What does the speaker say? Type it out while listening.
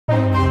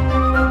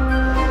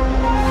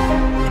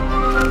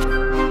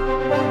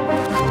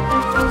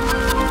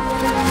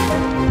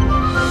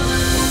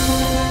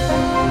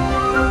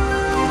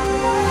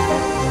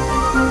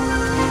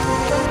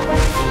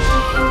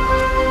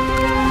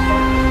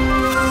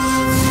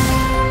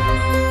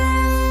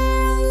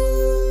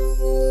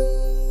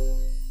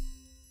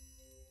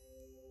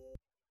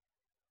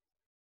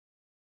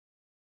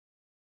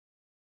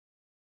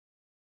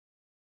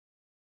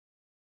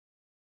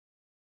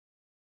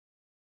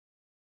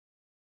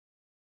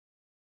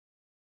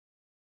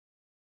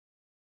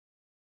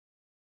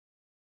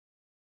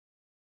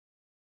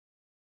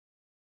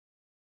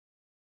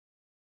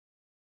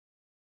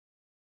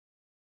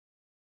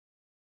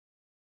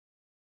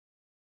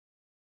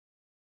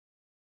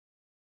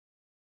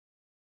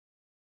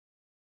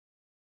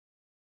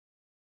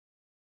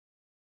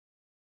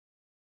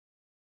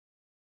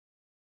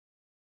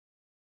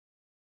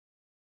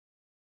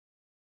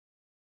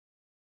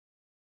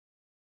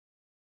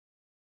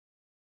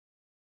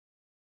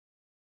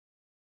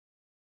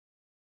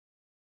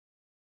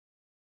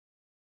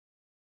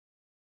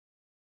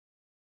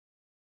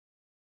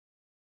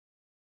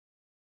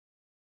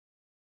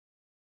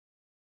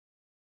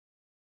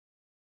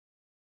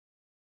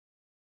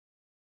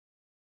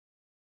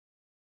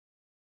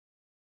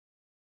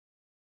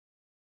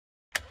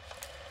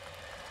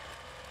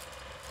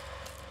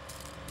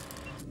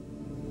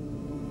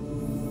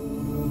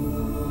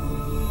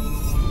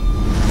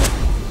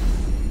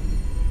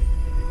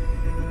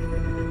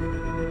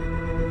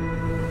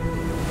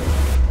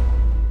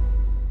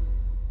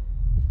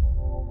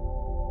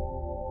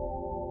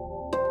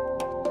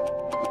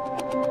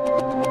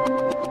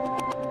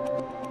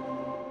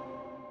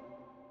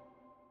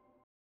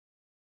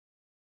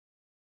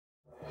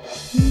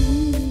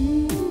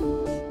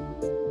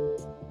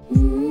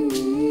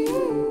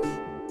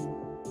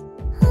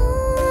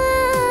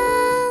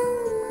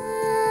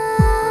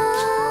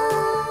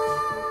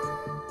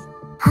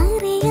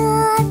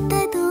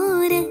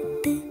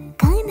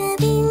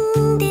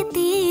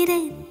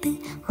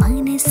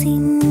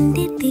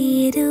മനസ്സിന്റെ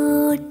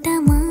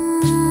തേരോട്ടമായി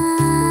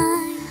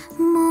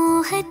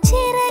മോഹച്ചിറകേറുമനു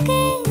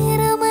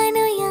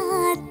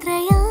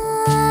യാത്രയായി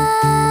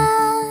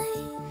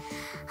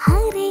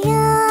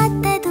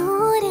അറിയാത്ത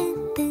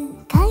ദൂരത്ത്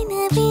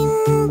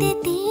കനവിന്റെ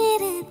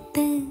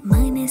തീരത്ത്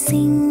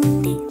മനസ്സിന്റെ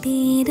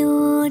തേരോട്ടമായി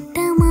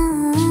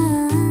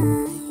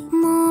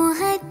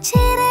മോഹച്ചിറകേറുമനു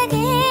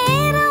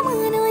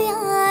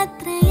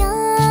യാത്രയായി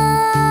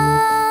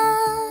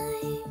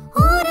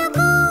ഒരു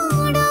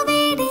കൂടു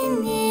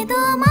വെടിഞ്ഞേതോ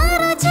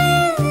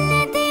മറുചെല്ല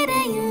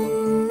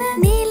തിരയുന്ന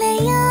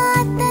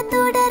നിലയാത്ത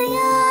തുടർ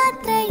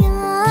യാത്രയാ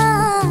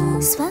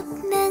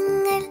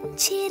സ്വപ്നങ്ങൾ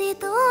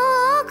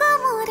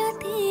ചിരിതോകുമൊരു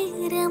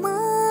തീരമാ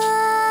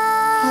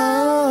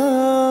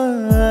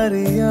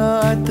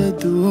അറിയാത്ത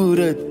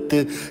ദൂരത്ത്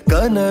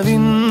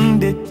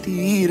കനവിന്റെ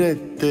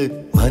തീരത്ത്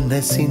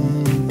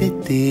മനസ്സിന്റെ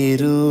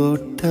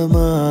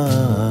തേരോട്ടമായി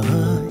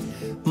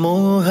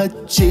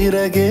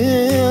മോഹച്ചിറകേറുമനു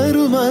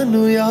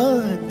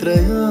യാത്രയായി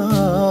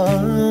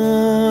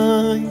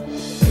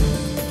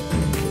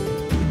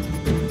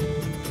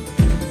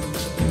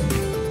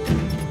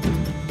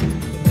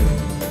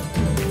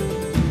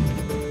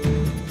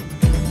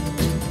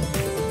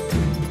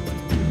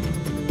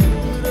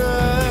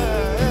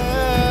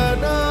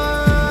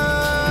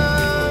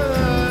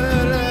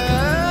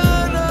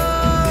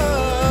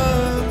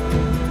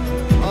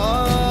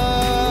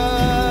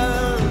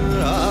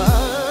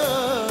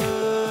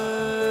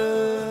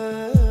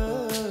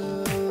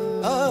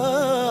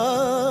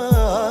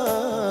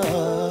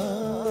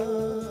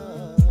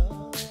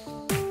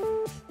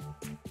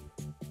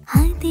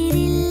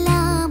അതിരില്ലാ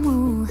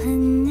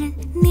മോഹങ്ങൾ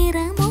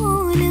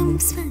നിറമോലും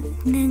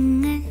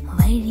സ്വപ്നങ്ങൾ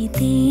വഴി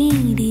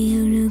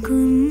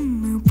തേടിയൊഴുകുന്നു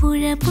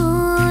പുഴ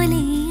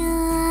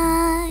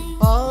പോലെയായി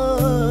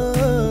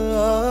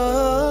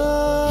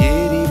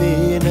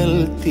എരിവേനൽ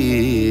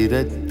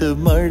തീരത്ത്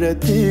മഴ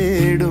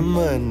തേടും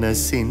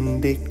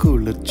മനസ്സിന്റെ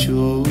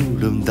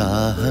കുളിർച്ചൂടും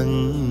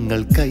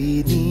ദാഹങ്ങൾ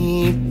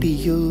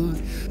കൈനീട്ടിയോ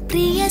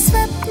പ്രിയ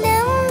സ്വപ്നം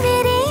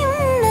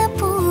വിരിയുന്ന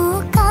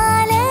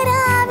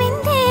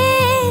പൂക്കാലരാവിന്റെ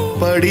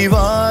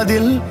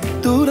പടിവാതിൽ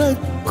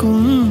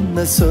തുറക്കുന്ന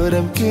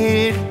സ്വരം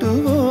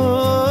കേട്ടുവോ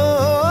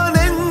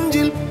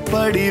നെഞ്ചിൽ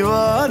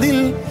പടിവാതിൽ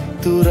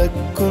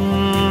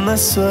തുറക്കുന്ന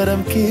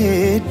സ്വരം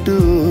കേട്ടു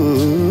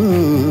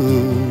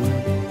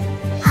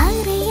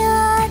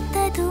അറിയാത്ത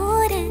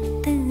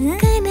ദൂരത്ത്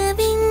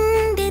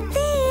കനവിന്റെ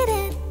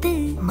തീരത്ത്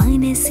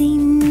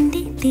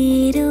മനസ്സിന്റെ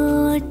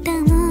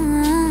തേരോട്ടമായി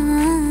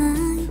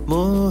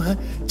മോഹ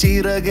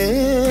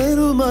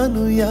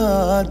ചിറകേറുമനു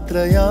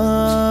യാത്രയായി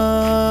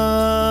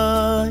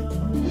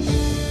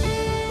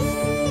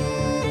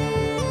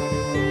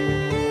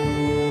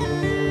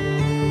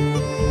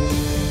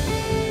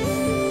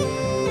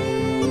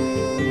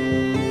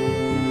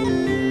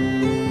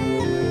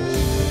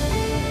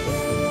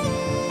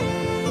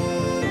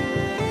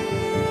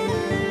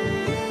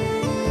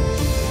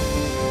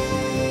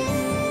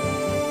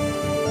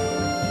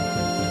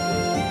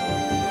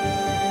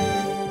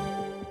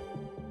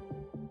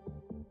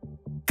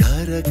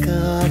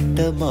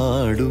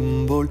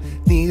കരകാട്ടമാടുമ്പോൾ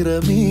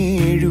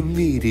നിറമേഴും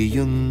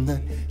വിരിയുന്ന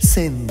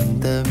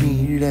സെന്തമിഴഴകിന്റെ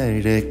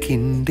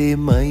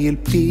മയിൽ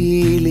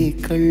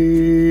പീലികൾ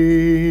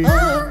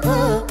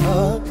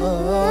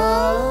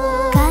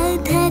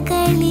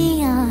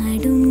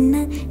കഥകളിയാടുന്ന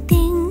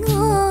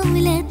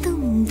തെങ്ങോല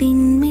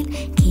തുമ്പിന്മേൽ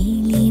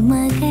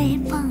കിളിമകൾ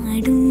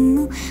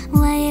പാടുന്നു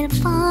വയൽ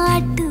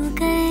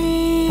പാട്ടുകൾ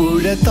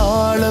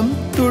പുഴതാളം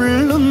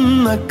തുള്ളുന്ന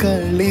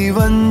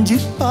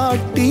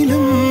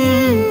കളിവഞ്ചിപ്പാട്ടിലും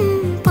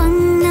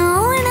പൊന്നോണപ്പൂവിളി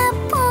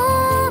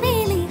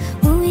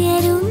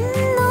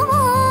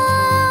ഉയരുന്നുവോ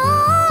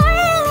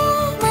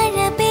മഴ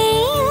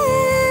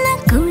പെയ്യുന്ന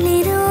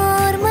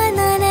കുളിരോർമ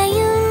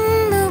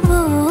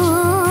നനയുന്നുവോ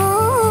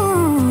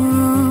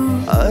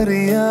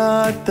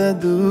അറിയാത്ത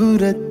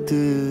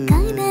ദൂരത്ത്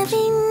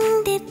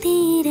കനവിന്റെ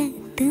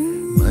തീരത്ത്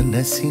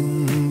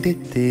മനസ്സിന്റെ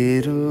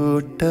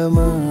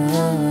തേരോട്ടമായി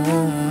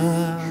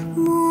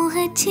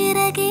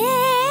മോഹച്ചിറകേറുമനു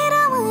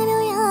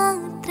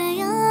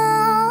യാത്രയായി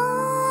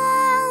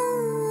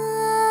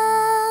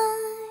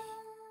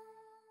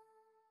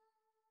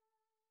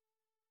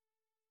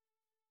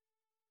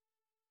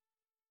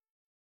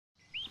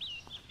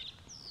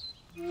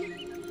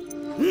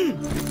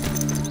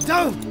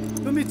जाओ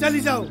तुम्ही चली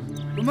जाओ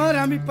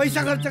तुम्हारा आम्ही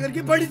पैसा खर्च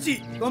करके पडीची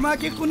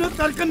तुम्हाकी कुणो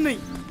तडकन नाही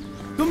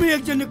तुम्ही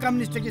एक जण काम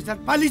निष्ठ के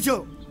साथ पालीचो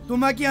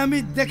तुम्हाकी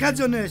आम्ही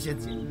देखाचो नाही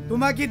असेच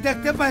तुम्हाकी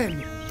देखते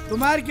पाहिजे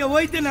तुम्हार के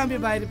वही ना आम्ही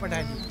बाहेर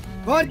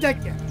पडायची और देख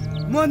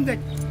मन देख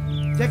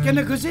देखे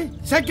न खुशी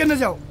सके न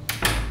जाओ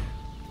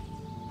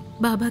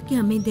बाबा की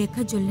हमें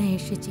देखा जुलना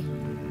ऐसे जी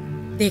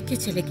देखे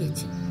चले गए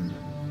जी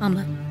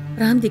अमर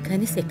राम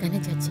दिखाने सिखाने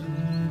जाची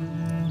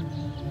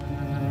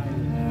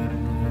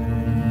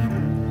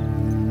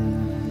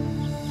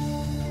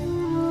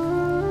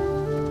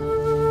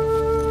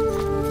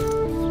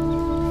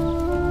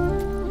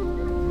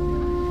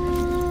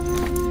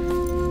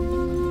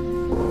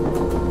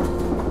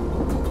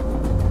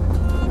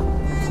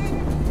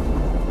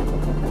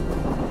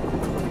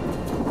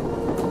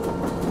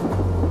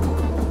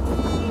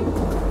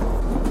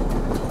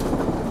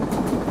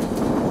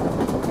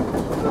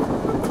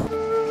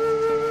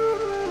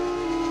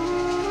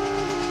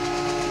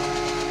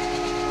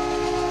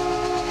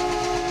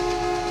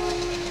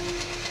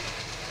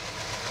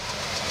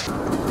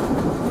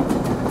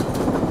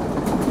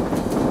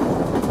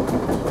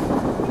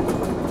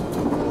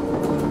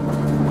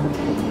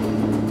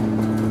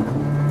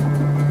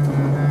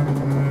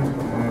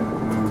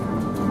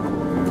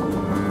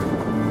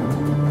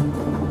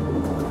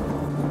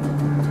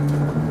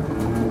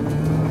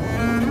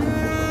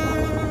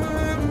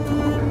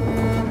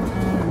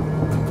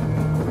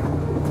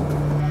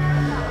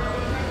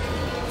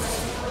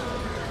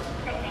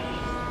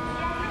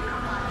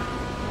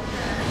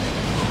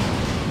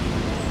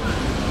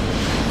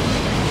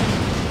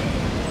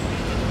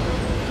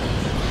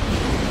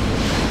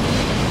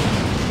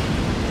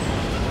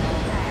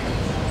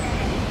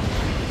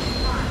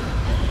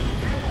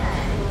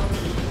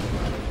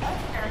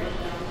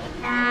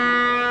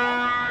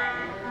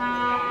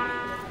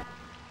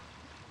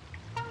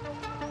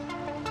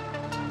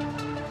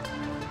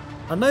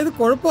അണ്ണാ ഇത്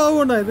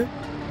കുഴപ്പമാവുണ്ടായത്.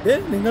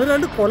 നിങ്ങൾ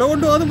 2 കൊല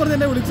കൊണ്ടുപോകാന്ന് പറഞ്ഞ്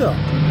എന്നെ വിളിച്ചോ?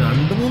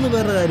 2-3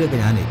 പേരുടെ കാര്യമൊക്കെ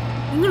ഞാനേ.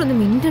 നിങ്ങളൊന്ന്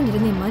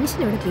മിണ്ടണ്ടിരുന്നേ,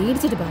 മനുഷ്യനവിടെ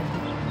പേടിച്ചിട്ട് പാടില്ല.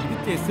 ഇത്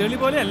ചെസ് കളി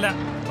പോലെയല്ല,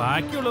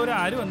 ബാക്കിയുള്ളവർ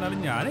ആര്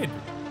വന്നാലും ഞാനേറ്റു.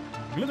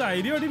 നിങ്ങൾ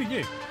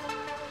ധൈര്യമായിട്ടിരിക്കേ.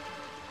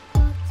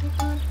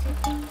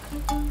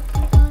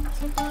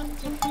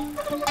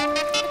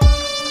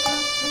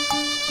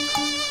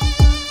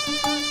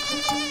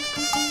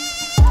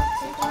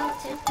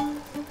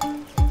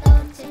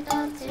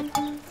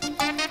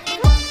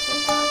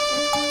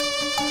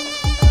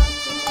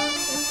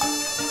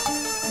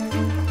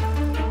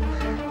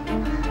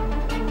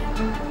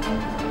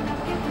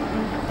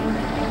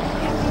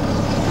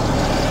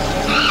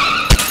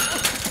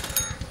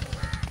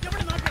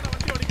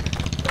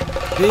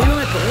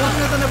 ദൈവമേ,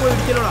 തോന്നിനെ തന്നെ പോയി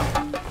ഇടിക്കലോടാ.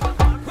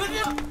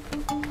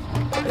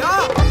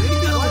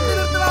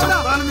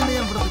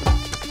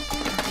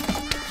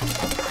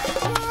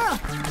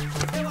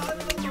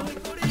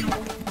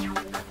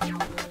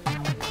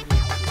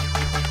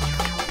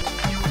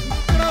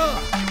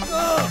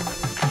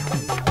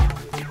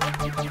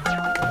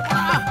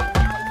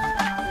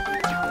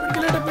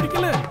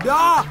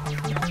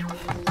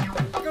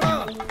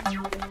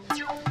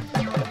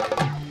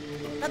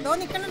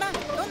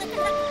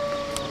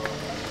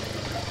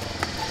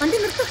 വണ്ടി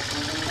നിർത്ത്.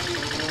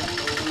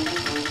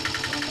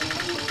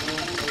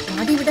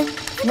 വാടി ഇവിടെ.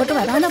 ഇങ്ങോട്ട്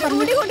വരാനാ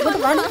പറഞ്ഞു.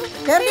 ഇങ്ങോട്ട് വാടി.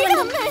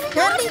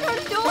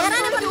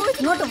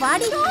 ഇങ്ങോട്ട്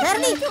വാടി.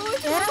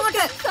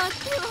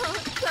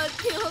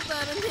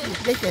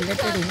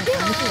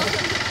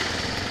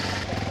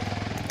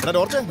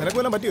 നിനക്ക്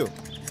വല്ലതും പറ്റിയോ?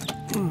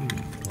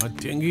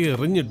 പറ്റിയെങ്കിൽ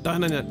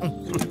എറിഞ്ഞിട്ടാനാ ഞാൻ.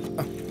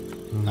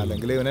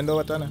 അല്ലെങ്കിൽ ഇവനെന്തോ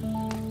പറ്റാനാ?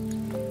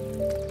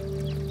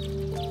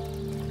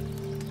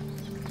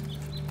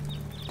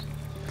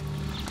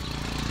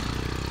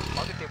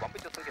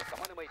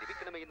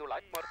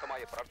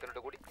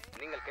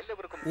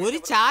 ഒരു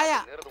ചായ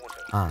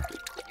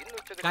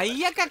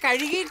കൈയൊക്കെ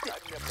കഴുകിയിട്ട്.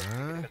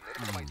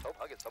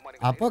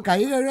 അപ്പൊ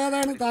കൈ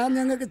കഴുകാതാണ് താൻ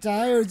ഞങ്ങൾക്ക്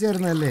ചായ ഒഴിച്ചു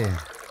തരുന്നല്ലേ?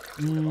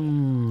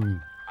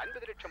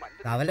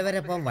 കവല വരെ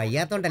പോകാൻ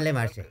വയ്യാത്തോണ്ടല്ലേ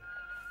മാഷെ?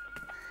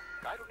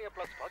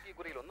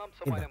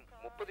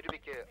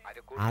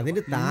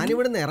 അതിന്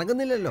താനിവിടുന്ന്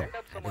ഇറങ്ങുന്നില്ലല്ലോ.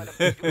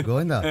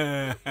 ഗോവിന്ദ,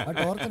 ആ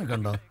ടോർച്ചിനെ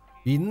കണ്ടോ?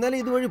 ഇന്നലെ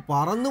ഇതുവഴി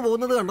പറന്നു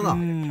പോകുന്നത് കണ്ടതാ.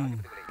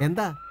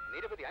 എന്താ?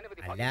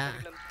 അല്ല,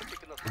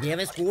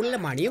 ഇതേവൻ സ്കൂളിലെ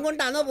മണിയും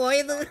കൊണ്ടാണോ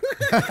പോയത്?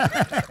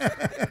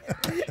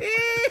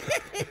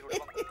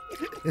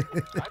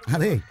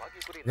 അതെ,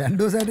 2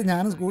 ദിവസമായിട്ട്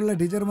ഞാനും സ്കൂളിലെ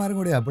ടീച്ചർമാരും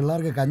കൂടിയാ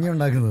പിള്ളേർക്ക് കഞ്ഞി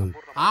ഉണ്ടാക്കുന്നത്.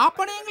 ആ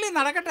പണിയെങ്കിലും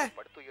നടക്കട്ടെ.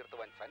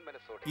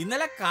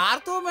 ഇന്നലെ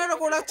കാർത്തൂമ്മയുടെ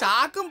കൂടെ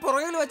ചാക്കും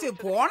പുറകിൽ വെച്ച്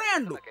പോണേ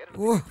കണ്ടു.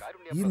 ഓ,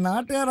 ഈ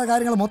നാട്ടുകാരുടെ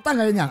കാര്യങ്ങൾ മൊത്തം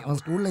കഴിഞ്ഞാ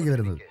സ്കൂളിലേക്ക്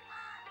വരുന്നത്.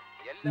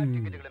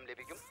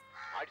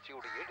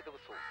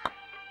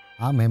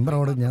 ആ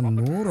മെമ്പറോട് ഞാൻ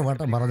 100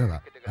 വട്ടം പറഞ്ഞതാ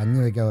കഞ്ഞി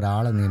വെക്കാൻ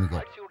ഒരാളെ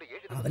നിയമിക്കാൻ.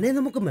 അവനെ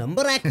നമുക്ക്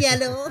മെമ്പർ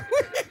ആക്കിയാലോ?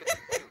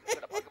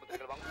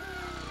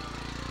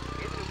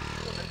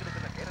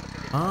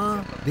 ആ,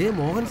 ദേ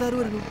മോഹൻ സാർ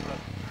വരുന്നു.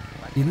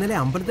 ഇന്നലെ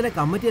അമ്പലത്തിലെ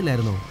കമ്മിറ്റി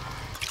അല്ലായിരുന്നോ?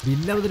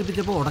 ബില്ല്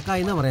അവതരിപ്പിച്ചപ്പോ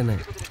ഉടക്കായിന്നാ പറയുന്നത്.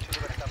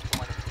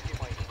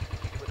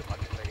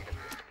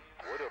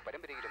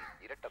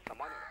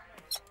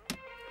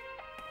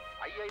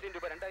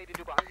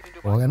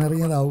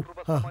 പോകാനിറങ്ങിയതാവും.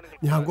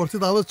 ഞാൻ കുറച്ച്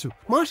താമസിച്ചു.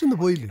 മാഷിന്ന്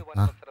പോയില്ലേ?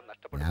 ആ,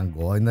 ഞാൻ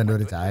ഗോവിന്ദന്റെ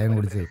ഒരു ചായയും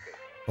കുടിച്ച്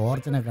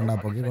ടോർച്ചിനെ കണ്ടാ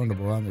പൊക്കിക്കൊണ്ട്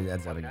പോവാന്ന്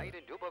വിചാരിച്ചിറങ്ങി.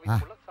 ആ,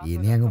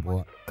 ഇനി അങ്ങ്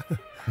പോവാ.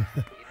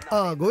 ആ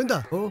ഗോവിന്ദ,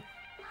 ഓ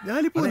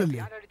ഞാനിപ്പോ ഒരു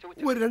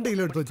 2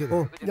 കിലോ എടുത്ത് വെച്ചത്. ഓ,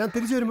 ഞാൻ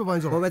തിരിച്ചു വരുമ്പോ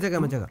വാങ്ങിച്ചോ.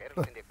 വെച്ചേക്കാം.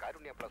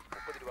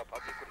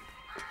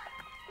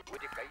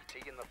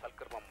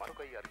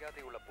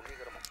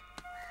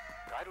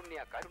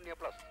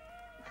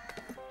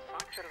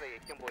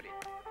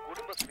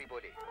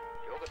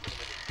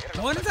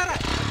 മോനെ സാറേ,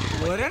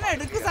 ഒരെണ്ണം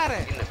എടുക്ക് സാറേ.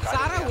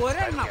 സാറേ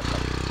ഒരെണ്ണം.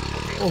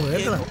 ഓ,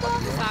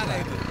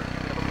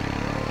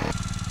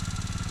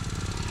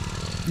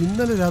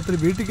 ഇന്നലെ രാത്രി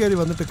വീട്ടിൽ കയറി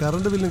വന്നിട്ട്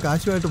കറണ്ട് ബില്ലും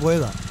കാശുമായിട്ട്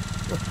പോയതാ.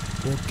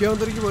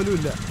 മുഖ്യമന്ത്രിക്ക് പോലും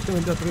ഇല്ല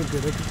എന്റെ അത്രയും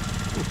തിരക്ക്.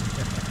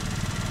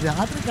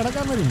 രാത്രി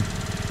കിടക്കാൻ വരും.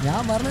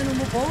 ഞാൻ പറഞ്ഞതിന്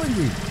മുമ്പ് പോവുകയും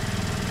ചെയ്യും.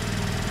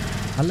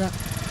 അല്ല,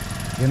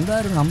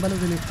 എന്തായിരുന്നു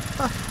അമ്പലത്തിൽ?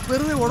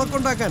 വെറുതെ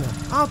ഉടക്കുണ്ടാക്കാനാ.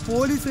 ആ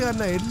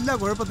പോലീസുകാരനാ എല്ലാ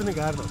കുഴപ്പത്തിനും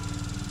കാരണം.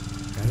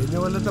 കഴിഞ്ഞ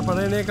കൊല്ലത്തെ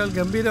പടയണേക്കാൾ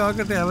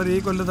ഗംഭീരമാക്കട്ടെ അവർ ഈ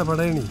കൊല്ലത്തെ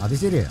പടയണി. അത്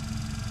ശരിയാ.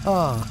 ആ,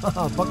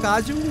 അപ്പൊ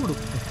കാശും കൂടും.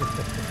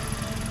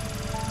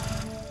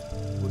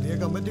 പുതിയ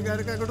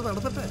കമ്മിറ്റിക്കാരൊക്കെ അങ്ങോട്ട്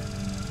നടത്തട്ടെ.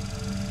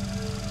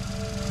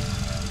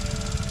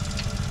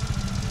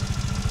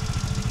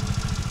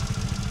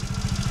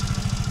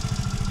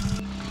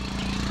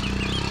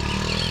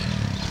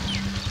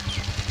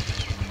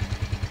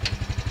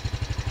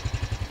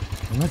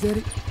 എന്നാ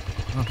ശരി,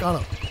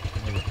 കാണാം.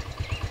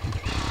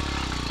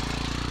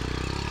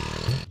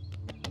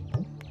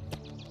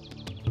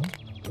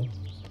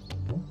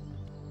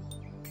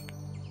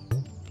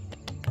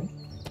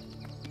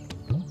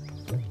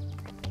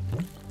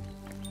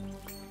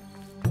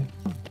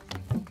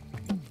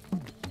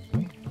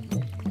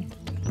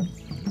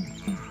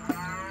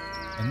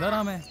 എന്താ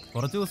റാമേ,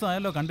 കുറച്ചു ദിവസം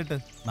ആയല്ലോ കണ്ടിട്ട്.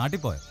 നാട്ടിൽ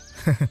പോയോ?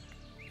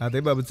 അതെ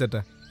ബാബു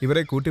ചേട്ടാ,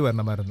 ഇവരെ കൂട്ടി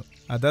വരണമായിരുന്നു.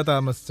 അതാ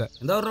താമസിച്ച.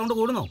 എന്താ റൗണ്ട്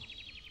കൂടുന്നോ?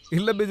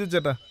 ഇല്ല ബിജു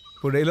ചേട്ടാ,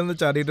 പുഴയിലൊന്ന്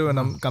ചാടിയിട്ട്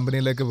വേണം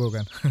കമ്പനിയിലേക്ക്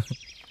പോകാൻ.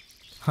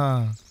 ആ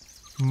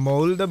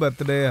മോളുടെ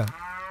ബർത്ത്ഡേയാ.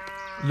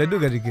 ലഡു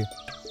കഴിക്ക്.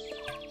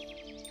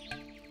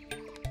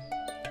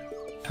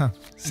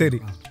 ശരി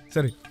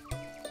ശരി.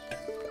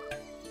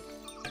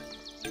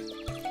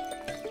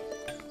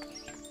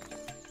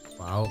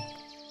 പാവം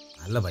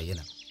നല്ല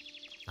പയ്യനാ.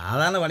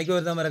 സാധാരണ പണിക്ക്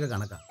വരുന്നവരൊക്കെ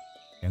കണക്കാ.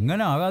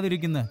 എങ്ങനെ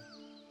ആകാതിരിക്കുന്നേ?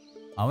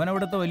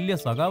 അവനവിടുത്തെ വലിയ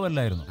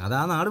സഖാവല്ലായിരുന്നു. അതാ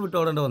നാട്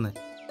വിട്ടോടേണ്ടി വന്നേ.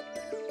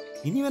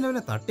 ഇനി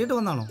അവനെ തട്ടിയിട്ട്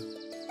വന്നാണോ?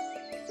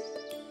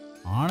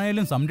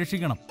 ആണേലും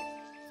സംരക്ഷിക്കണം.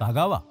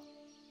 സഖാവാ.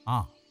 ആ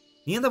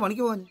നീ എന്താ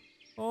പണിക്ക് പോവാൻ?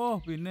 ഓ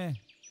പിന്നെ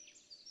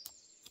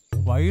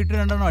വൈകിട്ട്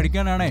 2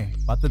 അടിക്കാനാണേ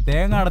 10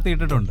 തേങ്ങ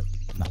അടത്തിയിട്ടിട്ടുണ്ട്.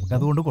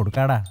 നമുക്കതുകൊണ്ട്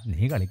കൊടുക്കാടാ.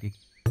 നീ കളിക്ക്.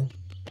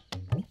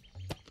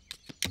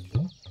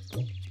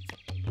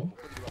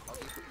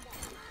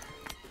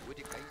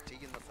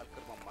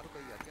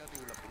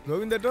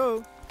 ഗോവിന്ദേട്ടോ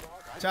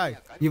ചായ്.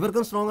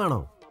 ഇവർക്കും സ്ട്രോങ് ആണോ?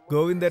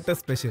 ഗോവിന്ദേട്ട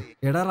സ്പെഷ്യൽ.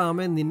 എടാ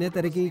രാമേ, നിന്നെ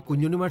തിരക്കി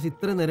കുഞ്ഞുണ്ണി മാഷ്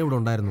ഇത്രയും നേരം ഇവിടെ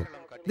ഉണ്ടായിരുന്നു.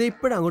 ഇത്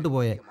ഇപ്പോഴും അങ്ങോട്ട്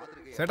പോയേ.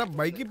 ചേട്ടാ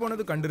ബൈക്കിൽ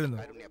പോണത് കണ്ടിരുന്നു.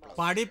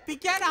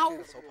 പഠിപ്പിക്കാനാവും.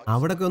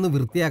 അവിടൊക്കെ ഒന്ന്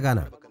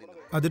വൃത്തിയാക്കാനാ.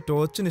 അത്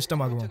ടോച്ചിന്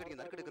ഇഷ്ടമാകുമോ?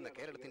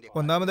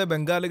 ഒന്നാമത്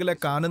ബംഗാളികളെ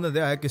കാണുന്നത്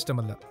അയാൾക്ക്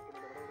ഇഷ്ടമല്ല.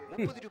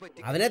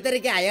 അവനെ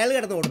തിരക്കി അയാൾ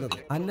കിടന്നു ഓടുന്നത്.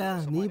 അല്ല,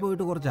 നീ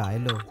പോയിട്ട്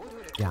കുറച്ചായല്ലോ.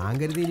 ഞാൻ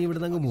കരുതി ഇനി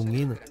ഇവിടുന്ന് അങ്ങ്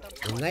മുങ്ങീന്ന്.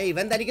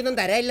 ഇവൻ തനിക്കൊന്നും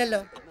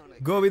തരായില്ലല്ലോ.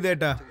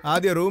 ഗോവിന്ദേട്ട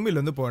ആദ്യം റൂമിൽ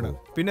ഒന്ന് പോണം.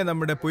 പിന്നെ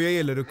നമ്മുടെ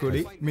പുഴയിലൊരു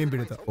കുളി, മീൻ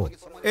പിടുത്തം.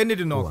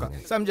 എന്നിട്ട് നോക്കാം.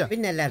 സംജ?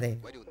 പിന്നല്ലാതെ.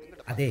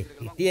 അതെ,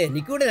 കിട്ടിയ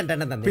എനിക്കൂടെ 2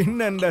 എണ്ണം തന്നെ.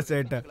 പിന്നെന്താ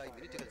ചേട്ടാ,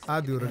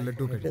 ആദ്യം ഒരു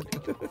ലഡു കഴിക്കും.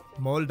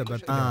 മോളുടെ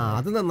ബർത്ത്ഡേ.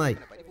 അത് നന്നായി.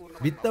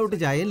 വിത്തൗട്ട്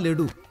ചായയും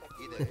ലഡു.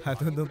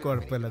 അതൊന്നും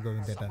കുഴപ്പമില്ല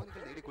ഗോവിന്ദേട്ട.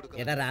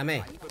 എടാ രാമേ,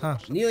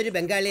 നീ ഒരു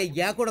ബംഗാളിയെ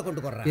ഇയാൾക്കൂടെ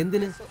കൊണ്ടുകൊറ.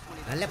 എന്തിന്?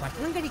 നല്ല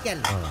ഭക്ഷണം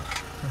കഴിക്കാനല്ലോ.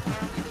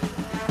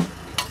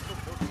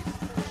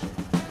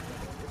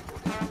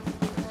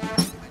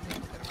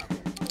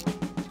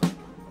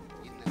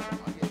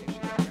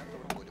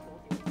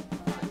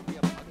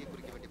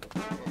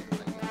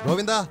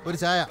 ഗോവിന്ദ ഒരു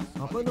ചായ.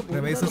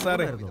 രമേശ്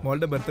സാറേ,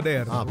 മോളുടെ ബർത്ത്ഡേ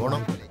ആയിരുന്നു.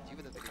 പോണം.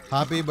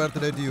 Happy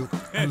birthday to you.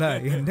 അല്ല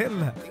എന്റെ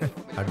അല്ല,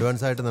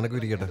 അഡ്വാൻസ് ആയിട്ട് നിനക്ക്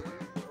ഇരിക്കട്ടെ.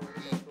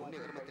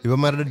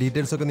 ഇവന്മാരുടെ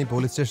ഡീറ്റെയിൽസ് ഒക്കെ നീ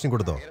പോലീസ് സ്റ്റേഷനിൽ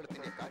കൊടുത്തോ?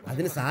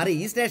 അതിന് സാറ്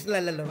ഈ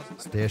സ്റ്റേഷനിലല്ലോ.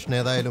 സ്റ്റേഷൻ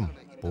ഏതായാലും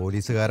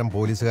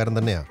പോലീസുകാരൻ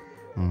തന്നെയാ.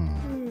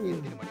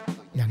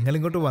 ഞങ്ങൾ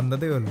ഇങ്ങോട്ട്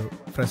വന്നതേ ഉള്ളൂ.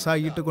 ഫ്രഷ്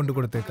ആയിട്ട് കൊണ്ടു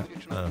കൊടുത്തേക്കാം.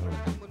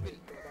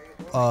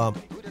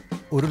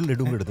 ഒരു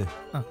ലഡു എടുത്ത്.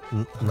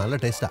 നല്ല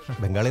ടേസ്റ്റാ,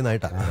 ബംഗാളിൽ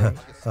നിന്നായിട്ടാ.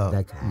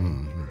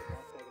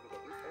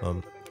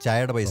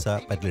 ചായയുടെ പൈസ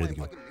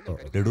പറ്റിലെഴുതിക്കും.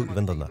 ലഡു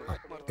ഇവൻ തന്ന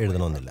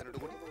എഴുതണമെന്നില്ല.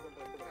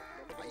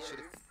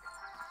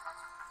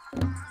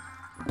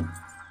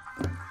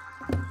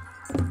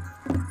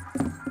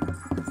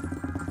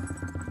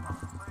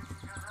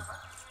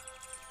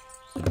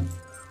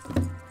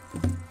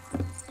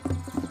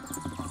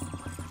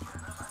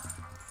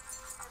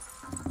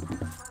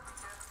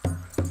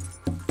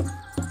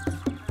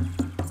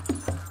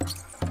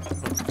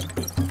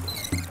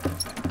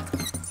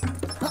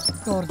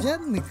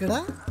 നിക്കടാ,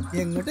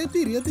 എങ്ങോട്ടേ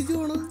തിരികെത്തിച്ചു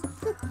പോണത്?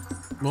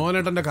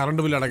 മോനേട്ടന്റെ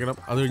കറണ്ട് ബില്ല് അടയ്ക്കണം.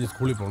 അത് കഴിഞ്ഞ്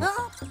സ്കൂളിൽ പോകണം.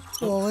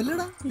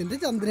 പോലടാ, നിന്റെ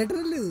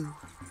ചന്ദ്രേട്ടനല്ലേ ഇത്?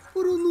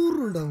 ഒരു 100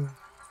 രൂപ ഉണ്ടാവും.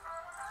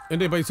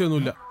 എന്റെ പൈസ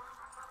ഒന്നുമില്ല.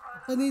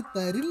 അപ്പൊ നീ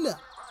തരില്ല.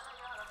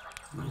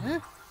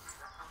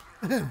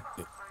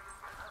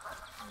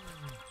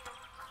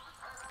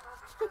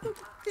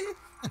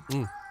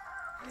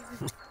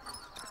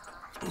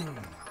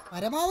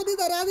 പരമാവധി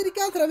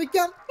തരാതിരിക്കാൻ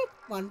ശ്രമിക്കാം.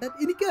 മണ്ടൻ,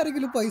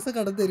 എനിക്കാരെങ്കിലും പൈസ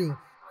കടം തരുമോ?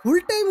 ഫുൾ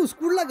ടൈം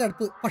സ്കൂളിലെ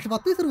കിടപ്പ്. പക്ഷെ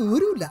 10 പൈസ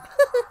വരൂല്ല.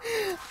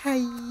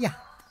 അയ്യ,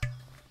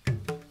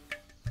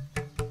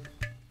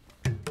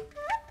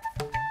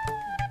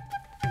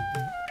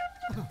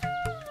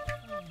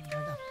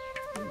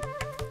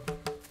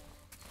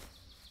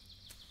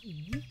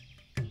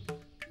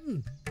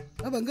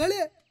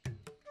 ബംഗാളിയെ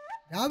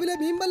രാവിലെ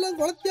മീൻവെല്ലാം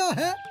കൊളത്തിയാ?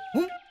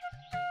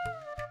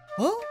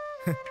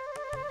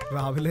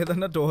 രാവിലെ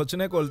തന്നെ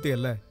ടോച്ചിനെ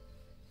കൊളുത്തിയല്ലേ?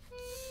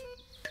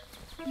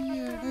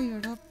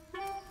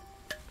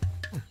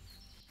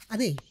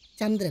 അതെ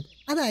ചന്ദ്രൻ,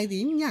 അതായത്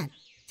ഞാൻ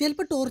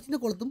ചിലപ്പോ ടോർച്ചിനെ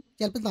കൊളുത്തും,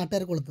 ചിലപ്പോ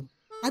നാട്ടുകാരെ കൊളുത്തും.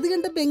 അത്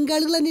കണ്ട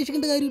ബംഗാളികൾ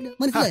അന്വേഷിക്കേണ്ട കാര്യമില്ല.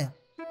 മനസ്സിലായ?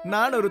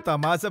 ഞാനൊരു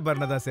തമാശ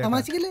പറഞ്ഞതാ.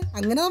 തമാശക്കല്ലേ?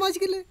 അങ്ങനെ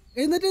തമാശക്കല്ലേ?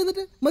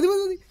 എഴുന്നേറ്റ് മതി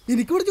മതി.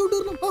 എനിക്കൂടെ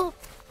ചൂണ്ടുവരണം.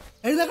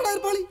 എഴുന്നേക്കടാ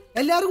പാളി.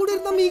 എല്ലാരും കൂടി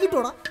ഇരുന്നാ മീ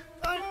കിട്ടോടാ.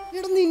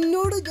 എടാ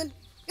നിന്നോട്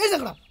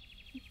എഴുന്നേക്കടാ.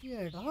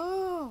 എടാ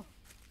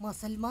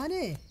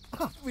മുസൽമാനെ,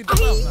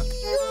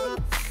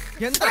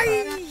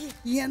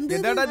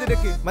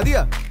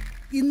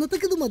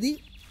 ഇന്നത്തേക്ക് ഇത് മതി.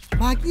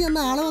 ബാക്കി ഞാൻ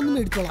നാളെ വന്ന്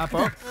മേടിച്ചോളാം.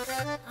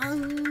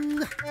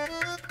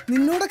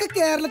 നിന്നോടൊക്കെ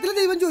കേരളത്തിലെ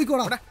ദൈവം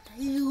ചോദിക്കോടാ.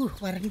 അയ്യോ,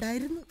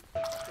 വരണ്ടായിരുന്നു.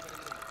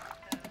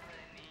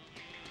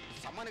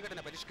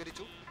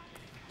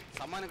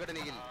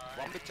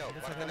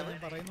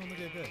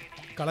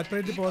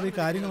 കളക്ടറേറ്റ് പോകാതെ ഈ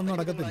കാര്യങ്ങളൊന്നും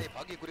നടക്കത്തില്ല.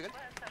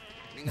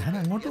 ഞാൻ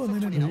അങ്ങോട്ട്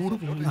വന്നതിന് 100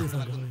 പോലീസ്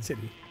സംഘം.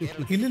 ശരി,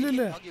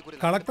 ഇല്ലില്ല,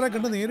 കളക്ടറെ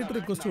കണ്ട് നേരിട്ട്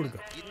റിക്വസ്റ്റ്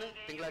കൊടുക്കാം.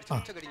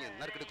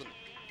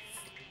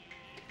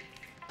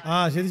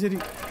 ശരി ശരി.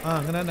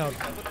 അങ്ങനെ തന്നെ ആവും.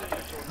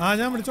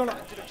 ഞാൻ വിളിച്ചോളാം.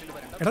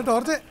 എടാ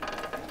ടോർച്ചേ,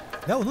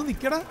 ഒന്ന്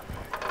നിക്കടാ.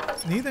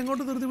 നീ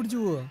ഇതെങ്ങോട്ട് ധൃതി പിടിച്ചു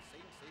പോവാ?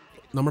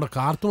 നമ്മുടെ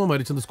കാർത്തുമ്മ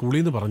മരിച്ചെന്ന് സ്കൂളിൽ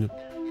നിന്ന് പറഞ്ഞു.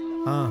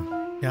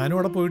 ഞാനും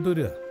അവിടെ പോയിട്ട്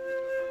വരിക.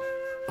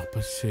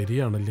 അപ്പൊ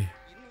ശരിയാണല്ലേ,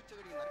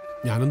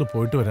 ഞാനൊന്ന്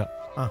പോയിട്ട് വരാം.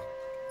 ആ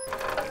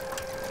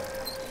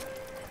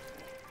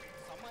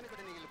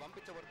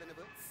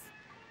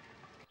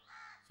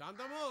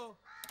ശാന്തമോ,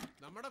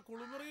 നമ്മുടെ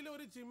കുളിമുറിയിൽ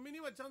ഒരു ചിമ്മിനി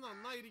വെച്ചാൽ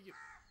നന്നായിരിക്കും.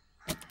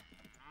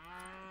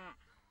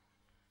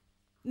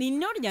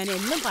 നിന്നോട് ഞാൻ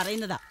എന്നും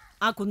പറയുന്നതാ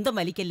ആ കുന്തം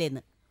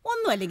വലിക്കല്ലേന്ന്.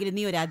 ഒന്നും അല്ലെങ്കിൽ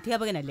നീ ഒരു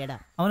അധ്യാപകനല്ലേടാ.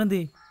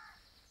 അവനെന്തേ?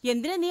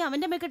 എന്തിനാ നീ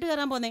അവന്റെ മെക്കെട്ട്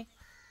കയറാൻ പോന്നേ?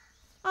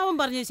 അവൻ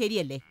പറഞ്ഞത്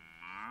ശരിയല്ലേ?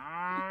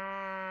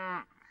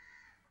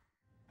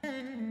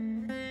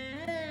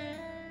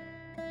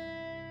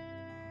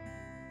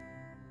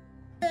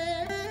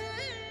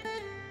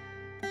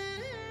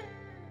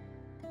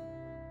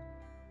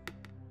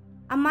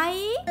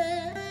 അമ്മായി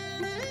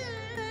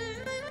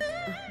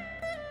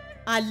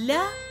അല്ല,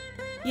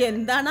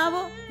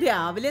 എന്താണാവോ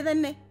രാവിലെ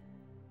തന്നെ?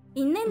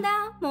 ഇന്നെന്താ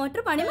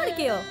മോട്ടോർ പണി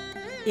മുടക്കിയോ?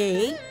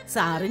 ഏയ്,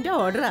 സാറിന്റെ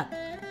ഓർഡറാ.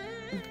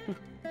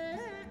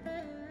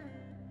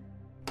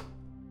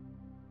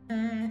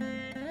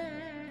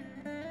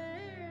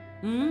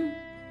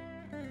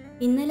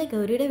 ഇന്നലെ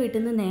ഗൗരിയുടെ വീട്ടിൽ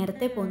നിന്ന്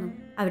നേരത്തെ പോന്നു.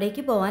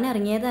 അവിടേക്ക് പോവാൻ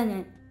ഇറങ്ങിയതാ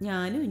ഞാൻ.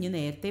 ഞാനും ഇനി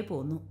നേരത്തെ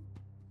പോന്നു.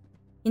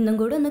 ഇന്നും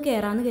കൂടെ ഒന്ന്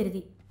കേറാന്ന്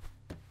കരുതി.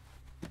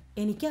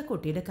 എനിക്ക് ആ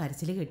കുട്ടിയുടെ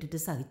കരച്ചിൽ കേട്ടിട്ട്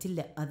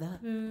സഹിച്ചില്ല, അതാ.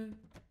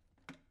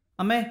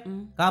 അമ്മേ,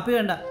 കാപ്പി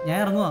വേണ്ട, ഞാൻ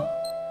ഇറങ്ങുവാ.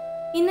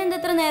 ഇന്നെന്താ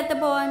ഇത്ര നേരത്തെ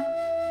പോവാൻ?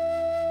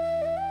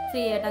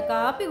 ശ്രീയേട്ടാ,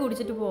 കാപ്പി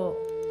കുടിച്ചിട്ട് പോവോ?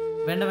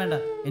 വേണ്ട വേണ്ട,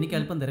 എനിക്ക്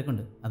അല്പം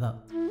തിരക്കുണ്ട്, അതാ.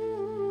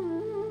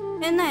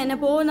 എന്നാ എന്നെ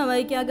പോകുന്ന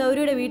വഴിക്ക് ആ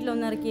ഗൗരിയുടെ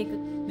വീട്ടിലൊന്ന് ഇറക്കിയേക്ക്.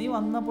 നീ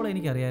വന്നപ്പോൾ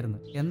എനിക്കറിയായിരുന്നു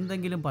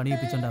എന്തെങ്കിലും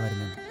പണിയിപ്പിച്ചോണ്ടാ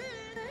വരുന്നത്.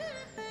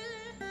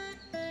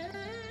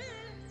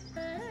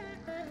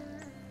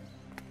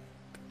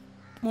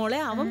 മോളെ,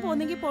 അവൻ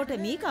പോന്നെങ്കിൽ പോട്ടെ,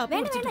 നീ കാപ്പി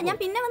വേണ്ട, ഞാൻ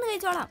പിന്നെ വന്ന്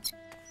കഴിച്ചോളാം.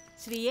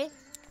 ശ്രീയെ,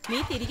 നീ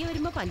തിരികെ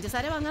വരുമ്പോ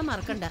പഞ്ചസാര വാങ്ങാൻ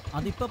മറക്കണ്ട.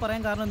 അതിപ്പോ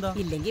പറയാൻ കാരണം എന്താ?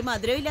 ഇല്ലെങ്കിൽ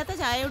മധുരം ഇല്ലാത്ത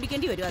ചായ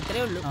കുടിക്കേണ്ടി വരും,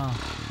 അത്രേ ഉള്ളൂ.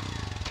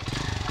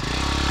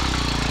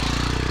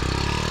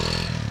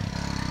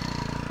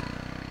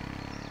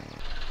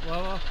 വാ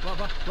വാ വാ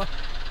വാ വാ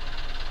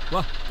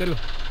വാ കരുവ.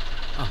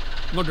 ആ,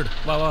 ഇങ്ങോട്ടിട്.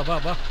 വാ വാ വാ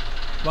വാ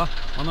വാ,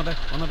 വന്നോട്ടെ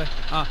വന്നോട്ടെ.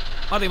 ആ,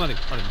 മതി മതി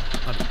മതി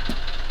മതി.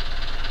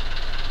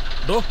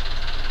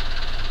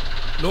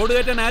 ലോഡ്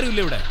കയറ്റാൻ ആരും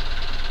ഇല്ല ഇവിടെ.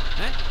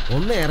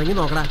 ഒന്ന് ഇറങ്ങി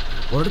നോക്കടാ,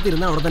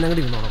 ഒരിടത്തിരുന്ന് അവിടെ തന്നെ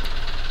അങ്ങോട്ട് ഇരുന്നോണം.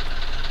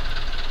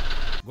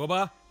 ഗോപാ,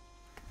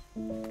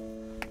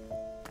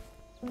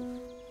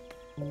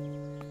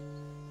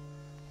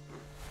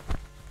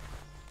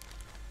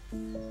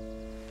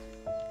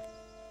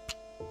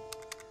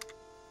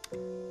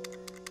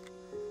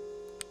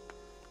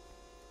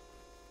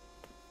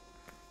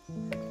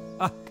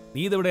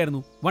 നീ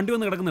ഇതെവിടെയായിരുന്നു? വണ്ടി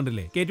വന്ന്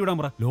കിടക്കുന്നുണ്ടല്ലേ, കയറ്റി വിടാൻ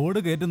പറ. ലോഡ്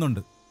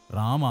കയറ്റുന്നുണ്ട്,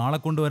 റാം ആളെ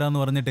കൊണ്ടുവരാന്ന്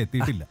പറഞ്ഞിട്ട്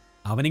എത്തിയിട്ടില്ല.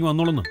 അവനിങ്ങ്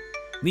വന്നോളുന്നു,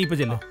 നീ ഇപ്പൊ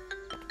ചെല്ലോ.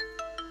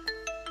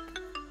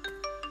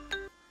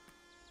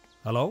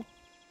 ഹലോ,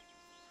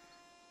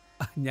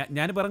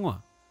 ഞാനിപ്പോൾ ഇറങ്ങുവാ.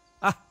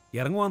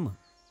 ഇറങ്ങുവാന്ന്.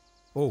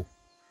 ഓ,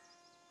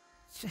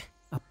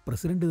 ആ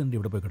പ്രസിഡന്റ് തന്നെ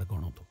ഇവിടെ പോയി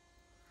കിടക്കണോ?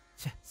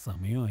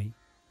 സമയമായി.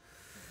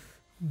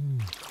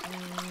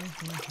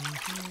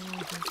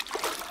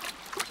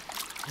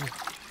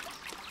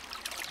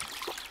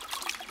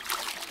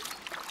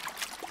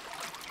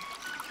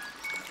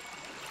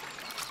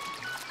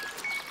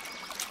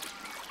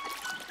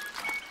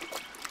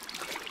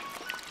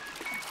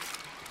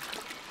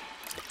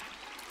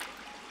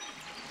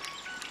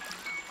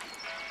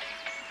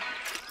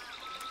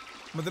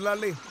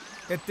 മുതലാളി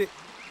എത്തി,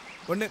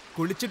 ഒന്ന്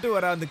കുളിച്ചിട്ട്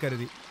വരാമെന്ന്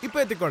കരുതി. ഇപ്പൊ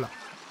എത്തിക്കൊള്ളാം.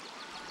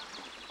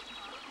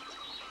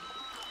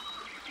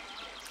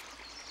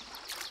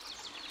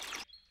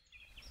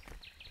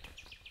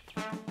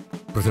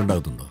 പ്രസിഡന്റ്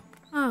അകത്തുണ്ടോ?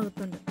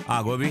 ആ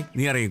ഗോപി,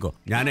 നീ ഇറങ്ങിക്കോ,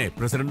 ഞാനേ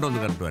പ്രസിഡന്റ്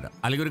ഒന്ന് കണ്ടിട്ട് വരാം.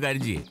 അല്ലെങ്കിൽ ഒരു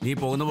കാര്യം ചെയ്യേ, നീ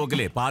പോകുന്ന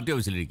പോക്കിലേ പാർട്ടി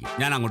ഓഫീസിലിരിക്കും,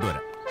 ഞാൻ അങ്ങോട്ട്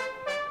വരാം.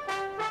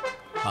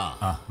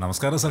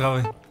 നമസ്കാരം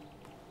സഖാവേ.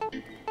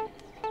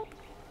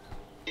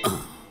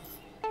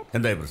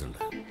 എന്തായി പ്രസിഡന്റ്?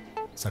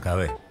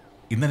 സഖാവേ,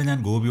 ഇന്നലെ ഞാൻ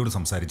ഗോപിയോട്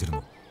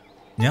സംസാരിച്ചിരുന്നു.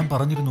 ഞാൻ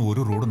പറഞ്ഞിരുന്നു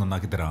ഒരു റോഡ്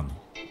നന്നാക്കി തരാമെന്ന്.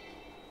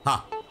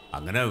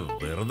 അങ്ങനെ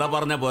വെറുതെ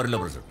പറഞ്ഞാൽ പോരല്ലോ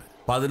പ്രസിഡന്റ്.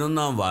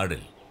 11ാം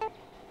വാർഡിൽ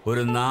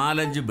ഒരു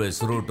 4-5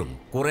 ബസ് റൂട്ടും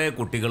കുറേ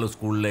കുട്ടികൾ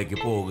സ്കൂളിലേക്ക്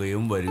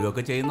പോവുകയും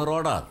വരികയൊക്കെ ചെയ്യുന്ന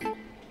റോഡാണ്.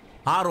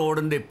 ആ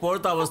റോഡിൻ്റെ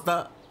ഇപ്പോഴത്തെ അവസ്ഥ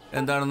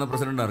എന്താണെന്ന്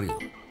പ്രസിഡന്റ് അറിയോ?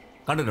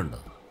 കണ്ടിട്ടുണ്ടോ?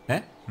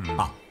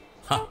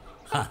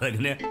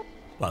 അതെങ്ങനെ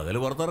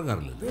പകല്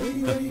പുറത്തിറങ്ങാറില്ലല്ലോ.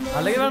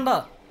 അല്ലെങ്കിൽ വേണ്ട,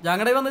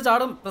 ഞങ്ങളുടെ വന്ന്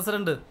ചാടും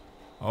പ്രസിഡന്റ്.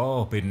 ഓ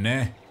പിന്നെ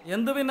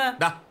എന്ത് പിന്നെ?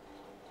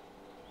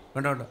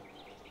 വേണ്ട വേണ്ട,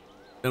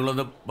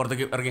 നിങ്ങളൊന്ന്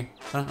പുറത്തേക്ക് ഇറങ്ങി.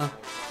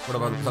 ഇവിടെ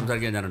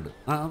സംസാരിക്കാൻ ഞാനുണ്ട്.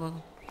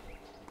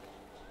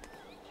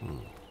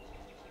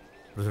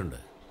 പ്രസിഡന്റ്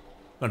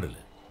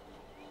കണ്ടില്ലേ,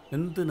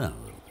 എന്തിനാ?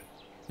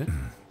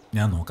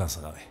 ഞാൻ നോക്കാം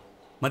സഖാവേ.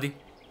 മതി,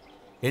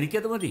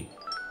 എനിക്കത് മതി.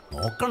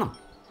 നോക്കണം.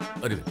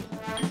 ഒരു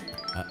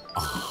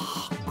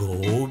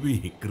ഗോപി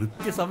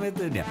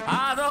കൃത്യസമയത്ത് തന്നെയാ.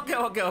 അതൊക്കെ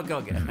ഓക്കെ ഓക്കെ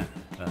ഓക്കെ.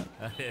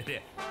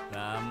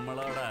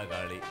 നമ്മളോടാ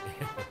കളി.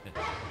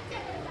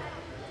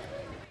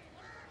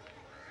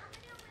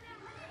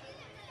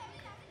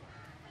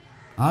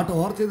 ആ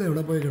ടോർച്ച് ഇത്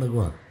എവിടെ പോയി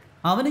കിടക്കുക?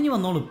 അവനിഞ്ഞ്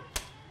വന്നോളും.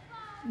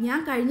 ഞാൻ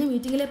കഴിഞ്ഞ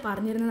മീറ്റിങ്ങിലെ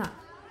പറഞ്ഞിരുന്നതാ,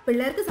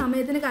 പിള്ളേർക്ക്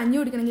സമയത്തിന് കഞ്ഞി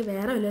കുടിക്കണമെങ്കിൽ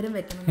വേറെ വല്ലവരും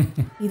വെക്കണം.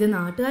 ഇത്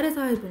നാട്ടുകാരെ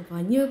സഹായിക്കും,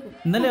 കഞ്ഞി വെക്കും.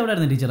 ഇന്നലെ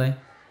എവിടെയായിരുന്നു ടീച്ചറെ?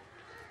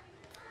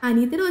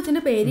 അനിയത്തിയുടെ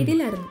കൊച്ചിന്റെ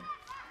പേരിടിയിലായിരുന്നു.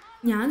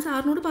 ഞാൻ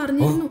സാറിനോട്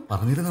പറഞ്ഞിരുന്നു.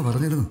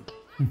 പറഞ്ഞിരുന്നു.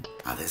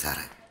 അതെ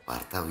സാറേ,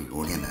 ഭർത്താവ്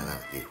യൂണിയൻ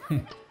നേതാവല്ലേ.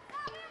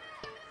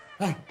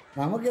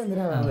 നമുക്ക്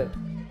എന്തിനാ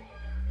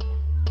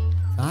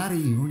സാർ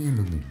ഈ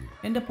യൂണിയനിലൊന്നും ഇല്ല.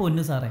 എൻ്റെ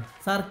പൊന്നു സാറേ,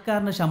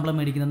 സർക്കാരിൻ്റെ ശമ്പളം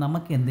മേടിക്കുന്ന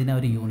നമുക്ക് എന്തിനാ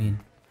ഒരു യൂണിയൻ?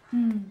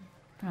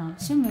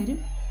 പ്രാവശ്യം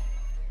വരും.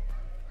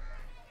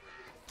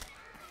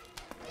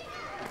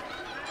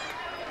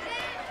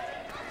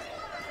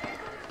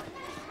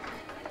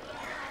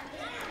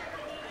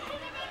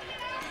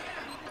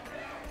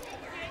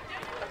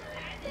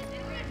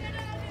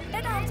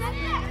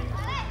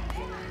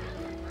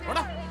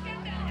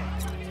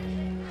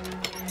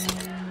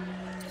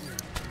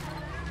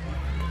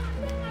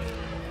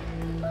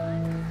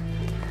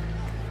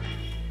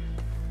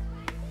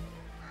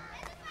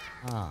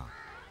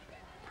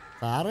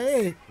 സാറേ,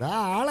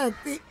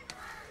 ആളെത്തി.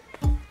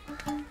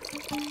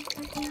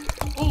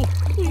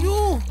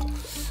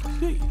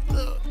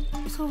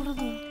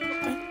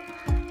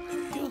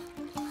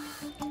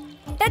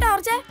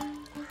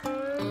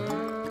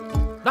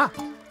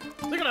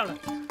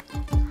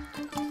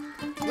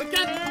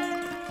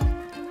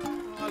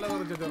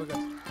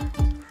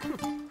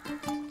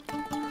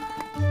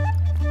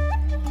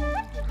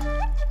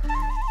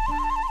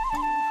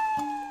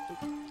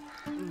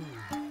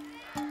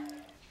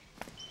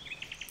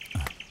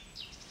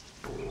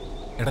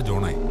 എടാ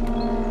ജോണായി,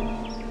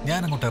 ഞാൻ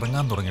അങ്ങോട്ട്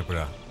ഇറങ്ങാൻ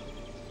തുടങ്ങിയപ്പോഴാ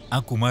ആ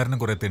കുമാരനും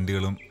കുറേ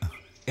തെണ്ടികളും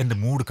എൻ്റെ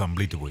മൂഡ്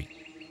കംപ്ലീറ്റ് പോയി.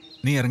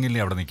 നീ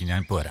ഇറങ്ങില്ലേ, അവിടെ നിൽക്കും,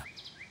 ഞാൻ ഇപ്പോൾ വരാം.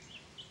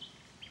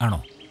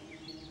 ആണോ?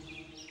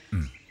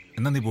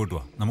 എന്നാൽ നീ പോയിട്ട്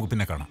വാ, നമുക്ക്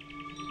പിന്നെ കാണാം.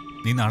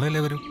 നീ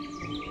നാളെയല്ലേ വരൂ?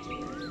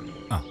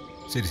 ആ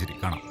ശരി,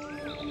 കാണാം.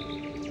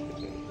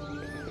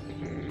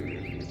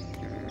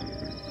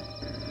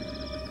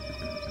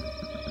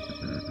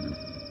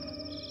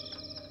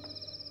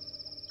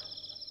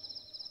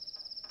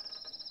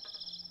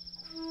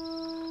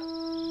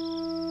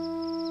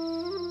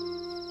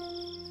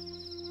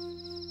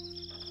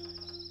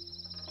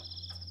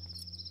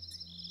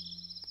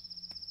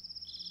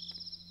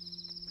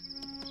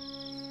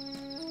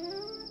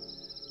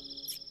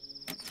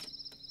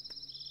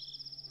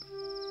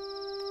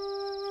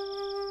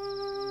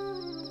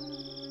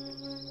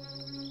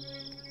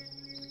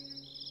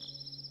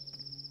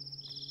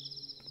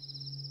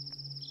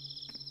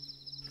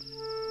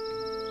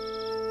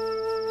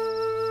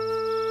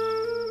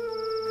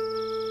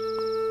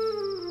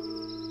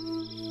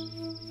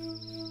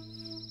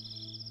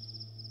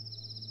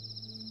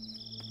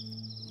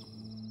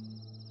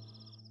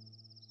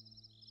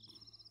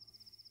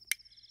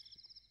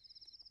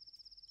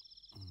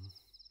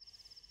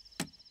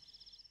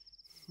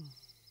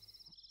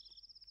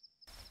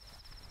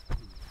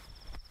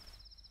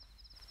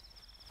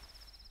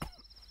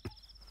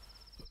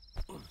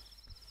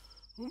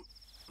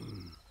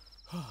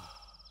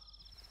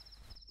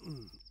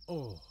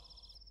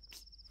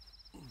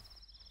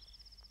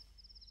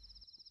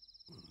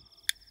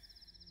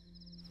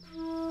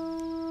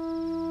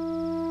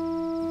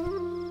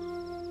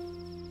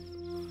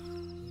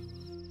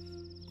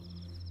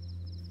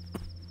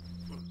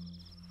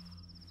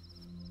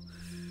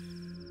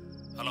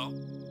 ഹലോ.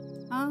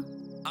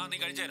 നീ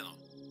കഴിച്ചായിരുന്നോ?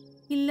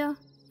 ഇല്ല.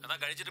 എന്നാ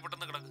കഴിച്ചിട്ട്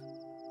പെട്ടെന്ന് കിടക്ക്.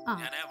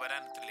 ഞാൻ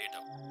വരാൻ ഇത്തിരി ലേറ്റ്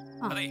ആവും.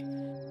 അതെ,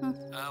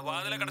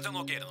 വാതിലൊക്കെ അടച്ചു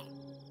നോക്കിയായിരുന്നോ?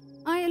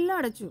 എല്ലാം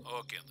അടച്ചു.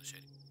 ഓക്കെ, ഒന്ന്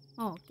ശരി.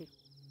 ഓക്കെ.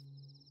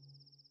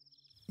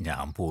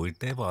 ഞാൻ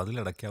പോയിട്ടേ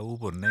വാതിലടയ്ക്കാവൂ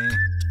പൊന്നേ.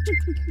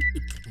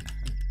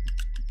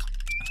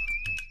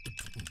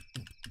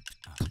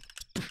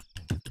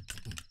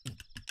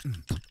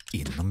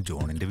 ഇന്നും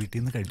ജോണിന്റെ വീട്ടിൽ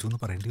നിന്ന് കഴിച്ചു എന്ന്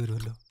പറയേണ്ടി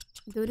വരുമല്ലോ.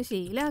 ഇതൊരു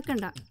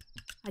ശീലാക്കണ്ട.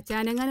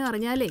 അച്ചാനെങ്ങാനും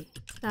അറിഞ്ഞാലേ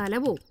തല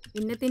പോവും.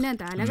 പിന്നെ തിന്നാൻ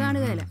തല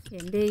കാണുകയല്ല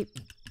എന്റെയും.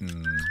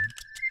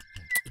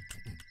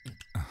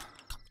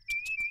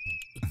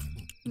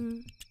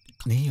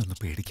 നീ ഒന്ന്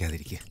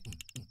പേടിക്കാതിരിക്കുക.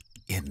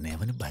 എന്നെ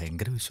അവന്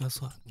ഭയങ്കര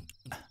വിശ്വാസമാണ്.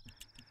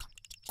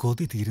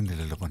 കൊതി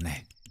തീരുന്നില്ലല്ലോ പൊന്നെ.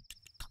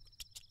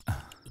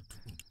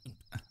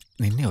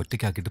 നിന്നെ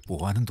ഒറ്റയ്ക്കാക്കിയിട്ട്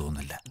പോവാനും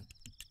തോന്നില്ല.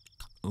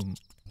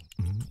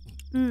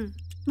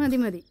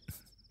 മതി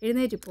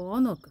എഴുന്നേറ്റ്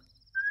പോവാൻ നോക്ക്.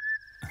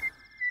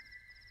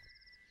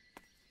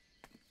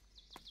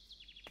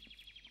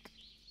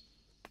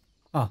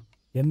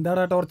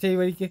 എന്താടാ ടോർച്ച് ഈ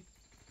വഴിക്ക്?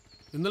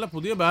 ഇന്നലെ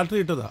പുതിയ ബാറ്ററി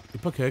ഇട്ടതാ,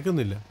 ഇപ്പൊ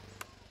കേൾക്കുന്നില്ല.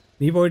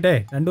 നീ പോയിട്ടേ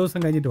 2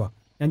 ദിവസം കഴിഞ്ഞിട്ട് വാ,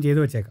 ഞാൻ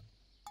ചെയ്തു വെച്ചേക്കാം.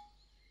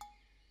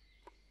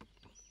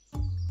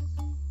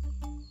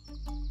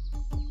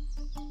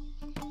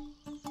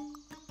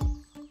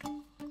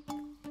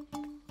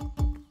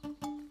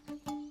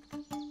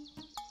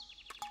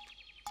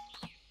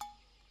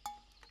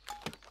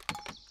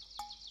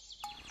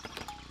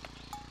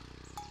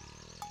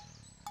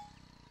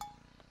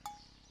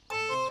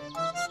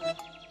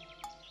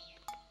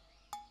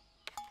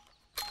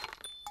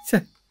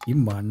 ഈ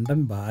മണ്ടൻ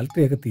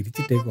ബാറ്ററിയൊക്കെ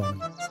തിരിച്ചിട്ടേക്കുവാണ്.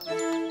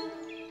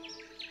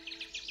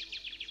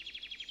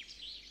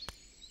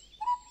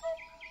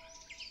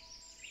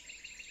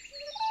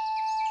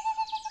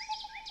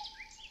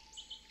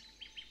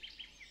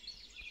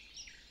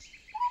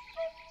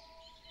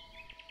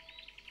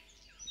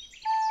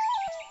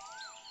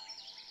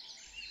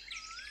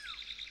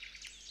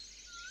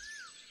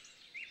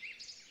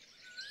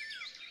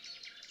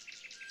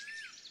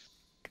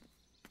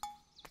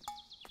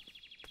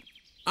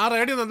 ആ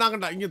റേഡിയോ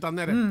നന്നാക്കണ്ട, ഇങ്ങ്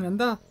തന്നേരെ.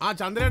 എന്താ? ആ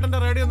ചന്ദ്രേട്ടന്റെ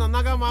റേഡിയോ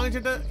നന്നാക്കാൻ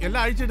വാങ്ങിച്ചിട്ട്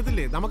എല്ലാം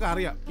അഴിച്ചെടുത്തില്ലേ? നമുക്ക്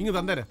അറിയാം. ഇങ്ങ്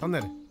തന്നേരെ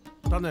തന്നേരെ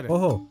തന്നേരെ.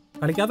 ഓഹോ,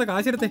 കളിക്കാത്ത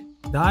കാശെടുത്തേ.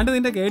 ദാണ്ട്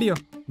നിന്റെ കേടിയോ.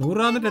 100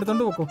 രൂപ എന്നിട്ട്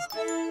എടുത്തോണ്ട് പോക്കോ.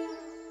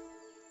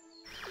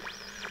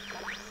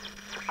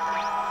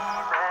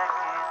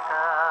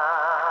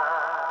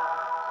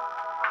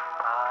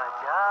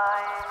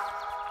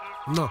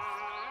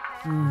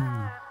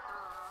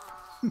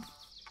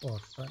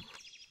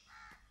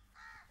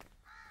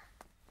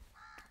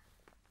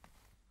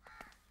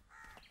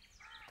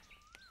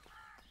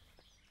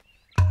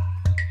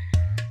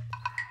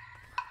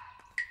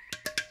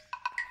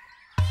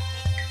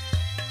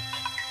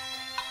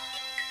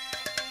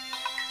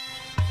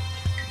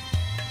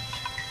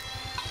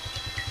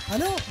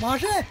 ഹലോ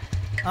മാഷേ.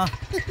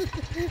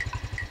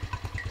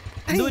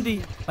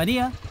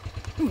 പനിയാ?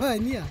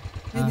 പനിയാ?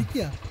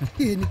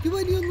 എനിക്ക്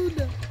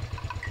പനിയൊന്നുമില്ല.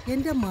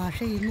 എന്റെ മാഷ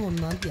ഇന്ന്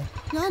 1-ാം തീയതി.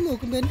 ഞാൻ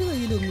നോക്കുമ്പോ എന്റെ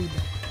കയ്യിലൊന്നുമില്ല.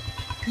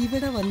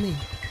 ഇവിടെ വന്നേ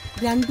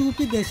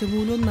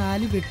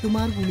 2.4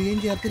 വെട്ടുമാർ ഗുളികയും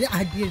ചേർത്ത്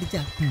അടിയടിച്ച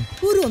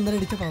ഒരു 1.5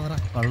 അടിച്ച പവറാ.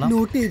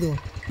 നോട്ട് ചെയ്തോ?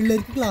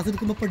 പിള്ളേർക്ക് ക്ലാസ്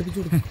എടുക്കുമ്പോ പഠിപ്പിച്ചു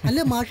കൊടുക്കും.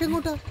 അല്ലെ മാഷ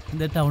എങ്ങോട്ടാ?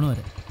 ടൗൺ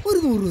വരെ. ഒരു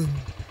 100 രൂപ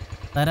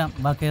തരാം.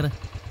 ബാക്കേറ്.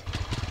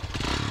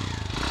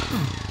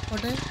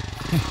 ഓട്ടെ.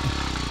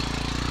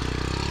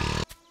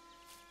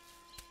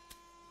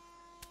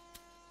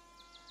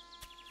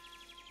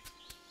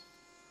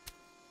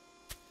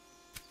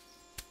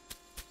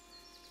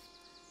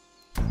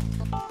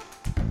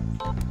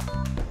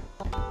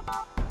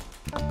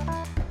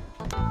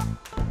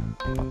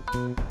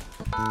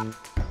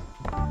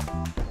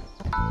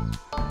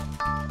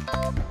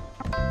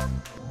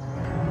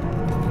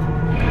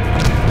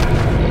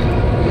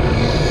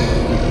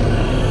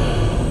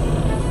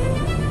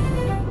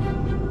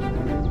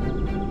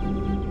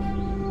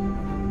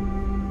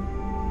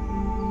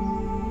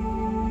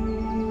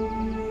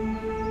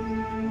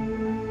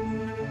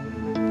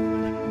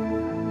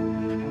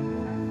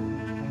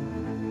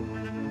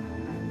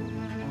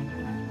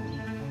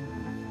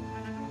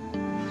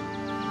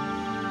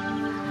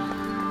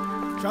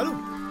 चलो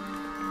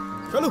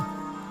चलो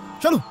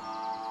चलो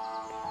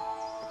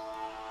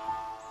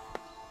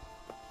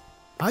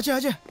आजा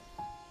आजा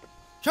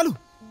चलो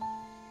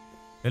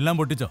എല്ലാം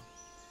പൊട്ടിച്ചോ?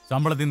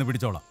 ശമ്പളത്തിൽ നിന്ന്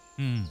പിടിച്ചോളാം.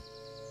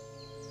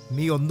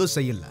 നീ ഒന്നും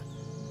ചെയ്യില്ല.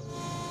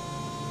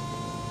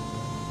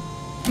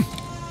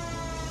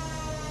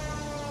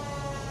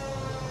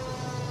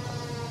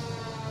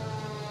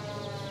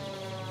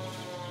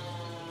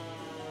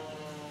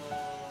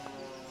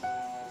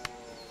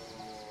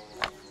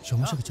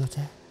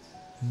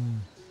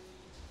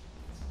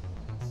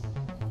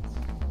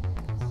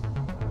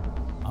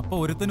 അപ്പൊ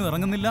ഒരുത്തനും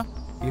ഇറങ്ങുന്നില്ല?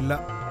 ഇല്ല.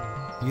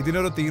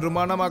 ഇതിനൊരു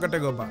തീരുമാനമാകട്ടെ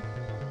ഗോപ.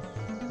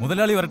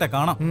 മുതലാളി വരട്ടെ,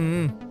 കാണാം.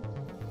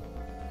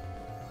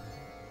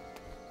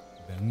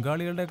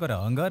 ബംഗാളികളുടെ ഒക്കെ ഒരു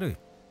അഹങ്കാരം.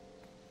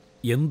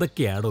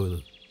 എന്തൊക്കെയാടോ ഇത്?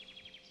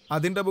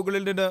 അതിന്റെ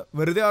മുകളിൽ നിന്ന്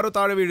വെറുതെ ആരോ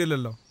താഴെ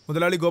വീഴില്ലല്ലോ.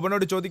 മുതലാളി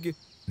ഗോപനോട് ചോദിക്ക്.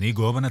 നീ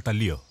ഗോപനെ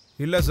തല്ലിയോ?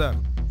 ഇല്ല സാർ,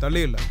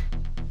 തള്ളിയില്ല.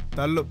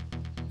 തല്ലും.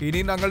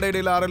 ഇനി ഞങ്ങളുടെ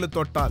ഇടയിൽ ആരെങ്കിലും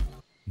തൊട്ടാൽ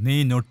നീ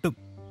ഞൊട്ടും.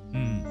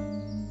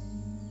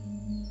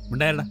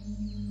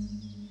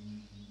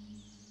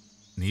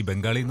 നീ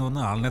ബംഗാളിൽ നിന്ന് വന്ന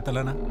ആളിനെ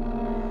തല്ലാനാ?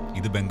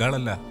 ഇത്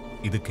ബംഗാളല്ല,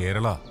 ഇത്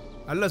കേരള.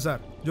 അല്ല സാർ,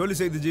 ജോലി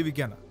ചെയ്ത്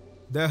ജീവിക്കാനാ.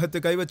 ദേഹത്ത്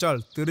കൈവച്ചാൽ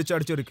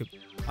തിരിച്ചടിച്ചൊരുക്കും.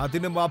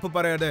 അതിന് മാപ്പ്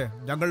പറയാതെ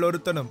ഞങ്ങൾ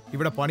ഒരുത്തനും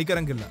ഇവിടെ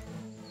പണിക്കിറങ്ങില്ല.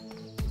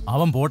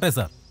 അവൻ പോട്ടെ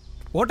സാർ.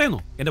 പോട്ടേന്നോ?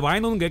 എന്റെ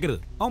വായനൊന്നും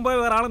കേൾക്കരുത്. അവൻ പോയ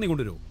വേറെ ആളെ നീ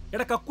കൊണ്ടുവരുമോ?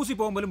 എടാ, കക്കൂസി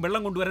പോകുമ്പോഴും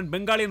വെള്ളം കൊണ്ടുവരാൻ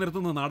ബംഗാളിയെ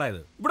നിർത്തുന്ന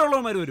നാടായത്. ഇവിടെ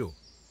ഉള്ളവന്മാർ വരുമോ?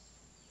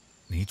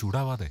 നീ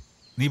ചൂടാവാതെ.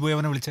 നീ പോയി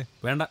അവനെ വിളിച്ചേ.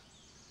 വേണ്ട,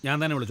 ഞാൻ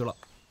തന്നെ വിളിച്ചോളാം.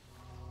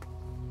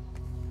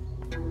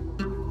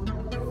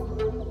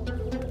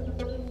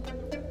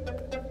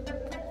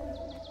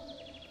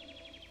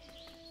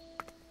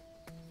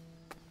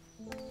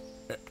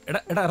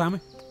 എടാ രാമേ,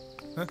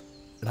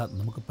 എടാ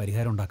നമുക്ക്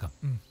പരിഹാരം ഉണ്ടാക്കാം.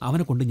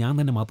 അവനെ കൊണ്ട് ഞാൻ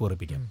തന്നെ മാപ്പ്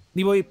ഉറപ്പിക്കാം.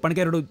 നീ പോയി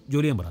പണിക്കാരോട്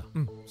ജോലി ചെയ്യാൻ പറ.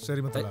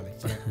 ശരി മുതലാളി.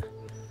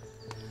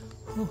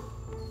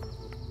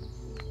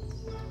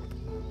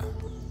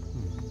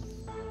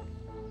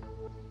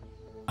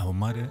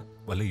 അവന്മാര്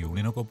വല്ല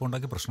യൂണിയനൊക്കെ ഒപ്പം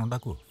ഉണ്ടാക്കി പ്രശ്നം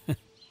ഉണ്ടാക്കുവോ?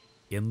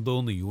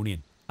 എന്തോന്ന്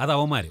യൂണിയൻ? അത്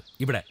അവന്മാര്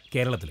ഇവിടെ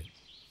കേരളത്തില്.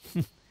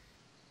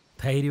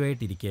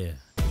 ധൈര്യമായിട്ടിരിക്കുക.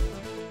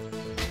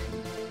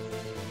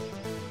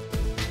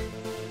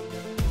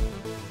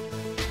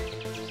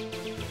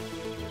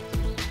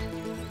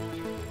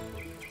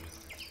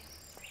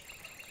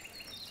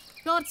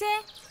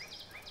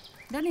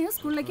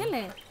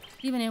 സ്കൂളിലേക്കല്ലേ?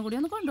 ഇവനെ കൂടി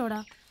ഒന്ന് കൊണ്ടോടാ.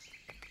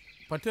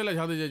 പറ്റില്ല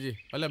ശാന്തി ചേച്ചി.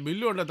 അല്ല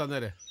ബില്ലും ഉണ്ടെ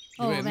തന്നേരെ.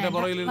 എന്റെ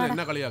പുറകിൽ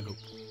എന്നെ കളിയാക്കും.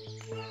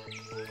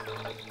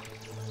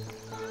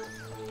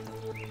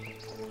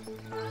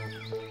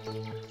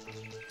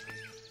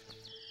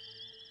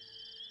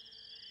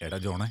 എടാ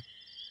ജോണേ,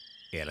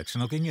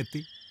 എലക്ഷനൊക്കെ ഇങ്ങ്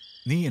എത്തി.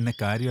 നീ എന്നെ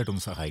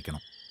കാര്യമായിട്ടൊന്ന്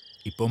സഹായിക്കണം.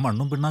 ഇപ്പോൾ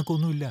മണ്ണും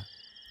പിണ്ണാക്കൊന്നുമില്ല.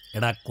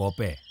 എടാ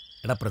കോപ്പേ,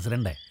 എടാ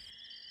പ്രസിഡന്റെ,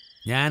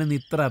 ഞാനിന്ന്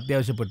ഇത്ര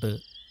അത്യാവശ്യപ്പെട്ട്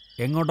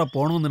എങ്ങോട്ടാ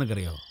പോകണമെന്ന്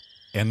നിനക്കറിയോ?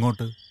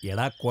 എങ്ങോട്ട്?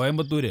 എടാ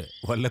കോയമ്പത്തൂര്.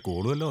 വല്ല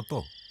കോളുമല്ലോ ഒത്തോ?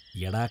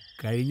 എടാ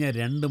കഴിഞ്ഞ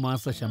 2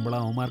 മാസ ശമ്പളം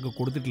അവന്മാർക്ക്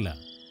കൊടുത്തിട്ടില്ല.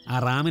 ആ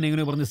റാമിനെ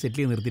എങ്ങനെ പറഞ്ഞ് സെറ്റിൽ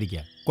ചെയ്ത്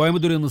നിർത്തിയിരിക്കുക.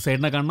 കോയമ്പത്തൂരിൽ ഒന്ന്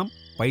സൈഡിനെ കാണണം,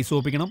 പൈസ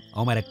ഒപ്പിക്കണം,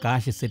 അവന്മാരെ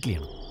കാശ് സെറ്റിൽ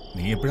ചെയ്യണം.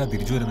 നീ എപ്പോഴാ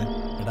തിരിച്ചു വരുന്നത്?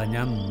 എടാ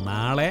ഞാൻ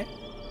നാളെ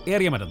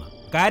ഏറിയ മറ്റന്നാ.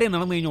 കാര്യം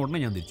നടന്നു കഴിഞ്ഞാൽ ഉടനെ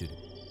ഞാൻ തിരിച്ചു വരും.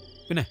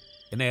 പിന്നെ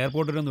എന്നെ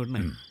എയർപോർട്ടിലൊന്ന്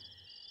വിടണേ.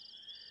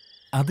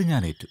 അത്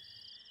ഞാൻ ഏറ്റു.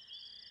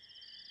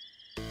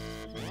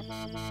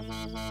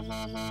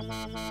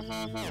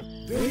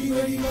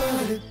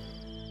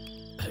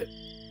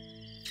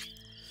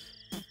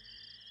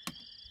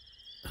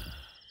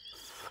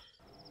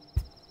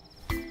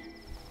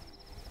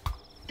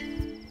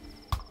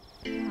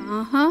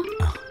 ആഹാ,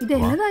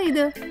 ഇതെന്നതാ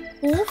ഇത്?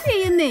 ഓഫ്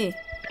ചെയ്യുന്നേ,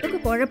 ഇതൊക്കെ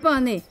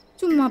കുഴപ്പാന്നേ.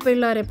 ചുമ്മാ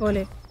പിള്ളേരെ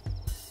പോലെ.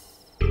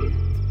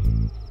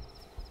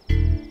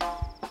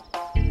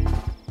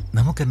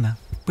 നമുക്കെന്നാ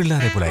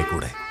പിള്ളേരെ പോലെ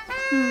ആയിക്കൂടെ?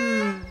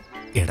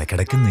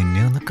 ഇടയ്ക്കിടയ്ക്ക്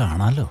നിന്നെ ഒന്ന്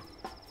കാണാലോ.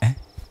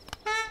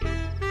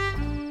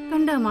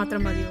 കണ്ടാ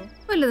മാത്രം മതിയോ?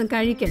 വല്ലതും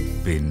കഴിക്കണ്ടേ?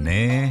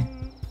 പിന്നെ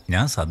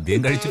ഞാൻ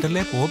സദ്യയും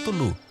കഴിച്ചിട്ടല്ലേ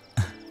പോത്തുള്ളൂ.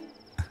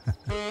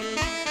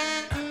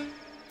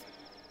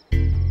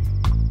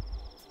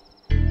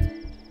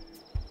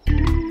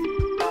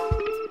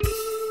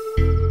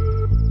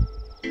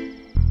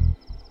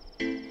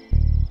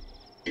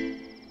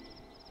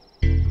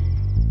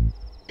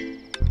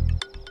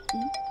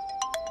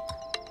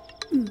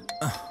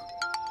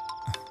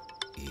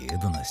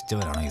 ഏത്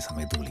നശിച്ചവരാണോ ഈ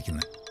സമയത്ത്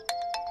വിളിക്കുന്നത്?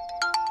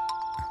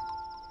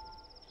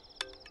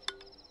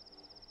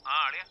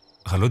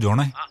 ഹലോ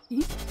ജോണേ.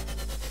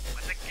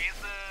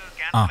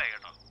 ആ,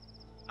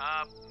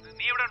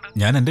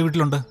 ഞാൻ എൻ്റെ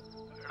വീട്ടിലുണ്ട്.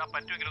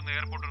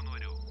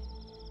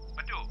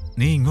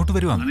 നീ ഇങ്ങോട്ട്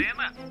വരുവാ?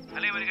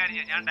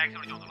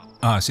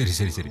 ആ ശരി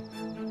ശരി ശരി.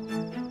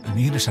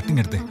 നീ എൻ്റെ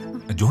ഷർട്ടിങ് എടുത്തേ,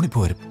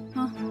 ജോണിപ്പോ വരും.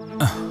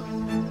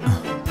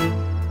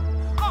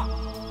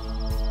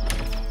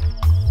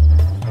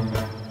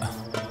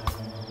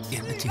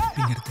 എൻ്റെ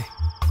ചെരുപ്പിങ് എടുത്തേ.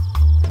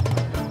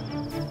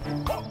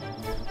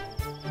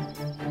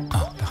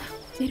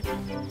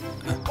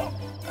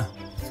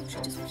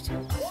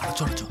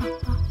 അടച്ചോ അടച്ചോ.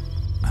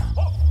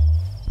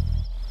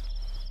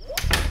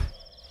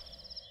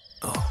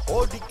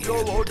 ഓടിക്കോ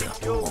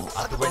ഓടിക്കോ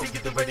അതുവഴി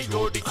ഇതുവഴി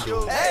ഓടിക്കോ,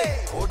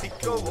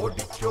 ഓടിക്കോ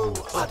ഓടിക്കോ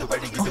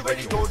അതുവഴി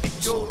ഇതുവഴി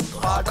ഓടിക്കോ,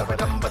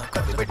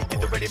 പാടവരമ്പത്തതുവഴി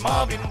ഇതുവഴി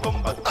മാവിൻ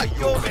കൊമ്പ്,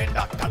 അയ്യോ വേണ്ട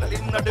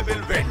കടലിൻ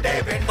നടുവിൽ വേണ്ടേ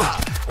വേണ്ട,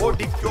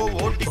 ഓടിക്കോ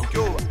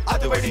ഓടിക്കോ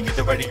അതുവഴി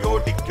ഇതുവഴി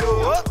ഓടിക്കോ.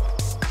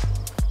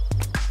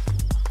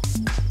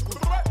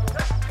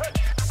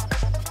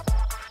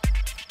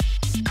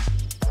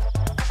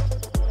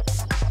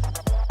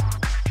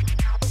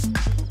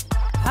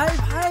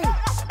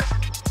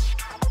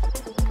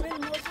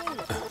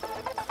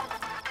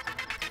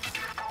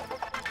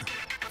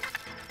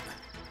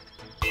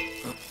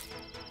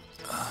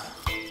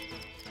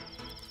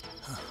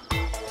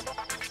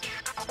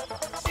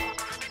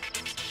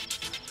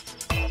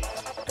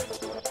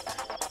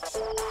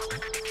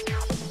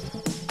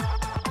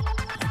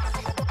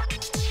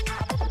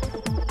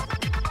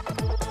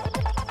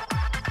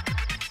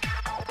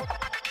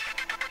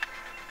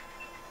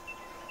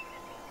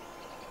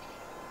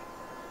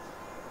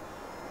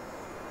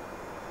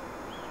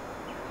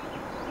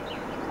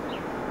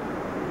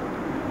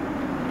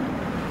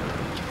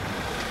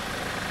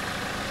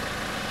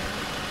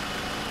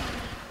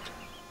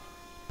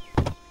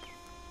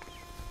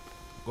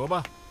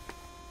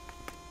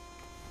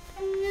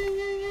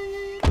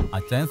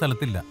 അച്ചായൻ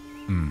സ്ഥലത്തില്ല.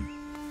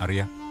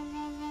 അറിയാം.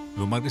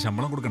 ഇവന്മാർക്ക്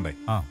ശമ്പളം കൊടുക്കണ്ടേ?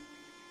 ആ,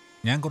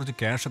 ഞാൻ കുറച്ച്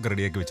ക്യാഷ് ഒക്കെ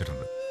റെഡിയാക്കി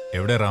വെച്ചിട്ടുണ്ട്.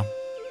 എവിടെ റാം?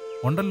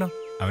 ഉണ്ടല്ലോ.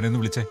 അവനെ ഒന്ന്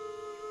വിളിച്ചേ.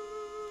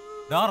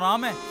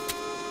 റാമേ.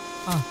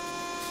 ആ,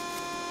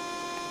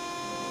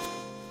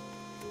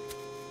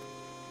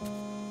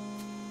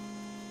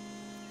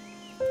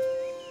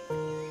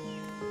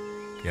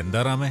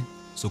 എന്താ റാമേ,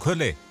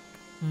 സുഖമല്ലേ?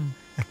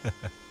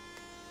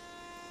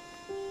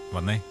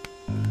 വന്നേ,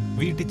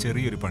 വീട്ടിൽ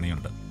ചെറിയൊരു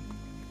പണിയുണ്ട്.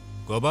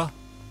 ഗോപ,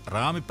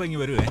 റാം ഇപ്പൊ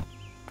ഇങ്ങ് വരുവേ.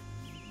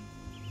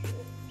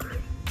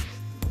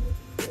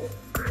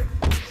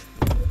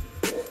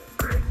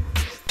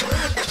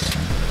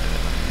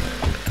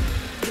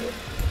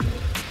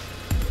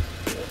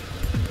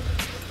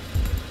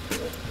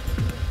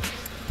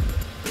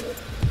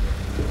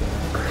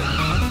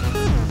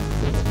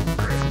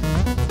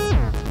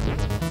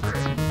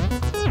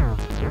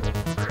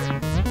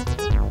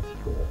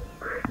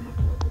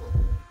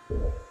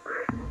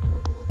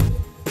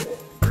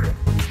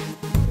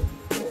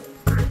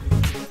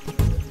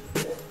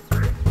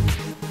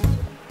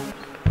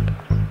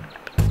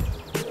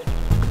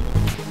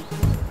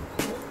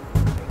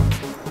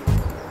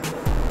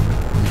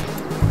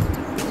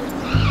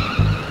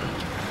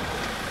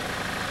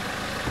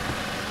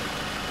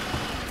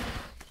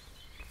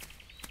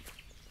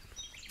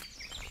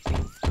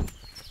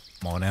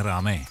 മോനെ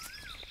റാമേ,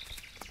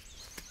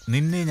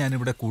 നിന്നെ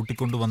ഞാനിവിടെ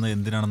കൂട്ടിക്കൊണ്ടുവന്നത്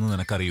എന്തിനാണെന്ന്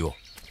നിനക്കറിയോ?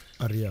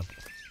 അറിയാം.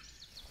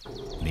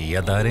 നീ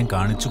അതാരെയും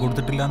കാണിച്ചു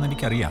കൊടുത്തിട്ടില്ല എന്ന്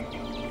എനിക്കറിയാം.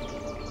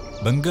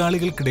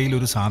 ബംഗാളികൾക്കിടയിൽ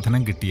ഒരു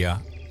സാധനം കിട്ടിയാ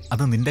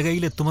അത് നിന്റെ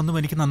കയ്യിൽ എത്തുമെന്നും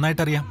എനിക്ക്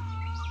നന്നായിട്ടറിയാം.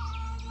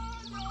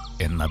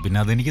 എന്നാ പിന്നെ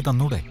അതെനിക്ക്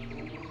തന്നൂടെ?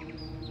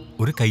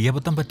 ഒരു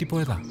കയ്യബദ്ധം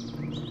പറ്റിപ്പോയതാ.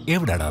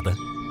 എവിടാടാ അത്?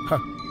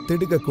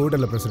 തിടുക്ക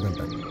കൂടല്ല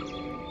പ്രസിഡന്റ്.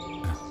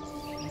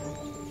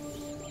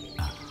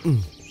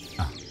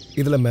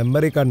 ഇതിലെ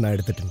മെമ്മറി കാർഡ് ഞാൻ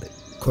എടുത്തിട്ടുണ്ട്.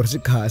 കുറച്ച്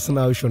കാശിന്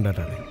ആവശ്യം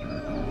ഉണ്ടായിട്ടാണ്.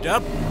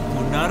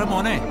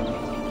 മോനെ,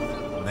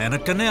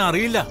 നിനക്കെന്നെ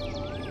അറിയില്ല.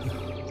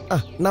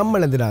 നമ്മൾ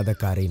എന്തിനാ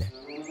അതൊക്കെ അറിയുന്നേ?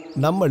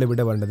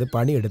 നമ്മളിവിടെ വേണ്ടത്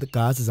പണിയെടുത്ത്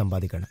കാശ്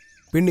സമ്പാദിക്കണം.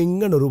 പിന്നെ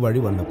ഇങ്ങനൊരു വഴി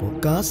വന്നപ്പോൾ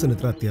കാശിന്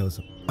ഇത്ര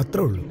അത്യാവശ്യം,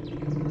 അത്രേ ഉള്ളൂ.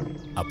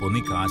 അപ്പൊ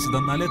നീ കാശ്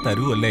തന്നാലേ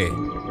തരൂ അല്ലേ?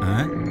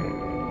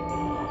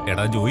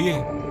 എടാ ജോയിയെ,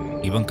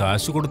 ഇവൻ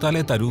കാശ്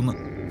കൊടുത്താലേ തരൂന്ന്.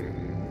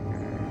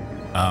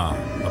 ആ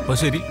അപ്പൊ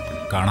ശരി,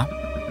 കാണാം.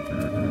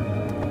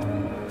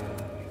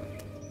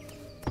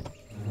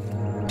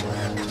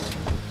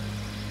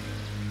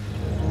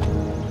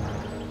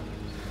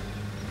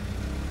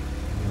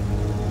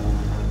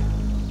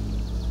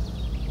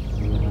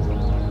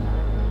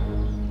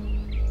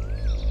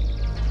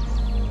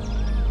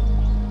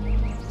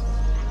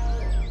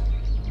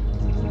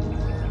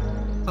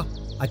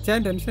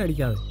 അച്ഛൻ ടെൻഷൻ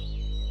അടിക്കാതെ,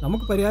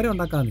 നമുക്ക് പരിഹാരം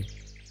ഉണ്ടാക്കാന്ന്.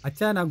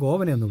 അച്ഛൻ ആ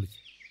ഗോവനെ ഒന്ന് വിളിച്ചു.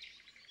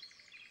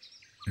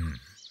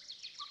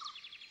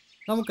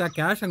 നമുക്ക് ആ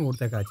ക്യാഷ് അങ്ങ്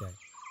കൊടുത്തേക്കാം അച്ഛൻ.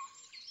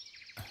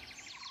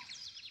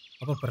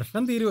 അപ്പൊ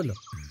പ്രശ്നം തീരുമല്ലോ.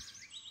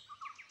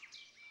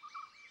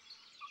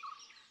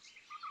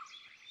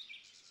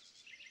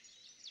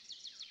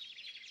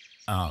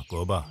 ആ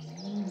ഗോപ,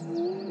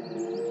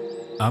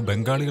 ആ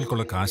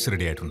ബംഗാളികൾക്കുള്ള കാശ്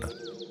റെഡി ആയിട്ടുണ്ട്.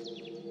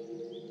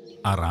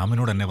 ആ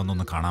റാമിനോട് എന്നെ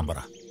വന്നൊന്ന് കാണാൻ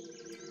പറ.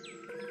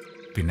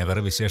 പിന്നെ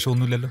വേറെ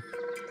വിശേഷമൊന്നുമില്ലല്ലോ.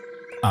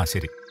 ആ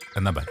ശരി,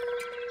 എന്നാ ബൈ.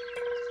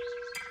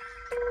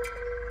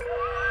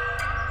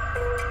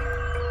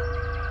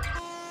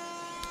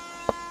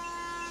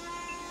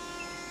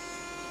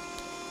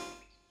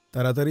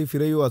 तारातारी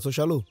फिरयू असो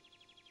शालू.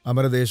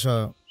 अमर देश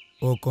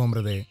ओ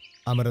कोमृदे,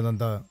 अमर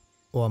नंदा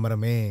ओ अमर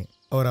मे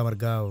और अमर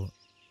गाव.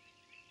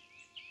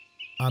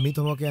 आमी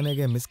তোমাকে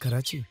আনেগে মিস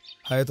করাচ্ছি।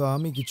 হয়তো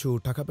আমি কিছু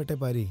টাকা পেতে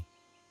পারি।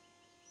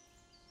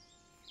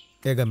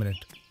 এক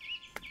മിനിറ്റ്.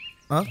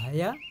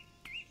 ভাইয়া,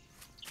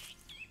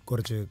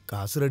 കുറച്ച്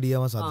കാശ്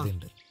റെഡിയാവാൻ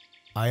സാധ്യതയുണ്ട്.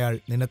 അയാൾ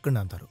നിനക്ക്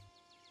ഞാൻ തരും.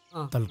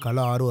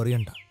 തൽക്കാലം ആരും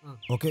അറിയണ്ട.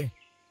 ഓക്കെ,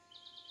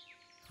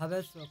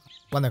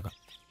 വന്നേക്കാം.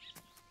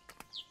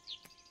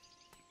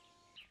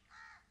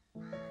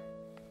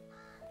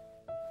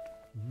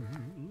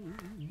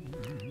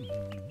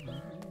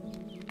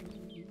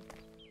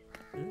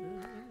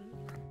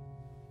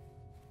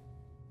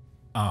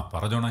 ആ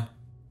പറഞ്ഞോണേ,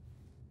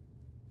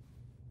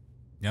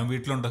 ഞാൻ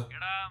വീട്ടിലുണ്ട്.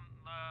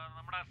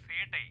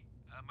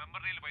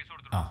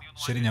 ആ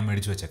ശരി, ഞാൻ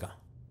മേടിച്ചു വെച്ചേക്കാം.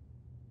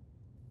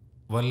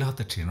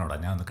 വല്ലാത്ത ക്ഷീണോടാ,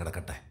 ഞാൻ ഒന്ന്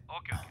കിടക്കട്ടെ.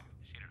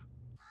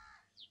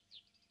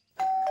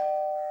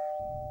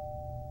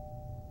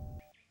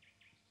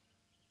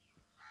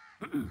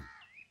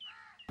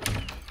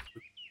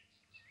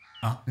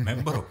 ആ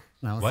മെമ്പറോ?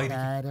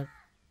 നമസ്കാരം.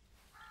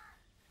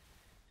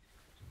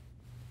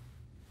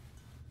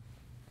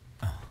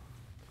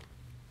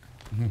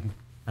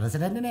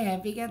 പ്രസിഡന്റിനെ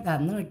ഏൽപ്പിക്കാൻ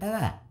തന്നു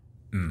വിട്ടതാ.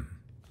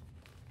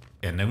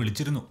 എന്നെ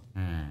വിളിച്ചിരുന്നു.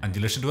 5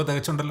 ലക്ഷം രൂപ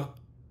തികച്ചുണ്ടല്ലോ.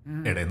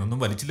 ഇടയിന്നൊന്നും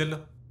വലിച്ചില്ലല്ലോ.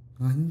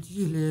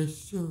 5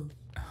 ലക്ഷം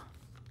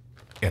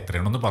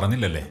എത്രയാണെന്ന്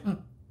പറഞ്ഞില്ലല്ലേ?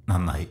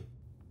 നന്നായി.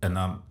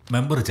 എന്നാ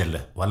മെമ്പർ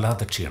ചെല്ല്,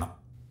 വല്ലാത്ത ക്ഷീണം,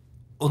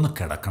 ഒന്ന്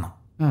കിടക്കണം.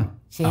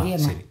 ശരി,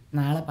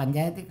 നാളെ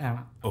പഞ്ചായത്തിൽ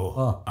കാണാം.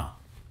 ഓ ആ.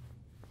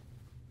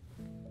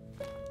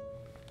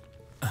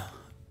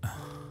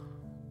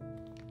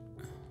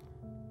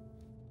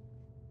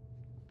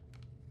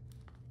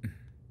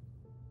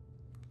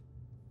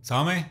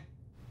 സാമേ,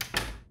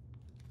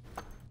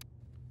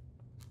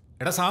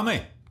 എടാ സാമേ,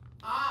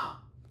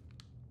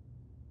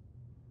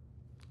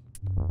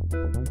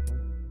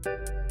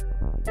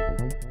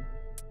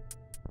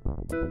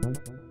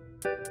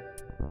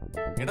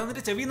 എടാ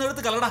നിന്റെ ചെവിന്ന്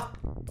എടുത്ത് കളടാ,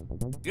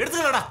 എടുത്ത്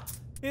കളടാ.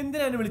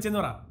 എന്തിനാ എന്നെ വിളിച്ചെന്ന്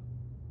പറ.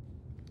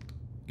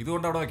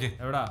 ഇതുകൊണ്ട് അവിടെ വയ്ക്കേ.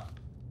 എവിടാ?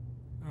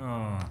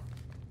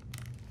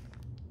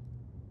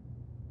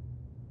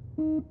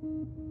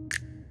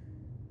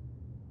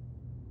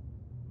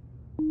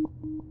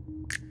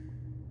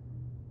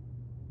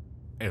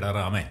 എടാ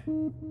റാമേ,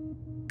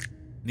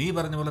 നീ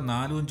പറഞ്ഞ പോലെ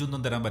 4 5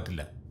 ഒന്നും തരാൻ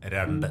പറ്റില്ല.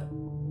 2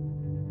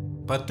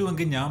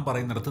 പറ്റുമെങ്കിൽ ഞാൻ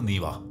പറയുന്നിടത്ത് നീ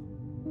വാ.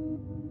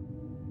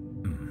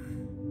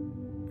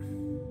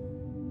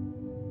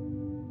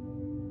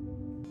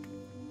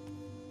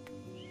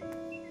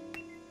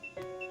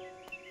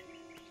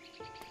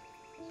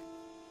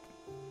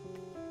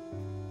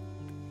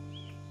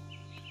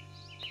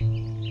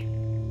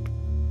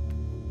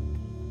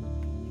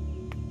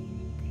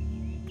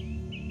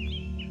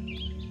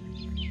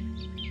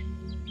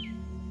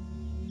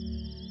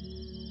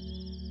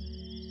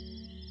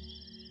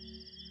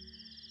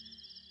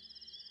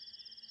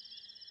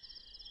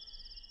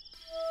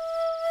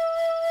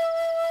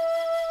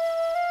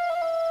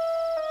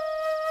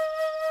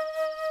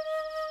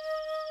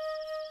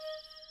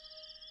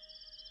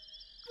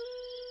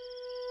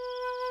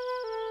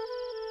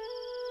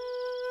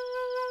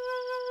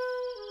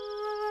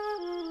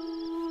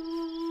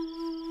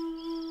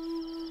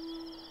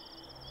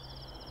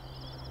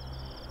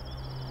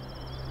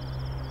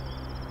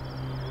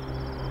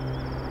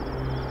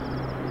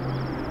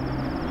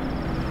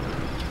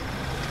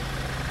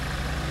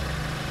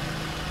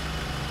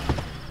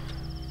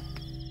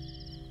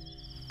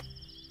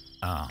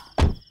 ആ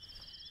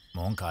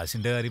മോൻ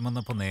കാശിൻ്റെ കാര്യം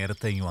വന്നപ്പോൾ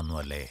നേരത്തെ ഇങ്ങ് വന്നു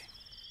അല്ലേ?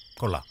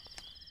 കൊള്ളാം,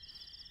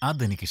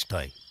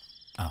 അതെനിക്കിഷ്ടമായി.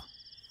 ആ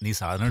നീ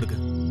സാധനം എടുക്ക.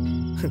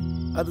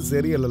 അത്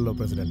ശരിയല്ലല്ലോ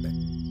പ്രസിഡന്റ്.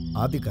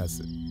 ആദ്യ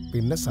കാശ്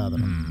പിന്നെ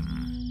സാധനം.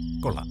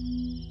 കൊള്ളാം,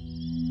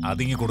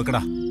 അതിങ്ങി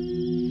കൊടുക്കടാ.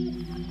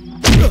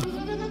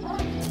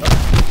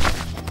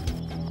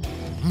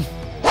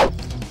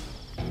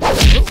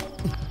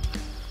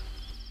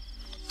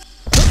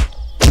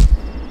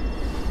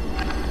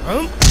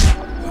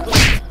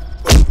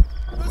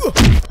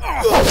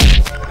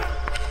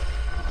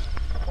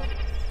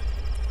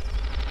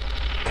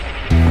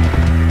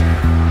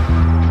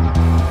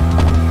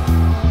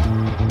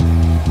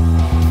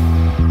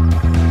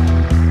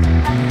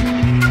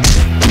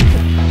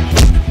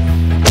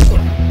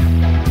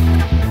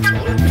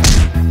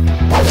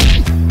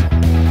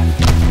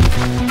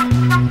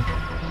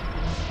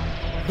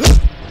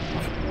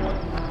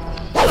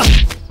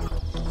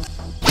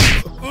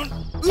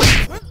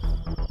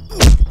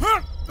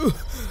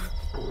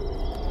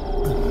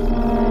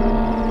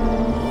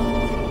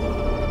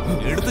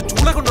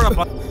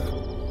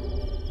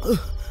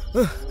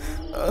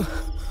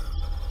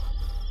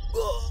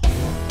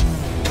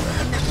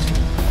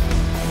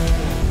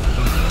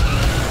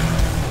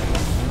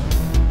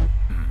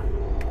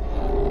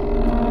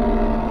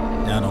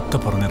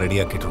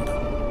 റെഡിയാക്കിയിട്ടുണ്ട്.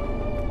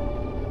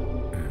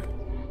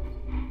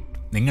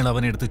 നിങ്ങൾ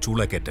അവനെടുത്ത്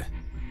ചൂളക്കേറ്റ്,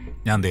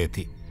 ഞാൻ ദേ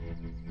എത്തി.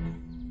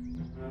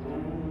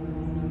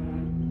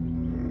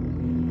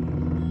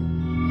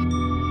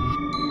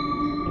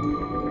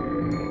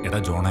 എടാ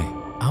ജോണേ,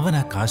 അവൻ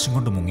ആ കാശും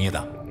കൊണ്ട്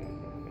മുങ്ങിയതാ.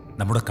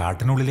 നമ്മുടെ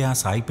കാട്ടിനുള്ളിലെ ആ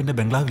സായിപ്പിന്റെ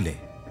ബംഗ്ലാവില്ലേ,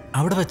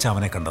 അവിടെ വെച്ച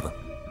അവനെ കണ്ടത്.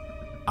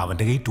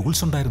 അവന്റെ കയ്യിൽ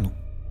ടൂൾസ് ഉണ്ടായിരുന്നു.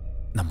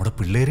 നമ്മുടെ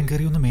പിള്ളേരും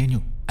കയറി ഒന്ന്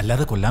മേഞ്ഞു,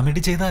 അല്ലാതെ കൊല്ലാൻ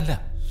വേണ്ടി ചെയ്തതല്ല.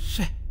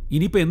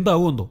 ഇനിയിപ്പോ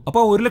എന്താവുമെന്നോ? അപ്പൊ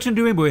 1 ലക്ഷം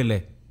രൂപയും പോയല്ലേ?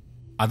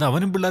 അത്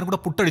അവനും പിള്ളേരും കൂടെ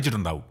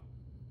പുട്ടടിച്ചിട്ടുണ്ടാവും.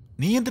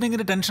 നീ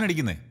എന്തിനെങ്ങനെ ടെൻഷൻ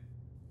അടിക്കുന്നേ?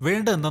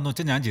 വേണ്ട എന്താന്ന്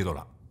വെച്ചാൽ ഞാൻ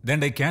ചെയ്തോളാം.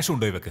 വേണ്ട, ഈ ക്യാഷ്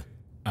കൊണ്ടുപോയി വെക്ക്.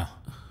 ആ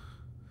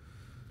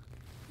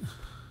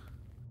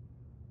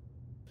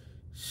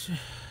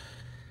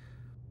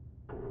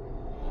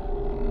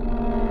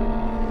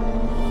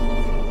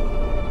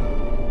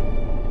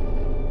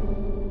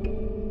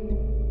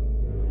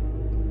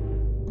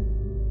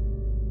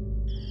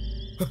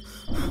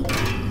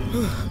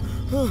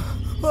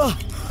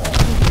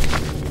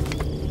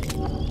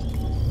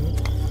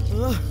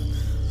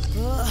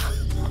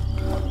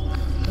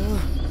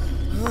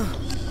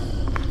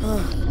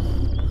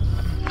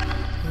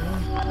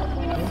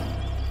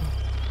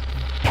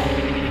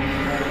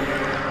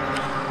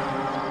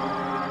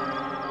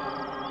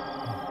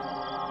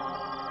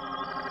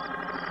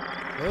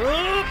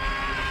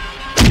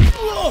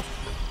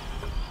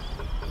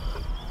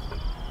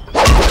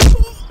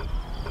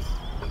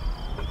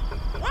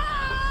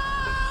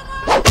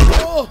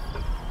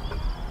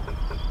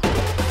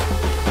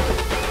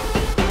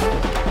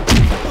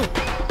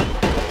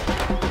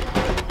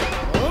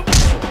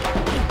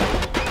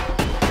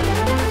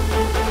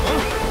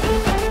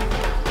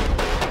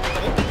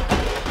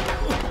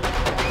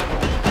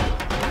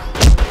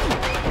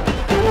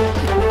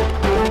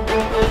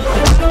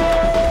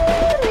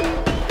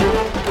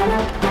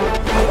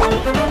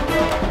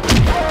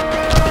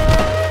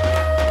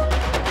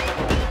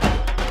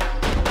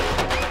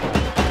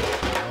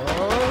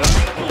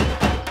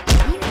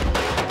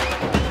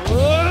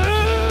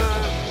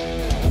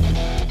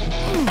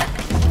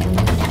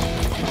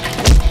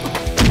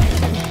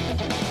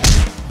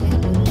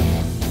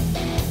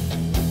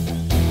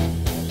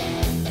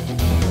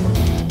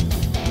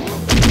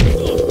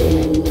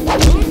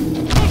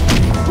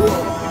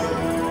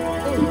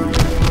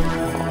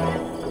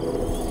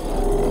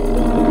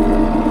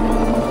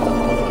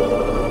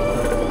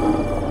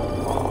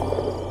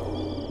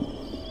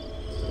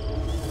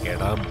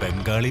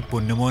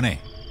പൊന്നുമോനെ,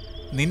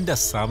 നിന്റെ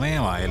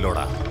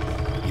സമയമായല്ലോടാ.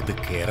 ഇത്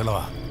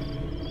കേരളമാ.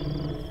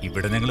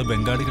 ഇവിടെ ഞങ്ങൾ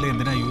ബംഗാളികളെ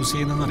എന്തിനാ യൂസ്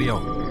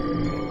ചെയ്യുന്നതെന്നറിയാവോ?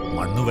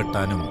 മണ്ണ്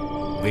വെട്ടാനും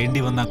വേണ്ടി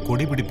വന്ന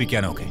കൊടി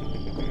പിടിപ്പിക്കാനൊക്കെ,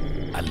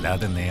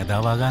 അല്ലാതെ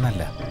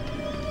നേതാവാകാനല്ല.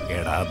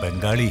 എടാ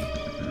ബംഗാളി,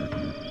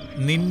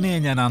 നിന്നെ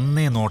ഞാൻ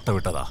അന്നേ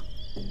നോട്ടവിട്ടതാ.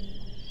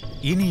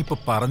 ഇനിയിപ്പോ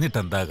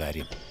പറഞ്ഞിട്ടെന്താ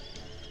കാര്യം?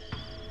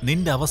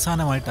 നിന്റെ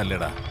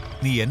അവസാനമായിട്ടല്ലേടാ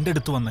നീ എൻ്റെ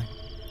അടുത്ത് വന്നേ?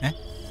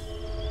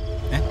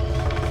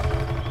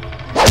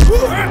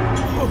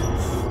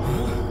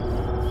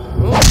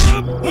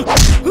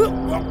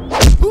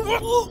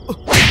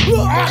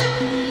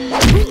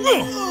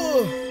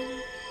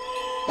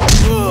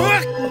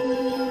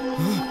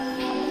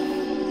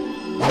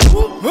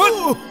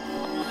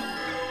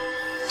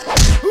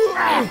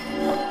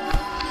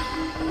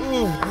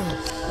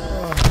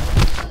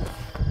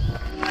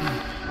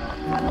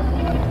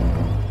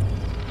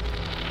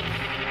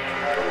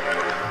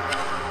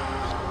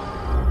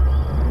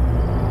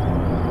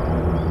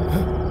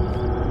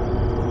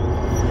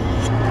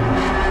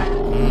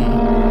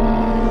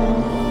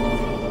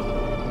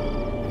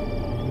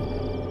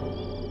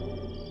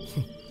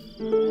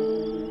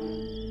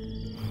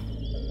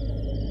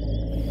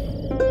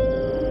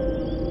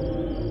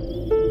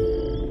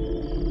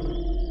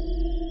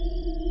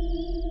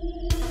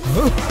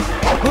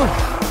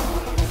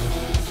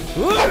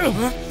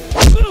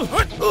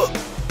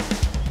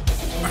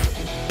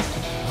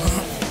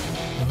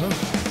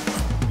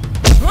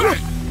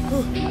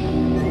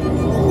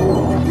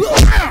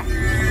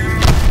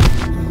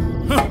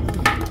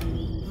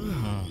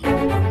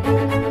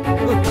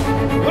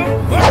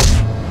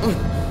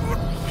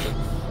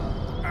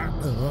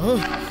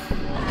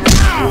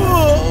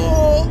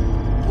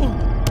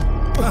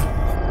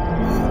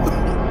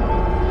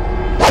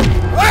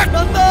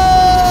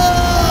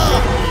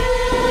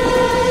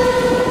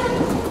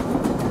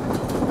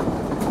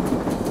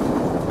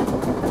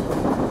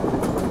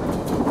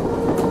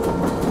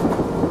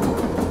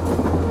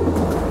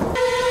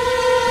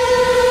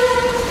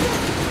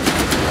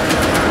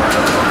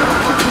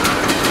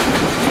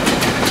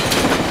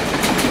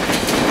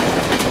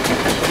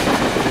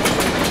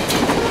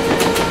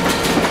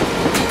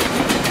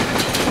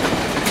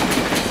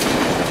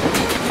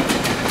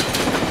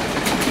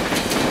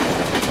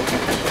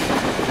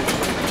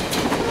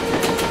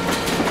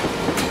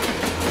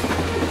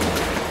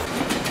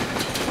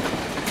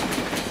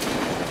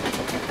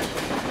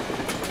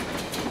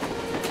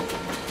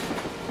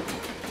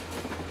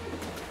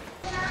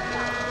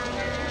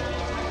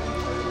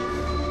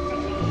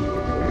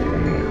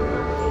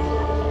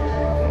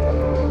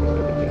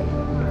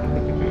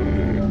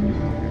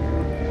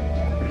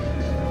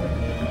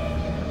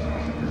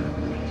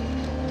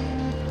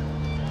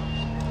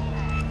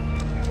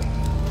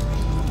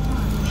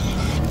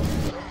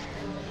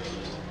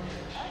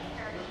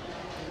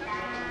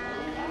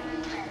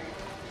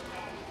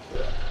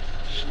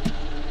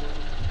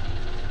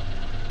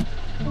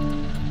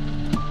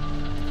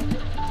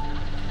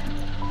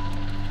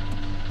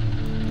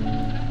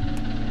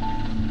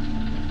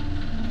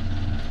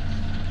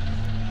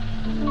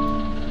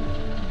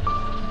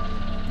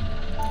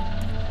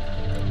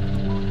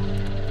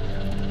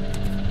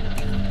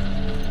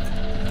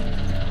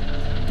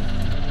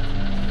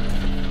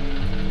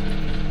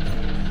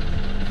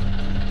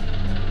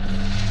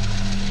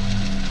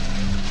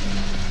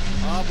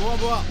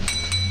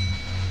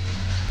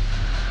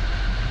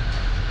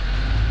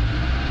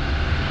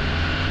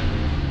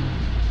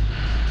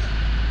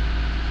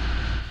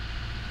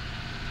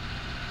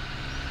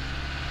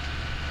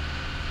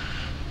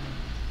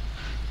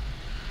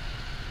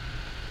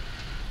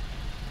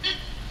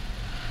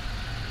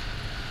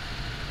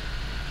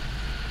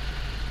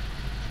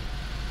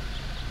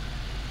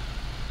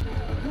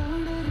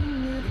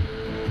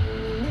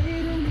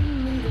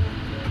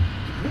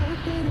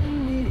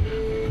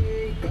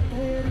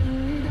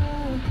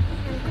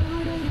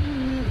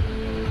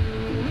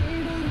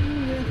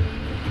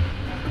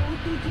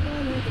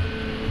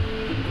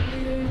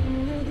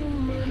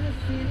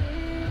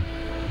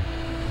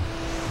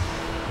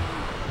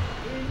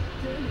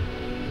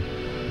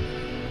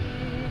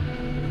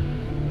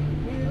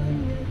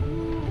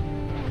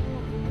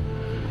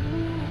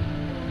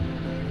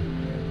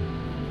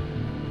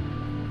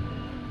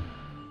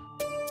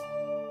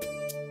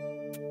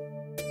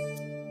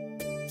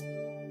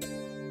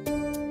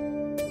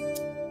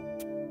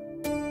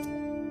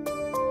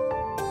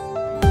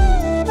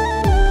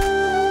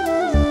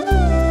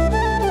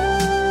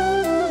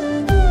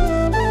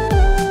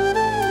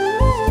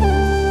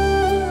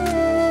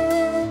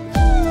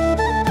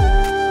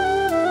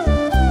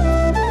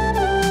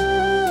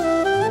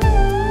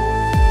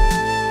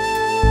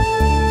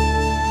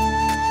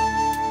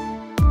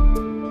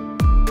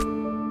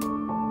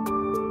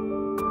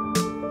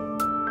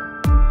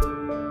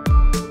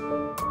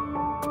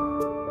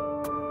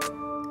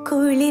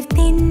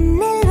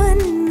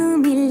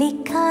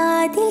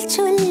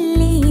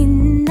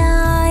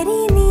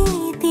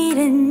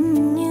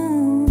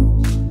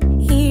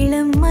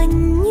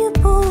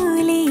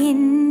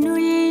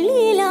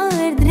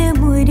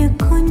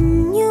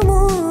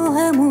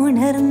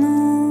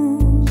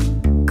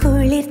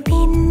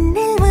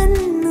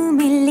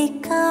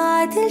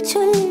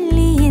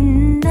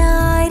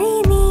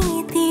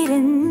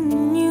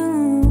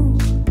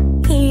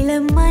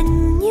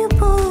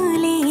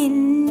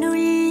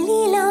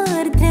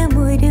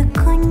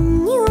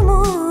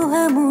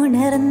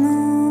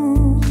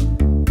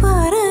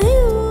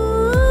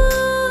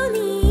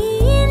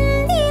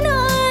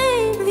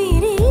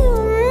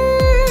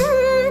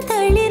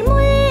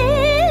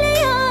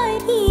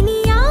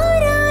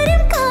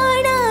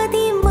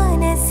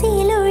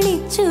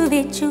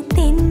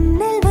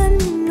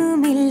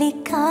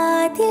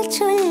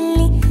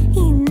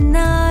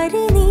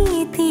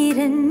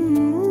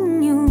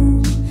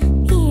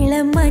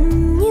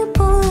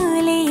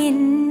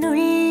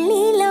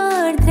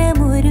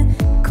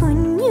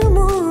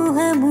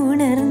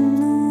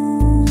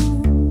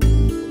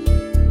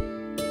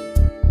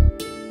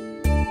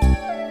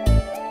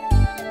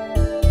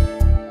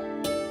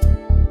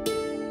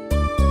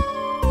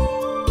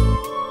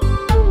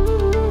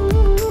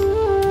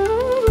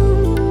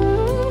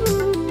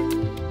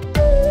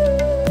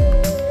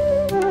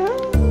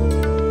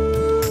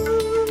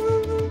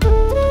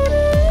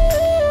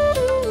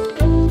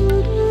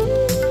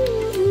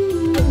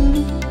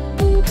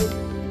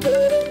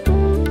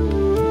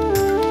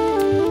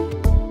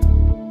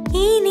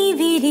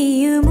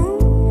 വിരിയുമോ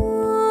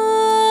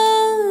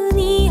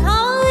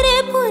നീഹാര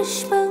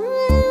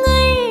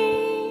പുഷ്പങ്ങൾ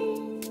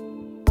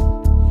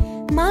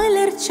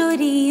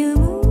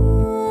മലർച്ചൊരിയുമോ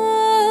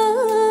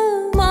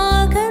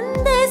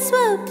മാഗന്ധ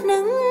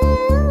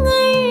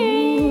സ്വപ്നങ്ങൾ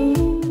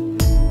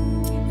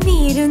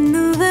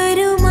വിരുന്നു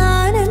വരും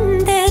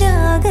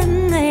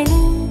ആനന്ദരാഗങ്ങളിൽ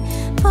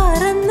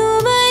പറന്നു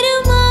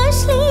വരും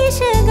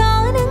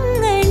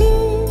ആശ്ലേഷഗാനങ്ങളിൽ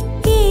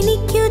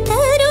എനിക്കു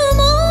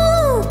തരുമോ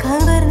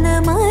കവർന്ന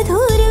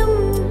മധുരം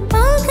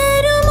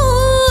പകരുമോ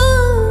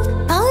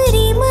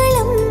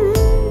പരിമളം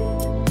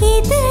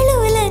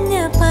ഇതളുലഞ്ഞ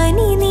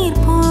പനിനീർ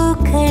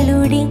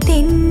പൂക്കളുടെ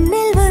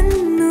തെന്നൽ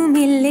വന്നു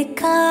മെല്ലെ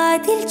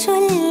കാതിൽ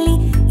ചൊല്ലി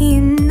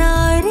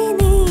ഇന്നാരെ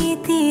നീ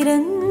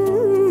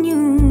തിരഞ്ഞു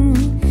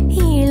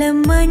ഇളം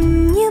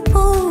മഞ്ഞു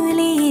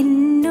പോലെ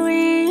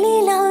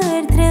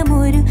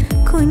എന്നുള്ളിലാർദ്രമൊരു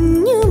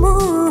കുഞ്ഞു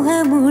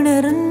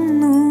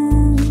മോഹമുണർന്നു.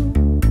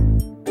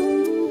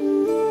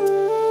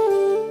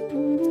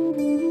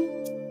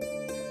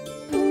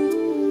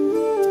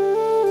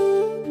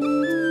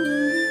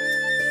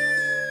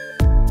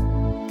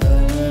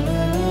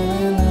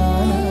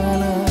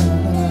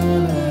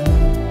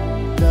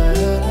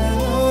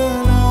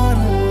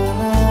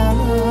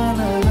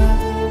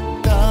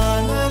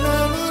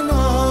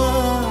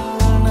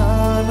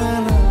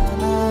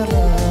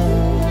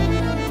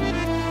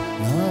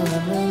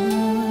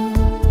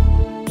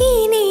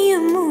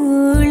 ഇനിയും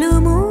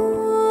മൂളുമോ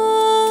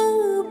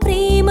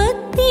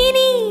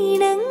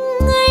പ്രേമത്തിനീണങ്ങൾ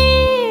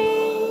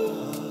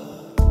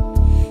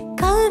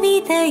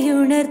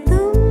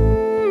കവിതയുണർത്തും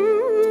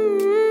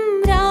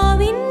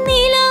രാവിൻ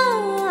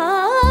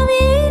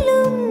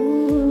നിലാവേലും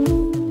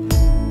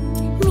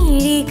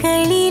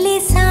മിഴികളിലെ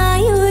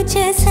സായുജ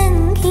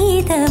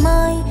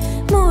സംഗീതമായി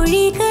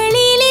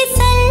മൊഴികളിലെ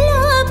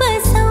സല്ലാപ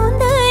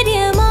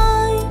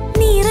സൗന്ദര്യമായി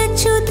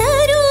നിറച്ചു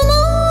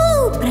തരുമോ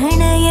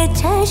പ്രണയ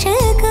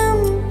ചഷകം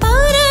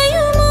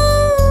പറയുമോ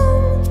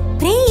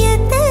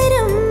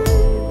പ്രിയതരം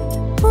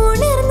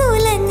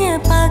ഉണർന്നുലഞ്ഞ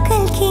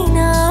പകൽ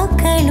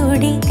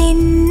കിനാക്കളുടെ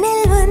തെന്നൽ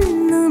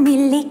വന്നു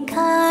മെല്ലെ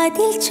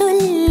കാതിൽ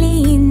ചൊല്ലി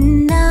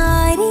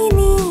ഇന്നാരെ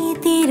നീ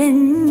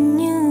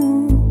തിരഞ്ഞു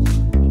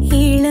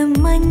ഇളം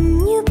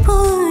മഞ്ഞു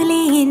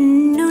പോലെ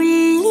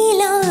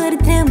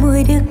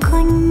എന്നുള്ളിലാർദ്രമൊരു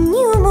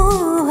കുഞ്ഞു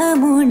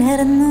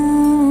മോഹമുണർന്നു.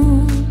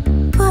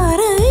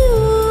 പറയൂ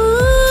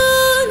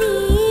നീ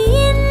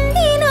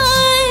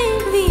എന്തിനായി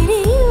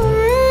വിരിയും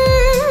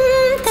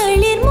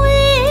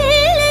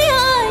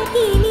തളിർമുല്ലയായി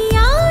ഇനി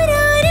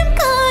ആരാരും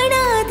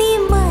കാണാതെ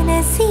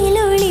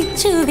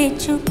മനസ്സിലൊളിച്ചു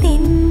വെച്ചു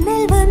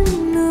തെന്നൽ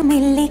വന്നു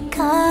മെല്ലെ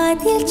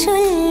കാതിൽ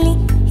ചൊല്ലി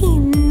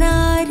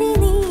ഇന്നാര്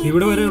നീ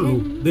ഇവിടെ വരെ ഉള്ളൂ.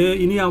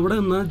 ഇനി അവിടെ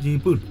നിന്നാ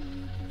ജീപ്പ് കിട്ടും.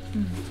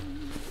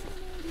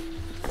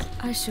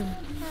 അശു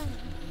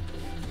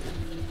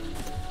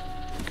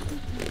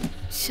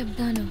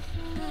ശബ്ദാനോ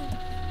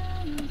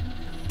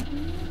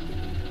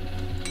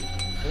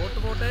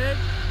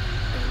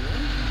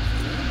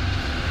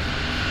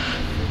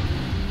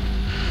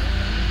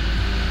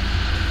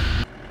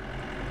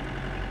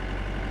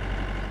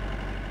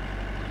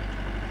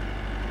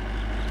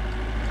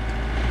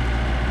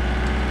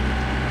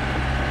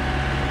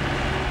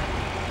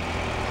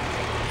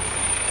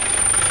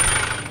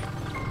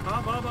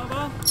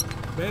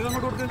വേഗം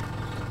അങ്ങോട്ട് കൊടുക്ക്.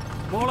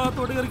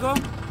 മോളകത്തോട്ട് കയറിക്കോ.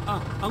 ആ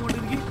അങ്ങോട്ട്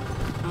ഇരിക്കും.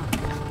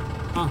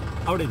 ആ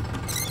അവിടെ ഇരിക്കും.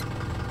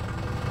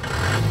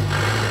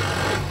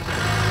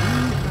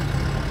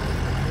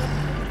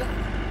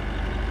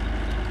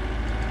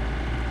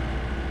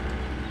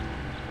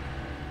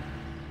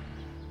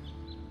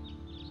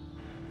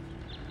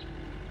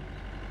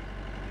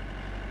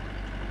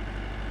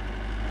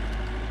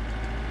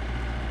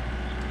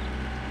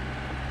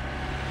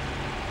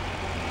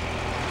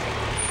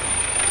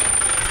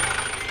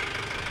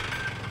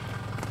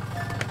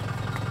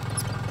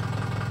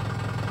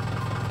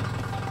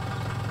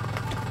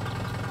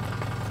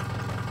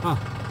 ആ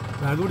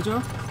ബാഗ് പിടിച്ചോ.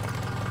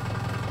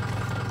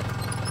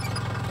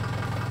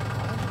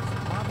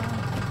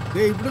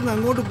 ഇവിടുന്ന്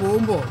അങ്ങോട്ട്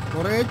പോകുമ്പോ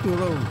കുറേ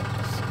ചുളവുണ്ട്.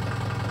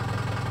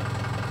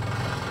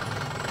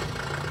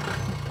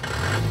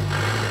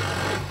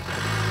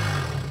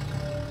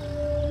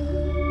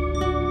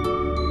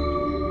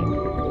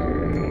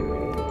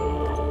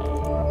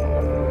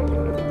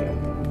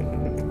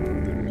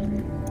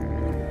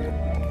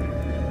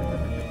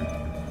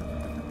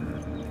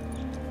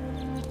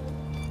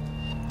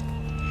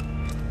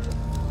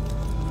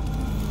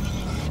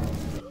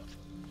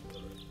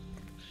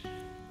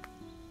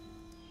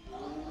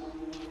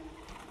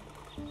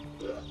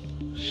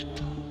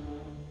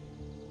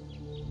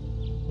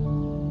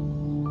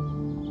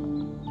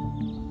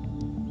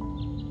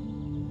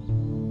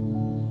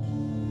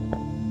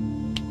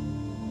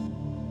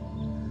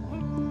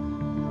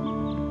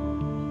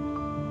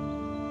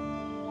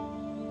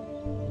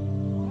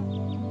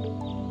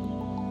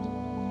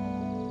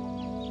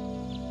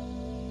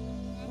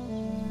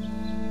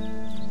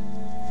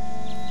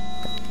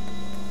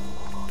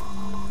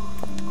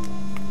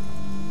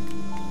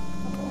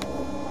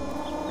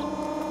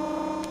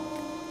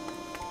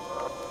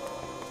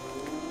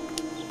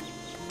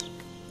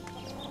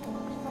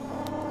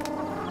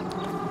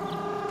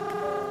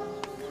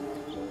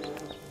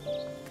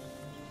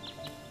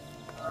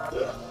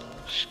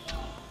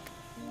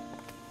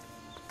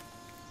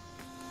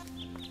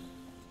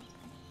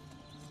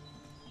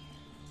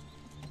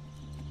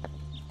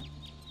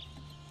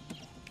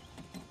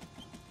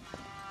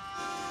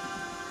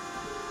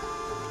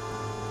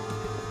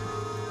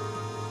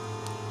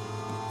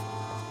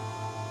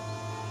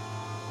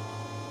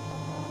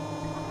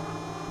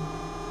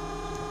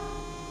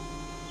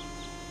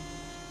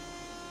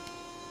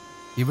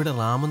 ഇവിടെ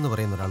റാമെന്ന്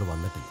പറയുന്ന ഒരാൾ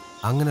വന്നിട്ടില്ല.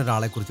 അങ്ങനെ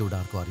ഒരാളെക്കുറിച്ച് ഇവിടെ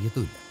ആർക്കും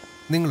അറിയത്തുമില്ല.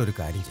 നിങ്ങളൊരു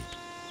കാര്യം ചെയ്യും,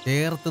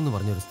 ചേർത്തെന്ന്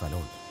പറഞ്ഞൊരു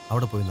സ്ഥലമുണ്ട്,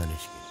 അവിടെ പോയി ഒന്ന്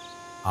അന്വേഷിക്കും.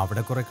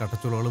 അവിടെ കുറേ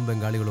കട്ടച്ചുളകളും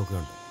ബംഗാളികളും ഒക്കെ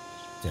ഉണ്ട്.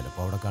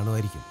 ചിലപ്പോൾ അവിടെ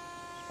കാണുമായിരിക്കും.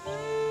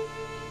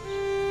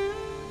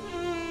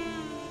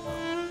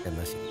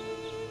 എന്നാ ശരി.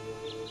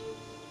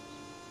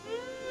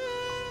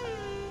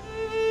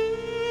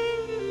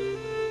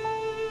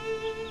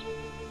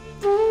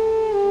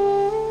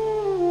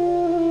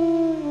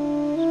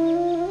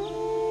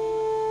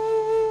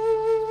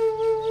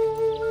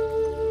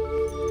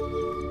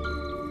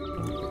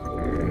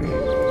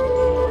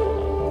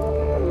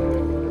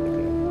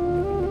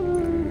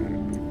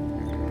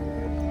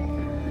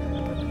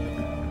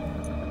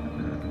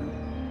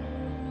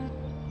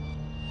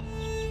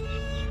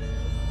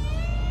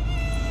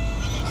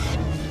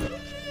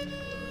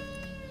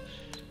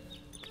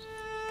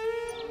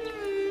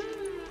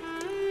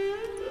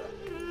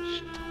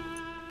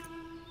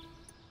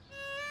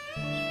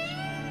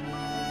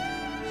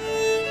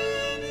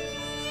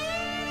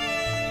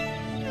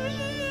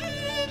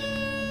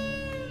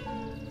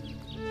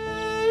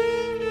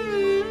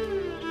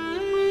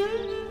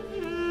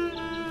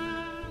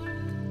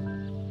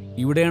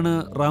 ഇവിടെയാണ്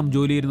റാം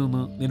ജോലി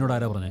ചെയ്യുന്നതെന്ന് നിന്നോട്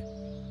ആരാ പറഞ്ഞേ?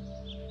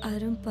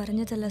 ആരും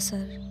പറഞ്ഞതല്ല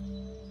സാർ.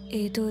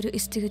 ഏതോ ഒരു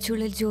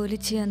ഇഷ്ടികച്ചുള്ളിൽ ജോലി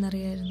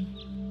ചെയ്യാന്നറിയായിരുന്നു.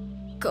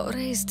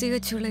 കുറെ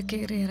ഇഷ്ടികച്ചുള്ള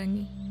കയറി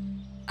ഇറങ്ങി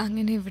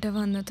അങ്ങനെ ഇവിടെ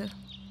വന്നത്.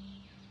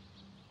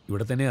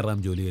 ഇവിടെ തന്നെയാണ് റാം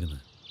ജോലി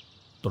ചെയ്യുന്നത്.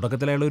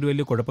 തുടക്കത്തിൽ അയാൾ ഒരു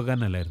വലിയ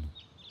കുഴപ്പക്കാരനല്ലായിരുന്നു.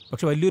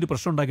 പക്ഷെ വലിയൊരു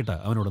പ്രശ്നം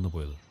ഉണ്ടാക്കിയിട്ടാണ് അവനോട് ഒന്ന്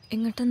പോയത്.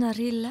 എങ്ങോട്ടൊന്നും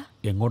അറിയില്ല.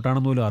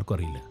 എങ്ങോട്ടാണെന്ന് പോലും ആർക്കും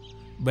അറിയില്ല.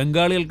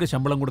 ബംഗാളികൾക്ക്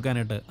ശമ്പളം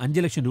കൊടുക്കാനായിട്ട്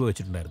 5 ലക്ഷം രൂപ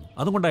വെച്ചിട്ടുണ്ടായിരുന്നു.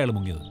 അതുകൊണ്ട് അയാൾ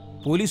മുങ്ങിയത്.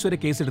 പോലീസ് വരെ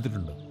കേസ്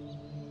എടുത്തിട്ടുണ്ട്.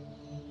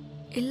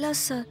 ഇല്ല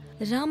സാർ,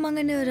 റാം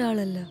അങ്ങനെ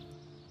ഒരാളല്ല.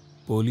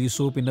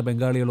 പോലീസോ പിന്നെ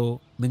ബംഗാളികളോ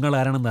നിങ്ങൾ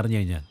ആരാണെന്ന് അറിഞ്ഞു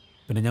കഴിഞ്ഞാൽ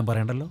പിന്നെ ഞാൻ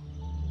പറയണ്ടല്ലോ.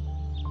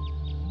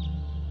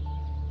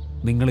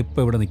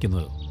 നിങ്ങളിപ്പോൾ ഇവിടെ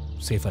നിൽക്കുന്നത്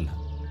സേഫല്ല.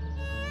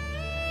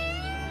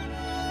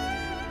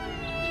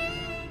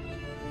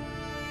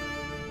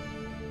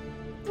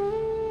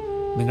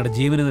 നിങ്ങളുടെ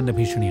ജീവന് തന്നെ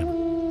ഭീഷണിയാണ്.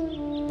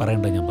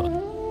 പറയണ്ട, ഞാൻ പറഞ്ഞു.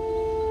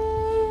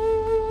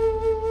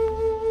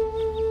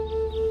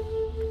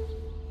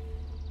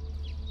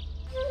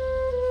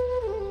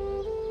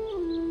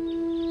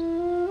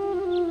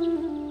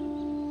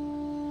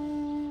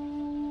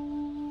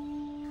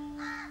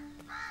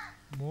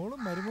 മോളും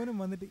മരുമോനും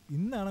വന്നിട്ട്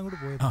ഇന്നാണ് അങ്ങോട്ട്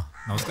പോയത്.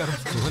 നമസ്കാരം,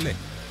 സുഖല്ലേ?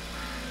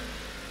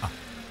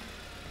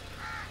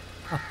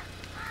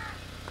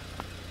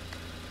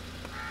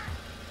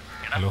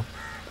 ഹലോ.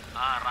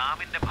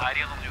 റാമിന്റെ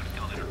ഭാര്യ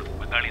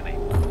ബംഗാളിയെ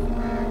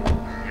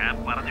ഞാൻ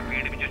പറഞ്ഞ്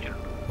പീഡിപ്പിച്ചു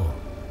വെച്ചിട്ടുണ്ട്.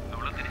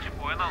 അവള് തിരിച്ചു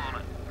പോയെന്നാ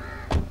തോന്നുന്നത്.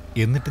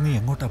 എന്നിട്ട് നീ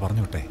എങ്ങോട്ടാ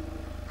പറഞ്ഞു വിട്ടെ?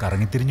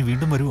 കറങ്ങിത്തിരിഞ്ഞ്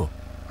വീണ്ടും വരുവോ?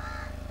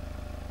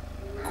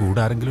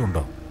 കൂടെ ആരെങ്കിലും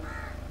ഉണ്ടോ?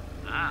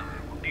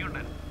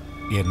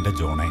 എന്റെ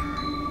ജോണേ,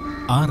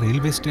 ആ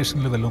റെയിൽവേ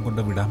സ്റ്റേഷനിൽ വല്ലതും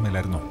കൊണ്ട് വിടാൻ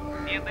മേലായിരുന്നോ?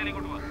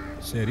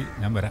 ശരി,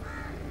 ഞാൻ വരാം.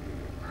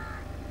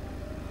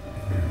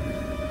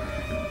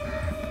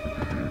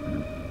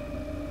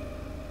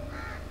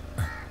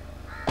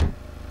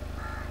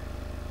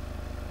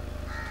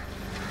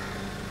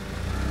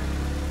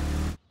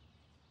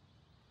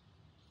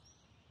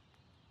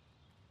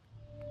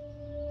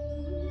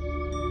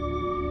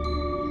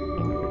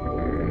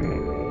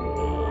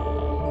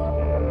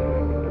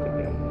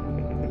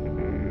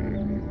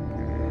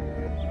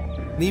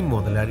 നീ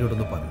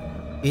മുതലാളിയോടൊന്ന് പറ,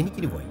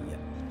 എനിക്കിനി വയ്യ.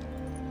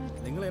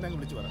 നിങ്ങൾ എന്നെ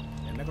വിളിച്ചു പറ,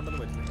 എന്നെ കൊണ്ടൊന്നും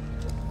പറ്റില്ല.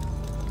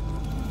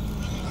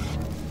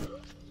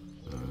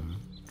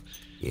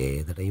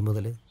 ഏതടൈ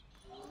മുതല്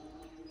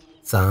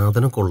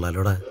സാധനം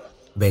കൊള്ളാലോടാ.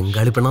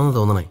 ബംഗാളി പെണ്ണാന്ന്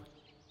തോന്നണേ.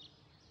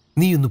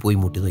 നീ ഒന്ന് പോയി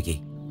മുട്ടി നോക്കിയേ.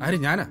 ആര്,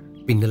 ഞാനാ?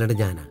 പിന്നല്ലാണ്ട്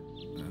ഞാനാ.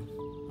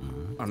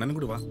 അണ്ണനും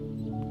കൂടി വാ.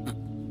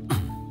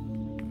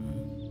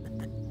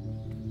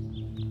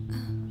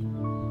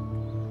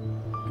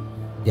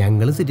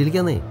 ഞങ്ങളും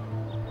സിറ്റിയിലേക്കാന്നേ.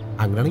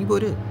 അങ്ങനെയാണെങ്കിൽ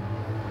പോര്.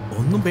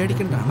 ഒന്നും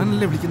പേടിക്കണ്ട,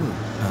 അണ്ണനല്ലേ വിളിക്കുന്നത്.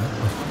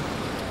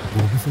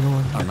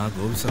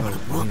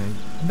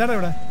 എന്താണ്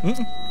ഇവിടെ?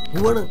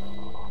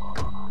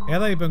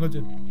 ഏതാ ഈ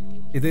പെങ്കൊച്ച്?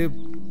 ഇത്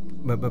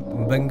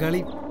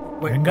ബംഗാളി.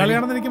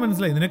 ബംഗാളിയാണെന്ന് എനിക്ക്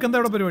മനസ്സിലായി. നിനക്കെന്താ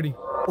ഇവിടെ പരിപാടി?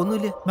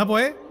 ഒന്നുമില്ല. എന്നാ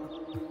പോയേ,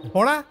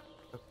 പോടാ.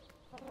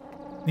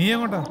 നീ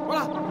എങ്ങോട്ടാ?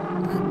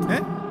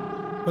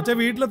 കൊച്ച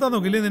വീട്ടിലെത്താൻ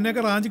നോക്കില്ലേ?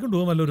 നിന്നെയൊക്കെ റാഞ്ചിക്കൊണ്ട്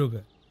പോകും വല്ലവരും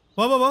ഒക്കെ.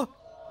 പോ.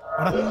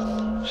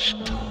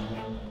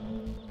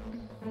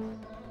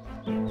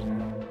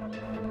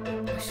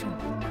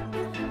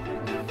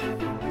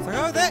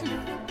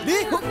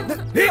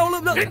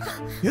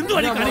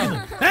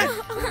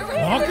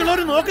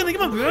 നോക്കുള്ളവര് നോക്കി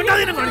നിൽക്കുമ്പോ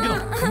വേണ്ടാതിനെ കാണിക്കുന്നു.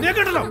 എന്നെ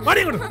കേട്ടല്ലോ,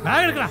 വണ്ടി ഇങ്ങോട്ട്,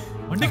 ബാഗ് എടുക്കടാ,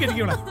 വണ്ടിക്ക്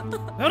ഇരിക്കൂടാ.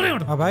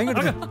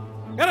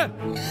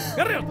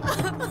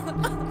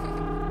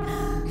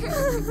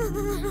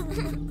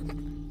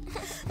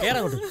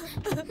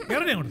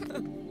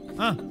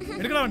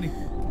 എടുക്കടാ വണ്ടി.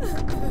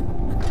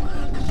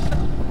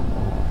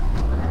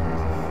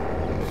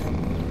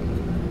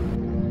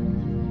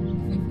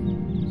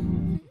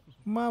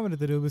 മാവന്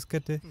തരൂ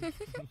ബിസ്ക്കറ്റ്.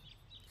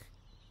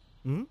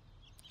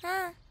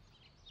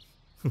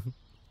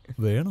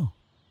 വേണോ?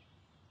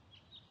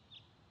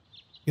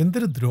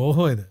 എന്തൊരു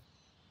ദ്രോഹം ഇത്.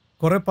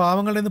 കുറെ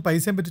പാവങ്ങളുടെ നിന്ന്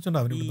പൈസയും പറ്റിച്ചോണ്ട്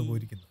അവന് ഇവിടുന്ന്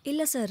പോയിരിക്കുന്നു.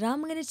 ഇല്ല സർ, റാം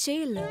അങ്ങനെ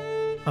ചെയ്യില്ല.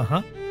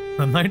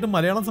 നന്നായിട്ട്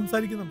മലയാളം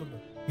സംസാരിക്കുന്നുണ്ടല്ലോ.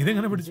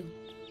 ഇതെങ്ങനെ പിടിച്ചു?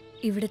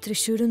 ഇവിടെ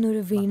തൃശ്ശൂരിൽ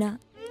നിന്നൊരു വീണ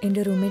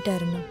എൻ്റെ റൂംമേറ്റ്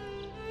ആയിരുന്നു.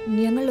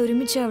 ഞങ്ങൾ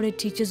ഒരുമിച്ച് അവിടെ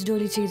ടീച്ചേഴ്സ്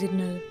ജോലി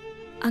ചെയ്തിരുന്നത്.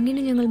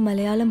 അങ്ങനെ ഞങ്ങൾ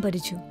മലയാളം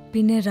പഠിച്ചു.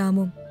 പിന്നെ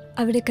റാമും,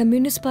 അവിടെ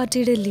കമ്മ്യൂണിസ്റ്റ്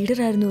പാർട്ടിയുടെ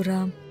ലീഡറായിരുന്നു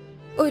റാം.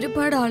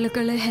 ഒരുപാട്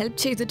ആളുകളെ ഹെൽപ്പ്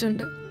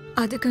ചെയ്തിട്ടുണ്ട്.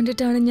 അത്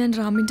കണ്ടിട്ടാണ് ഞാൻ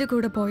റാമിൻ്റെ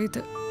കൂടെ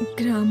പോയത്.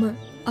 ഗ്രാമ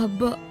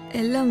അബ്ബ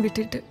എല്ലാം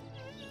വിട്ടിട്ട്.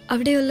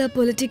 അവിടെയുള്ള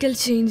പൊളിറ്റിക്കൽ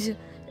ചേഞ്ച്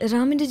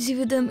റാമിൻ്റെ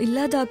ജീവിതം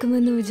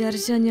ഇല്ലാതാക്കുമെന്ന്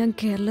വിചാരിച്ചാണ് ഞാൻ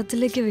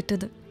കേരളത്തിലേക്ക്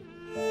വിട്ടത്.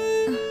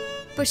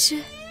 പക്ഷേ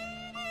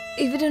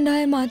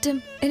ഇവരുണ്ടായ മാറ്റം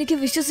എനിക്ക്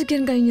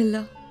വിശ്വസിക്കാൻ കഴിഞ്ഞില്ല.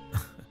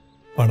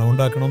 പണം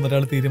ഉണ്ടാക്കണമെന്ന്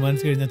ഒരാൾ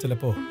തീരുമാനിച്ചു കഴിഞ്ഞാൽ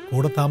ചിലപ്പോൾ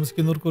കൂടെ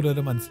താമസിക്കുന്നവർക്ക്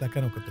ഒരു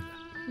മനസ്സിലാക്കാൻ ഒക്കത്തില്ല.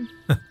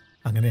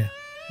 അങ്ങനെയാ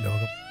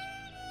ലോകം.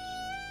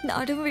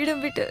 നാടും വീടും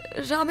വിട്ട്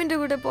റാമിൻ്റെ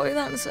കൂടെ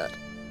പോയതാണ് സാർ.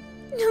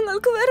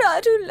 ഞങ്ങൾക്ക് വേറെ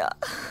ആരുമില്ല,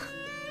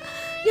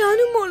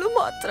 ഞാനും മോളും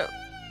മാത്രം.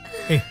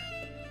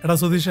 എടാ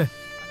സുധീഷേ,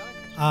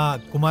 ആ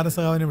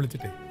കുമാരസഖാവിനെ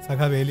വിളിച്ചിട്ടേ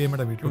സഖാ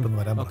വേലിയമ്മയുടെ വീട്ടിലോട്ടൊന്ന്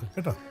വരാൻ പറഞ്ഞു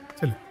കേട്ടോ.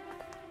 ചെല്ലു.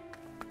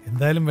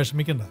 എന്തായാലും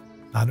വിഷമിക്കണ്ട,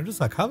 ഞാനൊരു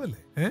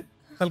സഖാവല്ലേ.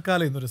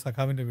 തൽക്കാലം ഇന്നൊരു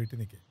സഖാവിന്റെ വീട്ടിൽ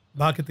നിൽക്കേ.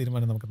 ബാക്കി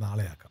തീരുമാനം നമുക്ക്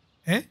നാളെ ആക്കാം.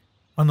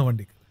 വന്ന്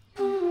വണ്ടി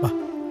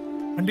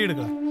വണ്ടി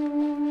എടുക്ക.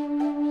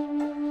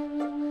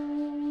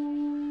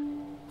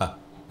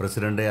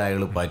 പ്രസിഡന്റ്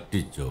അയാൾ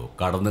പറ്റിച്ചോ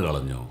കടന്നു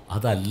കളഞ്ഞോ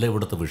അതല്ല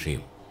ഇവിടുത്തെ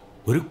വിഷയം.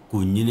 ഒരു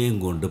കുഞ്ഞിനെയും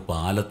കൊണ്ട്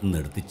പാലത്ത് നിന്ന്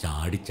എടുത്ത്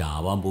ചാടി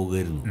ചാവാൻ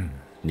പോകുമായിരുന്നു.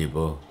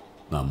 ഇനിയിപ്പോ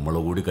നമ്മൾ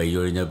കൂടി കൈ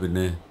ഒഴിഞ്ഞാൽ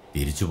പിന്നെ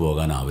തിരിച്ചു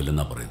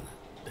പോകാനാവില്ലെന്നാ പറയുന്നത്.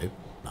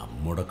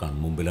 നമ്മുടെ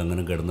കൺമുമ്പിൽ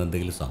അങ്ങനെ കിടന്ന്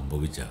എന്തെങ്കിലും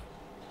സംഭവിച്ച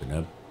പിന്നെ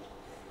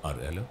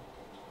അറിയാലോ.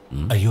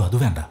 അയ്യോ അത്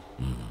വേണ്ട,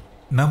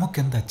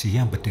 നമുക്കെന്താ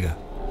ചെയ്യാൻ പറ്റുക?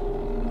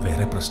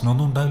 വേറെ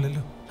പ്രശ്നമൊന്നും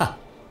ഉണ്ടാവില്ലല്ലോ.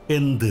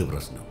 എന്ത്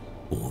പ്രശ്നം?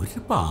 ഒരു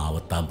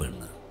പാവത്താൻ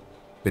പെണ്ണ്.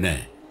 പിന്നെ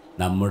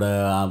നമ്മുടെ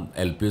ആ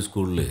LP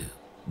സ്കൂളിൽ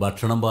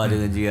ഭക്ഷണം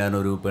പാചകം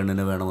ചെയ്യാനൊരു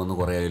പെണ്ണിനെ വേണമെന്ന്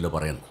കുറേ ആയല്ലോ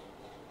പറയുന്നത്.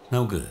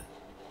 നമുക്ക്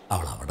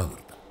അവൾ അവിടെ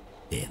നിർത്താം,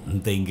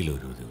 എന്തെങ്കിലും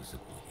ഒരു ദിവസം.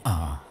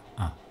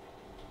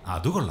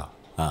 അത് കൊള്ളാം.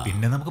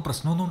 പിന്നെ നമുക്ക്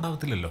പ്രശ്നമൊന്നും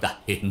ഉണ്ടാവത്തില്ലല്ലോ.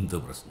 എന്ത്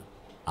പ്രശ്നം?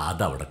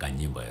 അതവിടെ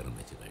കഞ്ഞിയും പയറും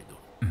വെച്ച് കഴിഞ്ഞു.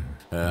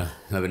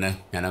 പിന്നെ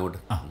ഞാൻ അങ്ങോട്ട്.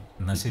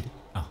 എന്നാ ശരി.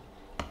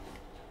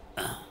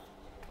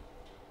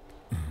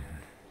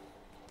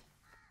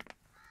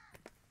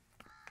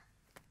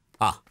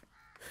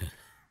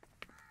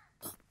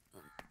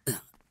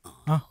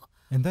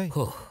 എന്തായി?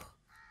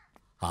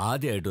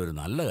 ആദ്യമായിട്ട് ഒരു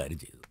നല്ല കാര്യം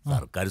ചെയ്തു.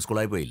 സർക്കാർ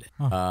സ്കൂളായി പോയില്ലേ,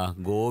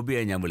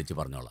 ഗോപിയെ ഞാൻ വിളിച്ച്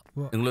പറഞ്ഞോളാം.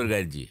 നിങ്ങളൊരു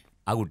കാര്യം ചെയ്യേ,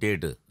 ആ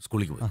കുട്ടിയായിട്ട്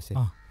സ്കൂളിലേക്ക് പോയി.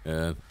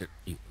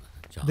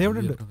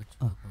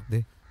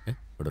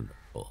 ഇവിടെ ഉണ്ട്.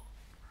 ഓ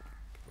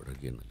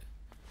ഇവിടെയൊക്കെയാണല്ലേ.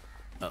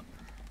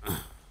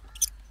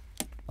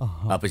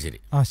 അപ്പൊ ശരി.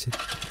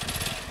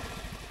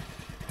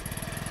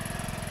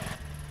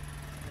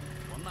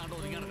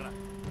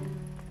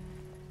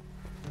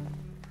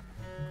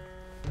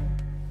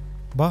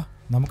 ബാ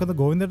നമുക്കത്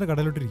ഗോവിന്ദന്റെ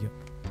കടയിലോട്ടിരിക്കാം.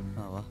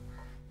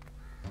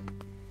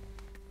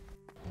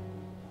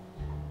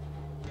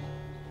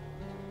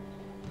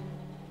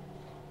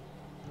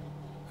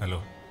 ഹലോ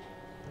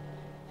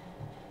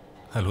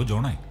ഹലോ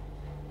ജോണേ,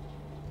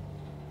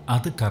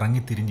 അത്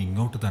കറങ്ങിത്തിരിഞ്ഞ്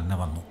ഇങ്ങോട്ട് തന്നെ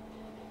വന്നു.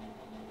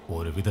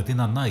 ഒരു വിധത്തിൽ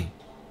നന്നായി.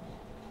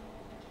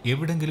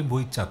 എവിടെങ്കിലും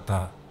പോയി ചത്ത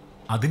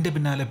അതിൻ്റെ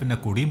പിന്നാലെ പിന്നെ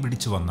കൊടിയും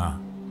പിടിച്ചു വന്ന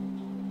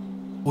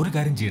ഒരു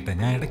കാര്യം ചെയ്യട്ടെ,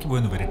 ഞാൻ ഇടയ്ക്ക്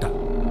പോയെന്ന് വരട്ട.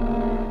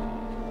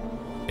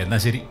 എന്നാ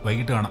ശരി,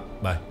 വൈകിട്ട് കാണാം.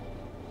 ബൈ.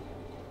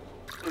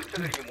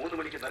 ഉച്ചകഴിഞ്ഞ് 3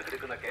 മണിക്ക്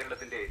നറുക്കെടുക്കുന്ന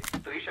കേരളത്തിന്റെ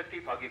സ്ത്രീശക്തി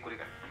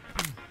ഭാഗ്യക്കുറികൾ.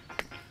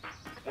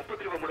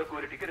 30 രൂപ മുടക്കൂ,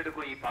 ഒരു ടിക്കറ്റ്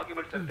എടുക്കൂ. ഈ ഭാഗ്യ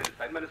മത്സരത്തിൽ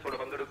സന്മനസ്സോടെ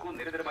പങ്കെടുക്കൂ.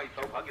 നിരന്തരമായി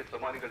സൗഭാഗ്യ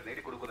സമ്മാനങ്ങൾ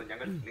നേടിക്കൊടുക്കുന്ന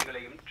ഞങ്ങൾ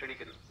നിങ്ങളെയും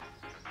ക്ഷണിക്കുന്നു.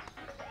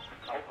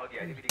 സൗഭാഗ്യ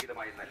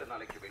അനുഗ്രഹീതമായ നല്ല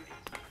നാളേക്ക് വേണ്ടി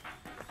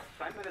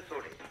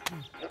സന്മനസ്സോടെ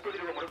 30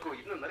 രൂപ മുടക്കൂ.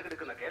 ഇന്ന്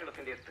നറുക്കെടുക്കുന്ന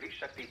കേരളത്തിന്റെ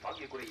സ്ത്രീശക്തി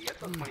ഭാഗ്യക്കുറി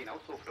SS money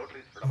house of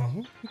lotteries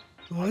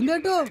ഉടമ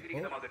കേട്ടോ.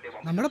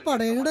 നമ്മുടെ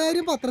പടയണിയുടെ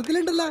കാര്യം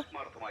പത്രത്തിലുണ്ടല്ലോ.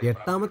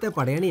 8ാമത്തെ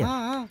പടയണിയാ.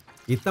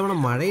 ഇത്തവണ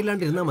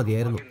മഴയില്ലാണ്ടിരുന്നാ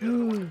മതിയായിരുന്നു.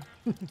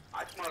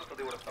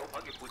 ആത്മാർത്ഥതയോടെ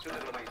സൗഭാഗ്യ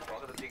പൂച്ചകളുമായി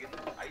സ്വാഗതം ചെയ്യുന്നു.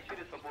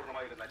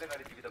 ഐശ്വര്യസമ്പൂർണമായ ഒരു നല്ല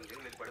കാല ജീവിതം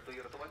നിങ്ങളിൽ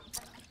പടുത്തുയർത്തുവാൻ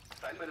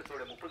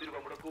സന്മനസ്സോടെ 30 രൂപ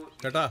മുടക്കൂ.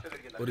 ചേട്ടാ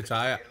ഒരു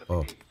ചായ.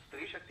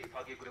 സ്ത്രീശക്തി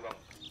ഭാഗ്യക്കുരുവാം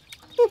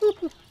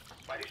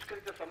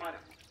പരിഷ്കരിച്ച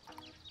സമ്മാനം.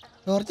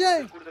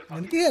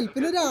 എനിക്ക്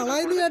ഹെൽപ്പിന്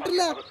ഒരാളായെന്ന്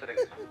കേട്ടില്ല.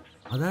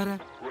 അതാരാ?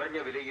 കുറഞ്ഞ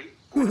വിലയിൽ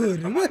ഒരു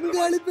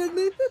ബംഗാളി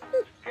പെണ്ണ്.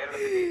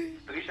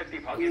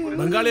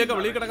 ബംഗാളിയൊക്കെ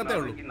വെളിയിൽ കിടക്കത്തേ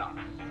ഉള്ളൂ.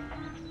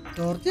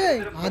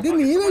 ആദ്യം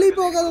നീ വെളിയിൽ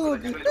പോകാതെ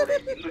നോക്ക്.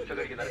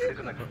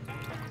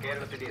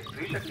 കേരളത്തിന്റെ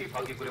സ്ത്രീശക്തി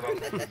ഭാഗ്യക്കുരുവാം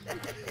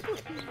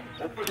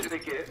 30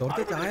 രൂപയ്ക്ക്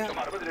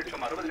 60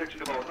 ലക്ഷം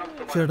രൂപ ഒന്നാം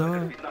ചേട്ടാ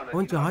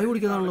അവൻ ചായ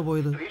കുടിക്കാതാണല്ലോ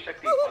പോയത്.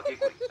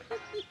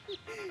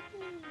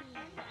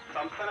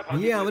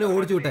 നീ അവനെ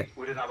ഓടിച്ചു വിട്ടെ.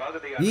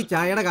 ഈ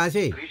ചായയുടെ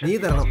കാശേ നീ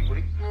തരണം.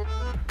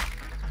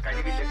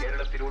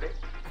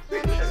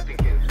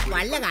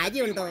 വല്ല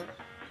കാര്യമുണ്ടോ?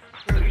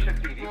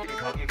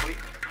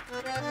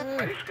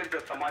 പരിഷ്കരിച്ച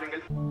സമ്മാനങ്ങൾ.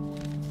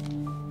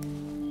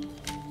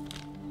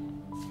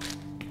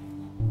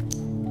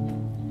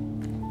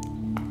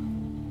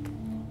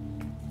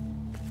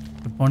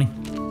 Good morning.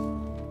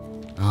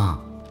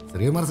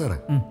 ശ്രീകുമാർ സാറേ,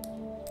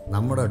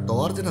 നമ്മുടെ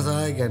ടോർച്ചിനെ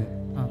സഹായിക്കാൻ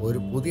ഒരു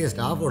പുതിയ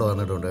സ്റ്റാഫ് കൂടെ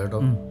വന്നിട്ടുണ്ട്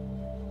കേട്ടോ.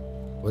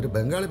 ഒരു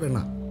ബംഗാളി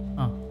പെണ്ണാ.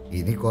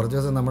 ഇനി കുറച്ച്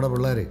ദിവസം നമ്മുടെ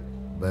പിള്ളേര്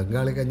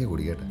ബംഗാളി കഞ്ഞി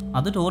കുടിക്കട്ടെ.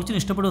 അത് ടോർച്ചിന്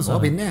ഇഷ്ടപ്പെടുമോ സാർ?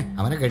 പിന്നെ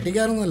അവനെ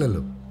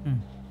കെട്ടിക്കാനൊന്നുമല്ലല്ലോ.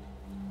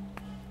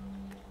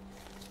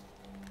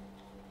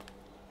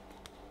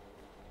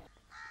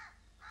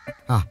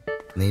 ആ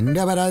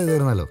നിന്റെ പരാതി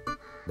തീർന്നല്ലോ.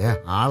 ദേ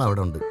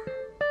ആളവിടെ ഉണ്ട്.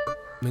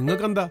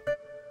 നിങ്ങൾക്കെന്താ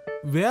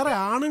വേറെ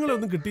ആണുങ്ങളെ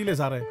ഒന്നും കിട്ടിയില്ലേ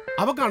സാറേ?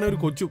 അവക്കാണ് ഒരു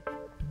കൊച്ചു.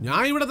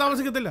 ഞാൻ ഇവിടെ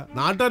താമസിക്കത്തില്ല,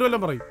 നാട്ടുകാരും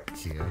എല്ലാം പറയും.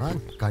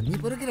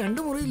 കഞ്ഞിപ്പുരക്ക്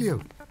 2 മുറിയില്ലയോ?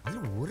 അതിൽ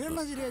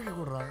ഒരെണ്ണം ശരിയാക്കി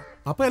കൊടുറാ.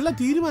 അപ്പൊ എല്ലാം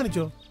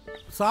തീരുമാനിച്ചോ?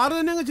 സാറ്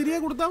തന്നെ അങ്ങ്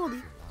ശരിയാക്കി കൊടുത്താൽ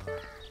മതി.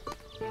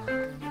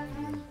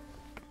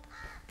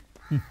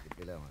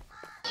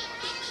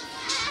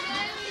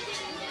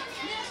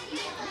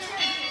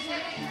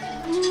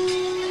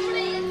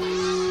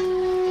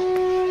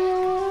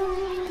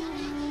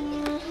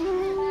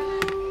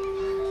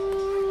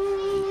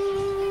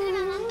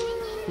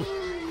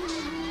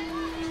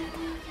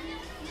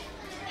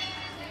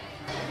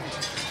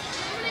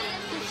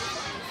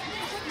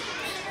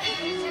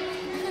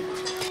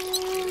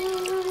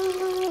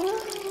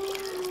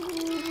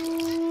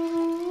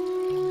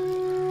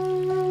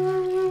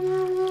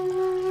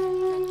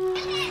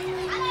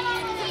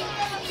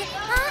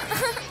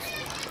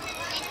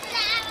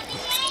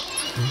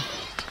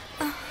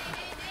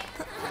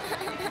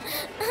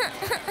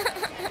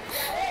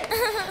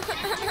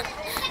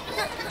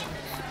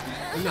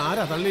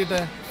 ആരാ തള്ളിയിട്ടെ?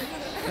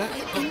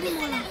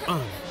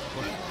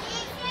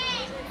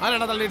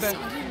 ആരാടാ തള്ളിയിട്ടെ?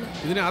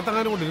 ഇതിനെ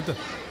ആത്തങ്ങാനും കൊണ്ട് ഇരുത്ത്.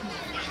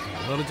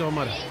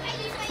 വിളിച്ചവന്മാരാ.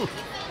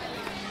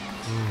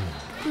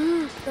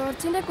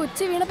 ടോർച്ചിന്റെ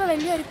കൊച്ചി വീണപ്പോ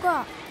വലിയ ഒരുക്കോ.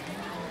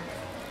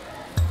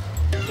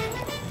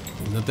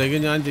 ഇന്നത്തേക്ക്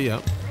ഞാൻ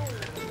ചെയ്യാം,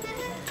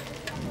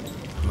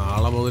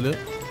 നാളെ മുതൽ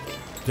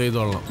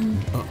ചെയ്തോളാം.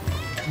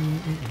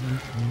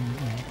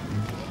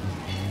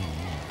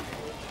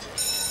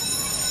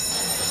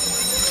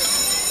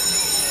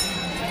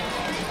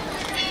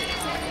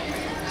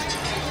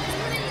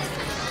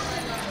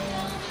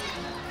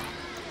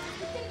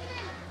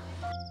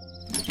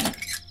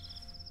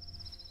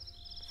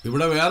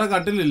 ഇവിടെ വേറെ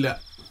കട്ടിലില്ല,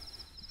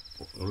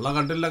 ഉള്ള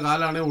കട്ടിലിന്റെ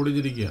കാലാണേ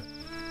ഒടിഞ്ഞിരിക്കുക.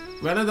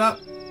 വേണേതാ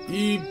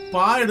ഈ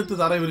പാ എടുത്ത്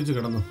തറ വിരിച്ച്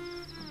കിടന്നു.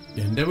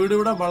 എന്റെ വീട്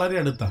ഇവിടെ വളരെ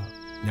അടുത്താ,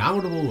 ഞാൻ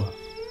അങ്ങോട്ട് പോവുക.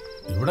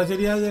 ഇവിടെ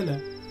ശരിയാകുകയല്ല.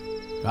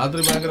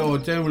 രാത്രി ഭയങ്കര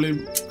ഒച്ചയും വിളിയും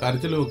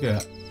കരച്ചിലും ഒക്കെയാ.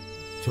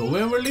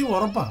 ചൊവ്വയും വെള്ളിയും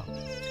ഉറപ്പാ,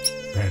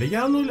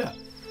 പേടിക്കാനൊന്നുമില്ല.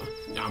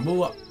 ഞാൻ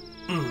പോവാ.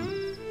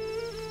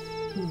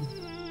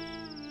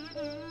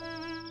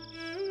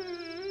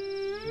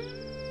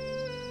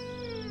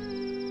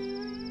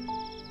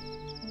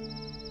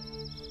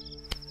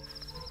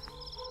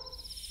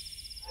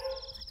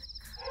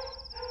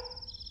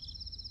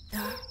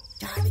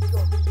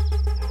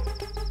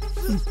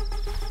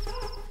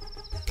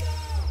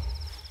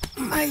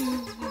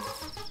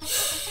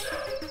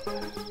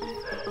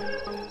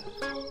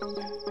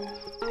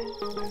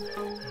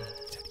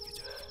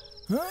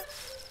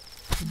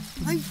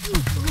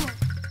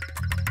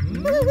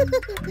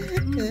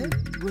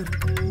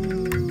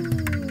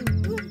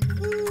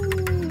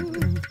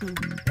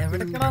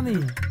 എവിടെക്കടാ നീ?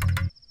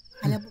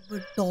 അല്ല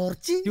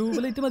ടോർച്ച്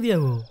ട്യൂബ്ലൈറ്റ്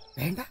മതിയാവോ?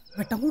 വേണ്ട,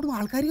 വെട്ടം കൂടും,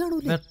 ആൾക്കാർ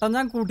കാണൂല. വെട്ടം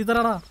ഞാൻ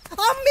കൂട്ടിത്തരാടാ.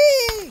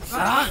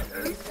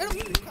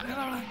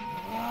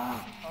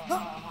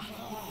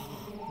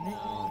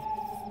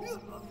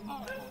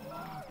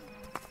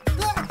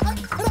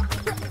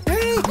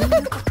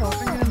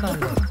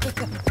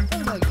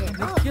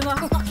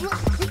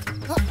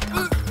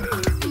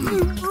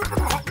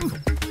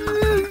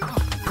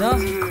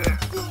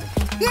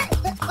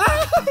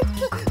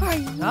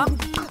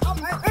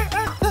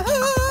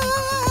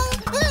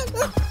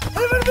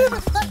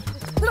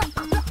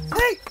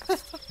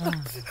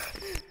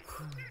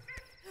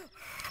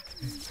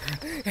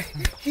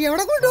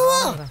 എവിടെ കൊണ്ടുപോവാ?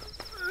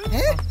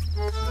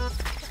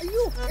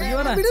 അയ്യോ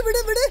വിട്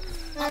വിട് വിട്.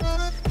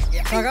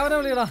 സഖാവിനെ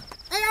വിളിയടാ.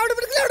 അവിടെ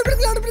പിടിക്കില്ല, അവിടെ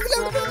പിടിക്കില്ല, അവിടെ പിടിക്കില്ല,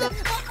 അവിടെ പിടിക്കില്ല.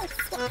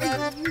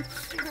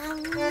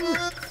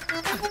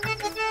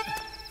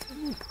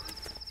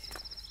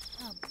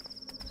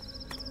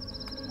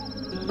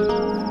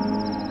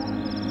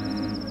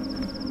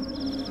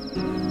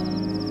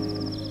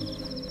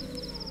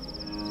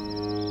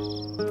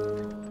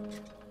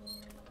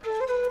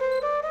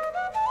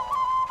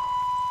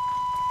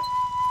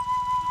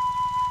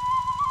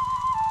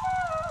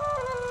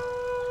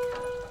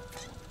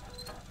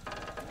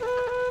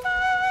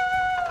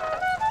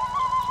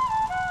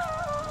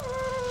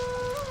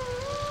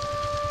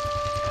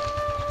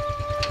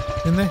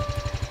 എന്നേ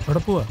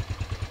എവിടെ പോവാ?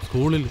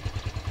 സ്കൂളിൽ.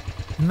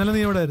 ഇന്നലെ നീ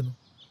എവിടെ ആയിരുന്നു?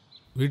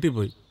 വീട്ടിൽ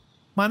പോയി.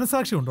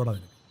 മനസാക്ഷി ഉണ്ടോടാ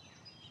അതിന്?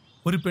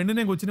 ഒരു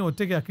പെണ്ണിനെയും കൊച്ചിനെ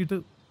ഒറ്റയ്ക്ക് ആക്കിയിട്ട്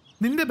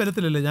നിന്റെ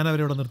ബലത്തിലല്ലേ ഞാൻ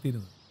അവരെ അവിടെ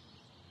നിർത്തിയിരുന്നത്.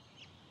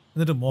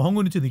 എന്നിട്ട് മോഹം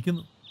കുനിച്ച്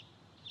നിൽക്കുന്നു.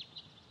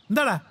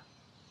 എന്താടാ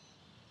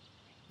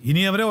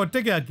ഇനി അവരെ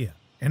ഒറ്റയ്ക്ക് ആക്കിയ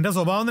എൻ്റെ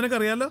സ്വഭാവം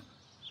നിനക്കറിയാലോ.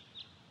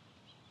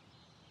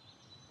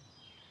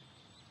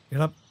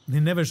 എടാ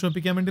നിന്നെ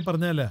വിഷമിപ്പിക്കാൻ വേണ്ടി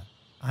പറഞ്ഞല്ല,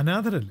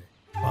 അനാഥരല്ലേ.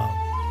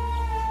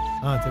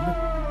 ആ ചെല്ലു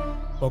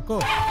പൊക്കോ.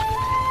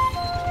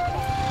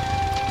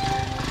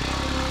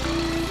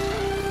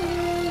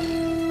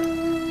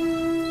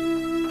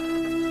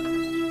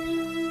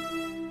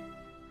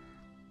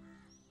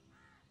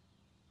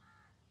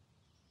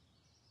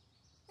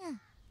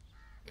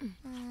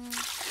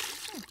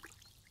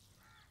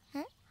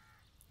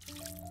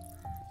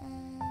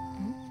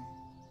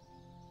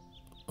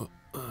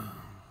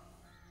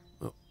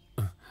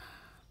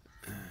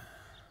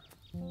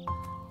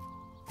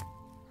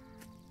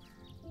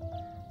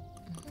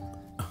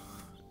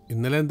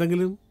 ഇന്നലെ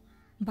എന്തെങ്കിലും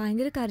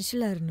ഭയങ്കര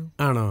കരച്ചിലായിരുന്നു.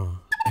 ആണോ?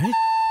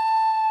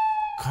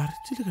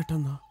 കരച്ചിൽ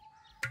കേട്ടെന്നോ?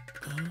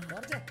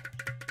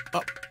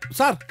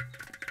 സാർ,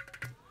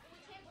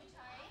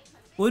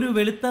 ഒരു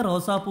വെളുത്ത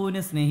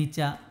റോസാപ്പൂവിനെ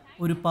സ്നേഹിച്ച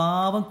ഒരു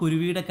പാവം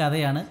കുരുവിയുടെ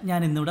കഥയാണ് ഞാൻ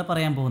ഇന്നിവിടെ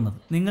പറയാൻ പോകുന്നത്.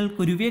 നിങ്ങൾ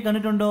കുരുവിയെ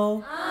കണ്ടിട്ടുണ്ടോ?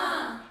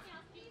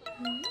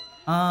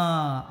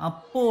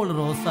 അപ്പോൾ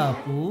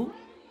റോസാപ്പൂ,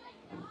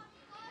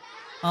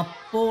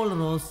 അപ്പോൾ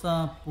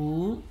റോസാപ്പൂ,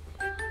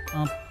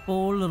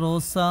 അപ്പോൾ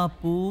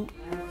റോസാപ്പൂ.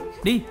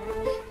 D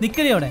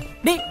നിക്കടിയോടെ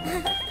D.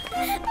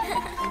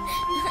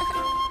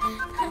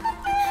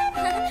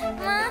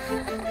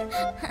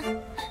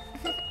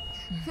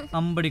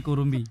 അമ്പടി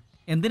കുറുമ്പി,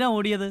 എന്തിനാ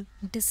ഓടിയത്?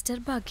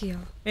 ഡിസ്റ്റർബ് ആക്കിയോ?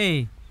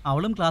 ഏയ്,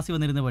 അവളും ക്ലാസ്സിൽ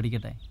വന്നിരുന്ന്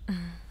പഠിക്കട്ടെ.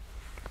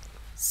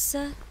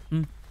 സർ,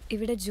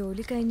 ഇവിടെ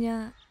ജോലി കഴിഞ്ഞാ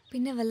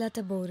പിന്നെ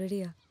വല്ലാത്ത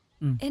ബോറടിയാ.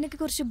 എനിക്ക്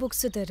കുറച്ച്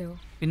ബുക്സ് തരുമോ?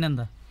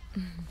 പിന്നെന്താ.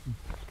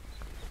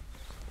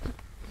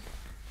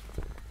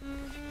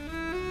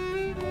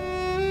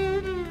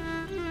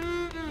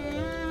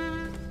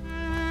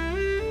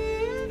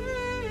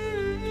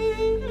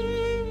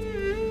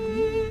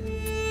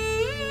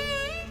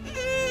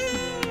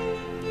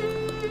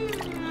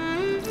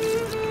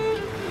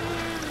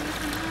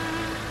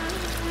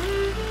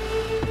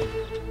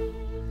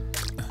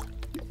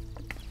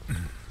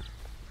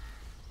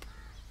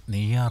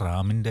 നീയാ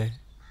റാമിൻ്റെ?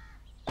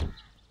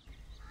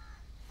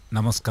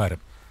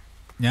 നമസ്കാരം,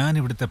 ഞാൻ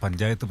ഇവിടുത്തെ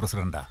പഞ്ചായത്ത്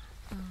പ്രസിഡന്റാ.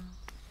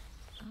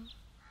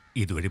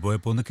 ഇതുവഴി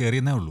പോയപ്പോൾ ഒന്ന്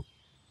കയറിയെന്നേ ഉള്ളൂ.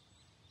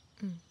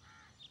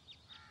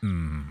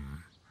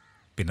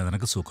 പിന്നെ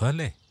നിനക്ക്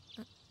സുഖമല്ലേ?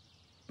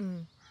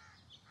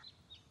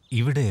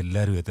 ഇവിടെ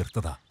എല്ലാവരും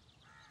എതിർത്തതാ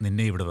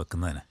നിന്നെ ഇവിടെ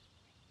വെക്കുന്നതിന്.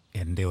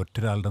 എൻ്റെ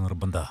ഒറ്റൊരാളുടെ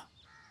നിർബന്ധ.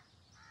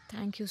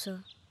 Thank you sir.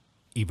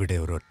 ഇവിടെ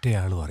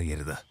ഒരൊറ്റയാളും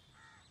അറിയരുത്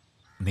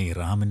നീ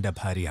റാമിൻ്റെ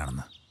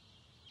ഭാര്യയാണെന്ന്.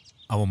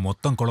 അവൻ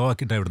മൊത്തം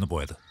കുളവാക്കിയിട്ടാണ് ഇവിടുന്ന്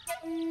പോയത്.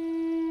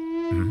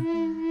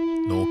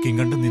 നോക്കിയും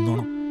കണ്ട്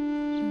നിന്നോണം.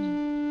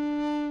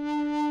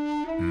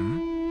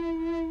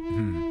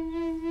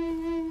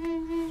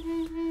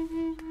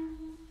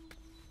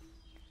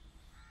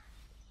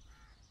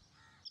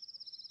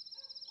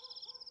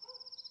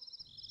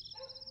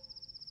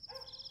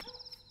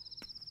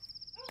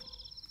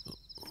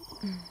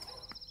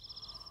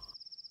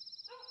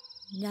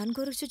 ഞാൻ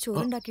കുറച്ച്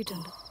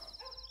ചോറുണ്ടാക്കിയിട്ടുണ്ട്.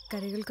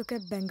 കറികൾക്കൊക്കെ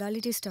ബംഗാളി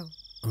ടേസ്റ്റ് ആവും.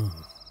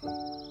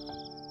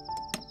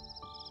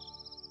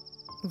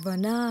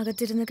 വന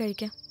അകത്തിരുന്ന്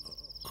കഴിക്കാം.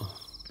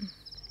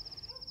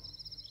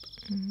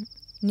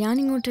 ഞാൻ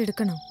ഇങ്ങോട്ട്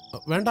എടുക്കണോ?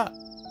 വേണ്ട,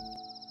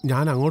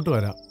 ഞാൻ അങ്ങോട്ട്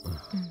വരാം.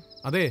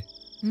 അതെ,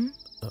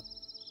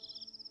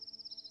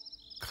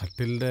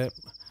 കട്ടിലിൻ്റെ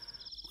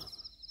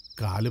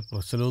കാല്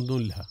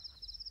പ്രശ്നമൊന്നുമില്ല.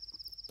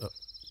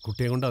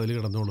 കുട്ടിയെ കൊണ്ട് അതിൽ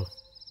കിടന്നോളൂ.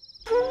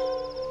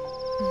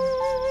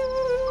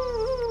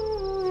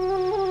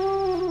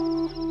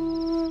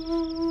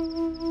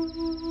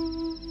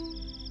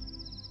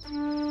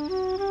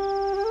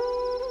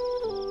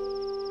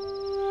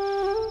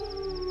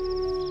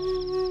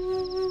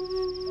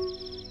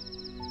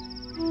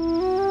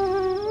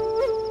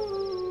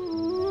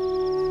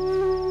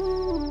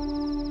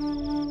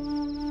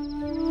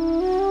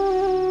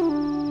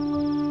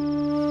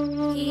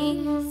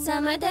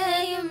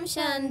 സമതയും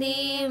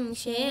ശാന്തിയും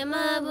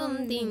ക്ഷേമവും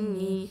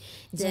തിങ്ങി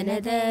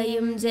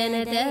ജനതയും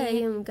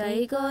ജനതയും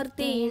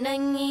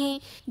കൈകോർത്തിണങ്ങി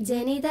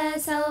ജനിത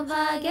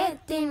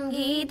സൗഭാഗ്യത്തിൻ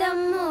ഗീതം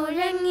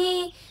മുഴങ്ങി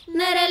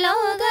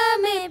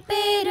നരലോകമേ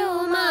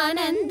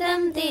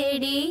പേരുമാനന്ദം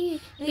തേടി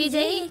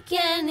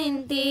വിജയിക്കാൻ നിൻ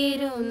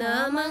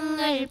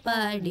തിരുനാമങ്ങൾ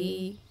പാടി.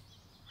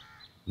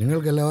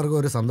 നിങ്ങൾക്കെല്ലാവർക്കും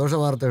ഒരു സന്തോഷ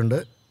വാർത്തയുണ്ട്.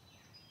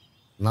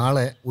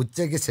 നാളെ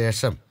ഉച്ചയ്ക്ക്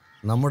ശേഷം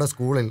നമ്മുടെ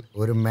സ്കൂളിൽ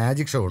ഒരു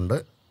മാജിക് ഷോ ഉണ്ട്.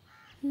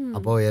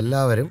 അപ്പോൾ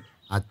എല്ലാവരും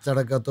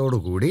അച്ചടക്കത്തോടു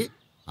കൂടി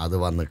അത്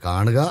വന്ന്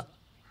കാണുക.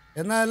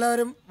 എന്നാൽ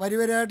എല്ലാവരും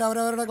വരിവരിയായിട്ട്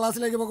അവരവരുടെ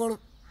ക്ലാസ്സിലേക്ക് പോയിക്കോളും.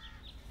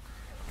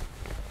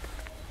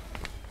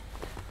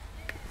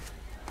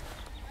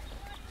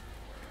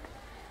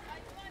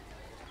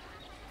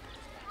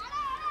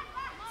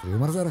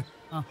 ശ്രീകുമാർ സാറേ,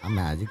 ആ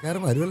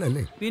മാജിക്കാരൻ വരുമല്ലോ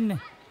അല്ലേ? പിന്നെ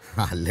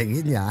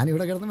അല്ലെങ്കിൽ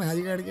ഞാനിവിടെ കിടന്ന്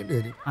മാജിക് കാണിക്കേണ്ടി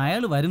വരും.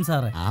 അയാൾ വരും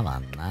സാറേ. ആ,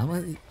 വന്നാ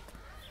മതി.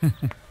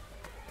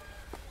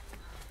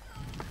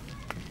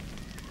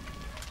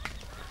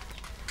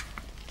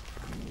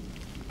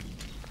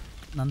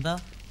 നന്ദ,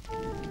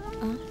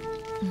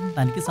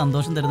 തനിക്ക്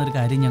സന്തോഷം തരുന്നൊരു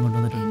കാര്യം ഞാൻ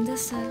കൊണ്ടുവന്നിട്ടുണ്ട്. എന്താ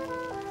സാർ?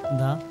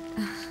 എന്താ?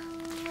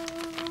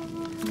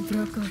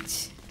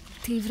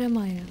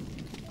 തീവ്രമായ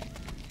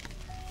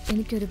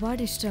എനിക്ക്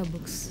ഒരുപാട് ഇഷ്ടമാണ്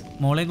ബുക്സ്.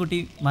 മോളെ കുട്ടി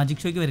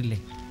മാജിക് ഷോയ്ക്ക് വരില്ലേ?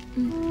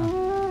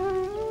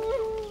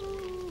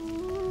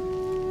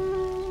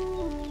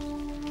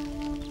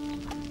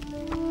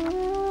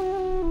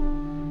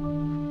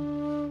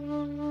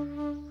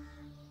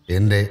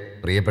 എൻ്റെ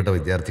പ്രിയപ്പെട്ട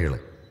വിദ്യാർത്ഥികളെ,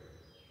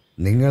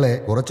 നിങ്ങളെ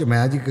കുറച്ച്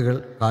മാജിക്കുകൾ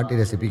കാട്ടി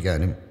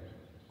രസിപ്പിക്കാനും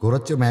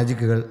കുറച്ച്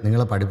മാജിക്കുകൾ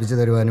നിങ്ങളെ പഠിപ്പിച്ചു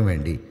തരുവാനും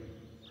വേണ്ടി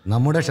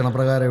നമ്മുടെ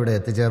ക്ഷണപ്രകാരം ഇവിടെ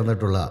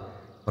എത്തിച്ചേർന്നിട്ടുള്ള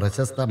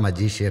പ്രശസ്ത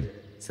മജീഷ്യൻ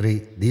ശ്രീ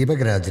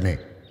ദീപക് രാജിനെ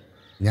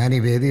ഞാൻ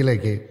ഈ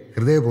വേദിയിലേക്ക്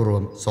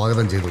ഹൃദയപൂർവ്വം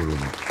സ്വാഗതം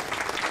ചെയ്തുകൊള്ളുന്നു.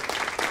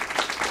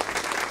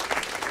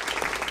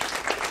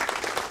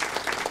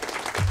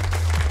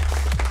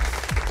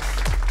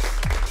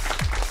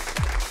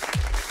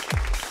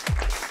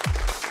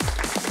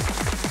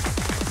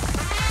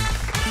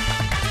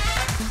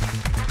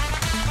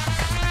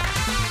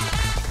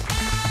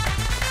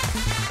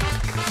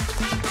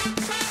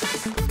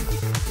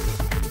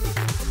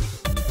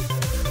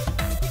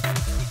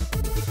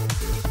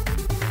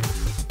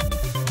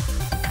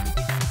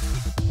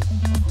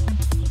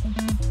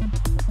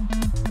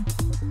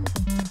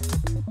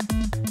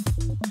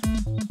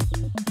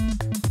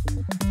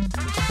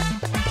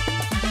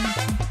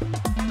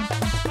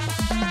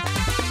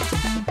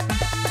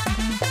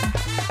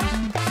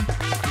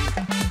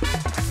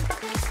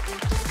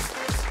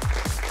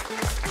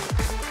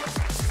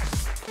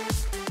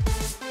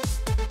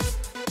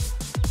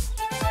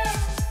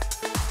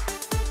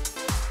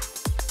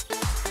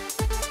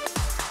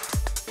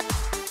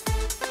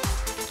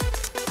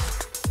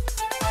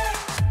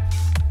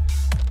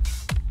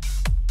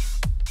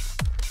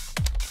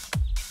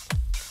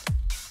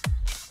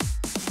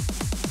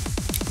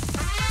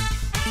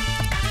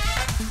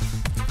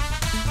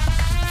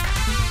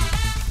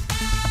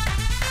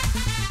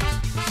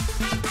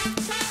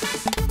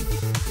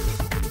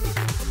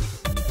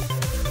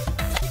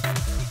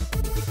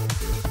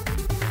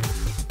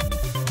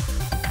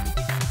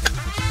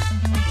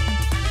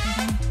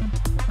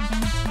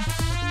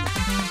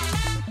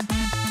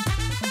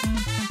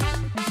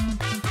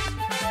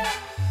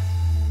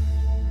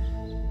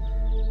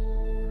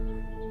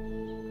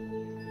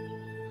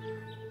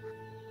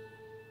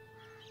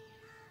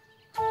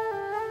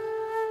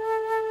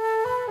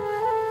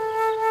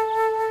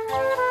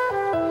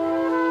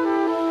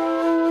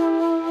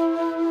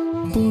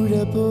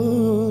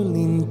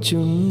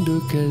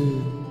 ചുണ്ടുകൾ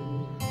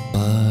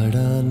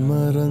പാടാൻ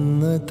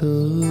മറന്നതോ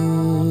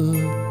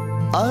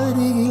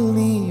അരികിൽ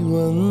നീ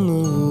വന്നു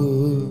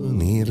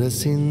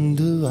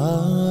നിറസിന്ധുവാ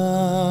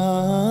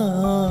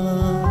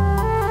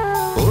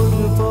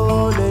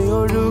ഒരുപോലെ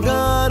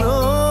ഒഴുകാനോ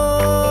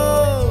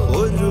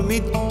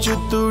ഒരുമിച്ചു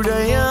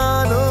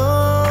തുഴയാനോ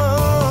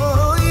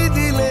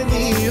ഇതിലെ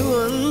നീ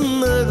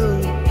വന്നതോ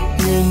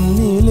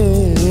എന്നിലെ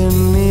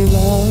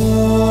എന്നിലാ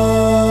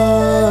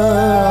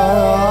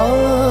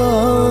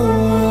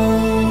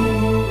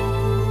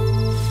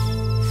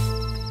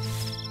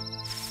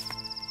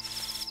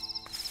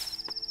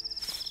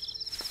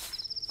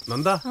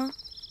നന്ദ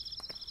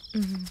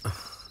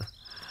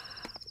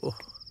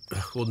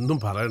ഒന്നും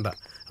പറയണ്ട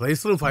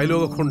രജിസ്റ്ററും ഫയലും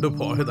ഒക്കെ കൊണ്ട്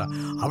പോയതാ.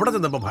 അവിടെ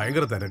ചെന്നപ്പോ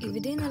ഭയങ്കര തിരക്ക്.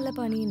 ഇവിടെ നല്ല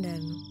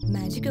പണിയുണ്ടായിരുന്നു.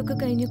 മാജിക് ഒക്കെ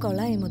കഴിഞ്ഞ്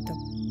കൊള്ളായി മൊത്തം.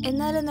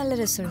 എന്നാലും നല്ല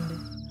രസമുണ്ട്.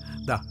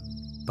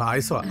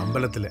 പായസ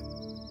അമ്പലത്തിലെ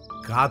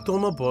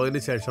കാത്തോമ്മ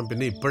പോയതിന് ശേഷം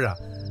പിന്നെ ഇപ്പോഴാ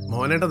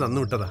മോനേട്ട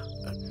തന്നു വിട്ടതാ.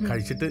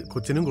 കഴിച്ചിട്ട്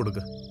കൊച്ചിനും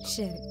കൊടുക്ക്.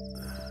 ശരി.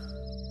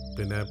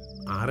 പിന്നെ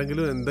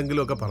ആരെങ്കിലും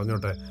എന്തെങ്കിലും ഒക്കെ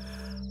പറഞ്ഞോട്ടെ,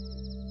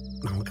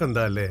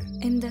 നമുക്കെന്താ അല്ലേ?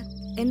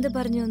 എന്താ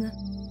പറഞ്ഞു?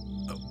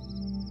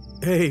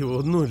 ഏയ്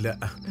ഒന്നുമില്ല.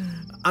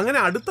 അങ്ങനെ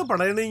അടുത്ത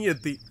പടയണി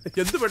എത്തി.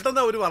 എന്ത്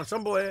പെട്ടെന്നാ ഒരു വർഷം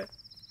പോയേ.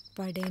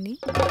 പടയണി?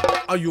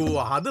 അയ്യോ,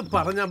 അത്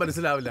പറഞ്ഞാൽ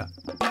മനസ്സിലാവില്ല.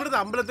 ഇവിടുത്തെ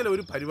അമ്പലത്തിലെ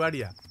ഒരു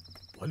പരിപാടിയാ.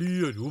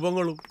 വലിയ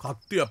രൂപങ്ങളും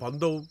കത്തിയ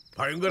പന്തവും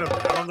ഭയങ്കര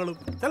മേളങ്ങളും.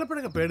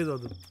 ചിലപ്പോഴൊക്കെ പേടി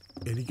തോന്നും.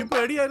 എനിക്ക്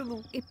പേടിയായിരുന്നു.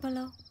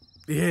 ഇപ്പോഴോ?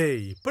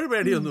 ഏയ് ഇപ്പോഴും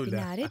പേടിയൊന്നുമില്ല.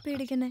 ആരെ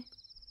പേടിക്കണേ?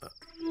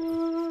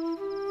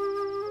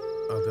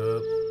 അത്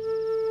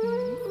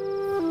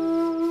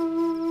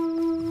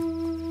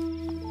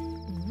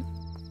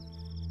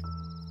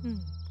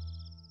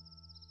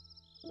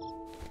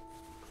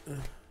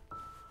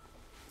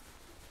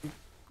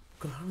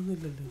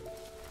കാണുന്നില്ലല്ലോ.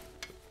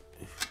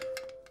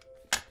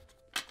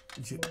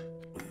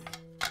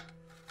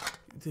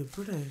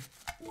 ഇതെവിടെ?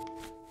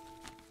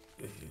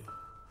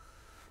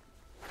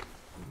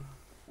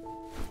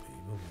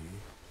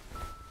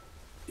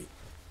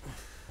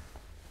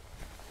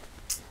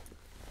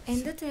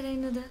 എന്താ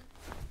തിരയുന്നത്?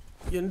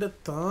 എന്റെ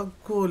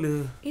താക്കോല്.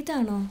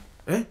 ഇതാണോ?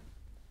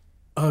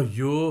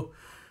 അയ്യോ,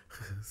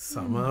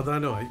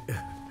 സമാധാനമായി.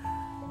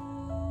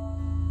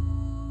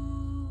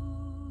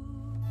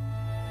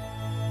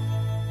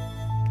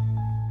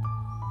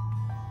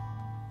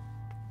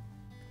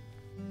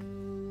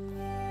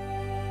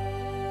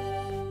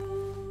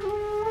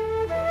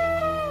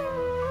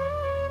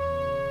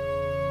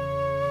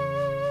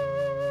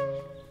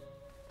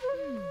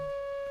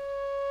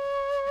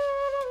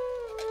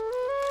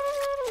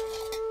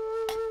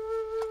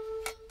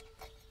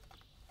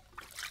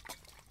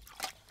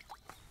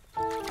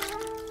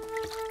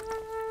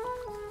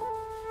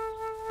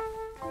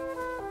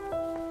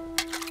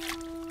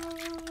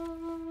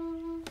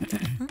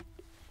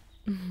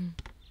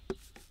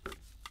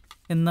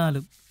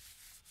 എന്നാലും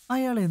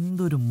അയാൾ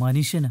എന്തൊരു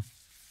മനുഷ്യനാ.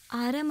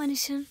 ആരാ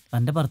മനുഷ്യൻ?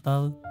 തൻ്റെ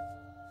ഭർത്താവ്.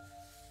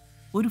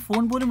 ഒരു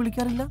ഫോൺ പോലും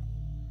വിളിക്കാറില്ല.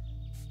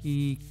 ഈ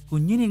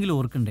കുഞ്ഞിനെങ്കിലും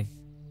ഓർക്കണ്ടേ?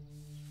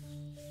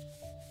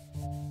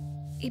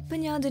 ഇപ്പൊ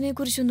ഞാൻ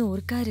അതിനെക്കുറിച്ചൊന്നും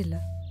ഓർക്കാറില്ല.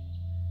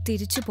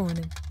 തിരിച്ചു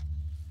പോകണം.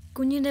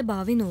 കുഞ്ഞിന്റെ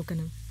ഭാവി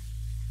നോക്കണം.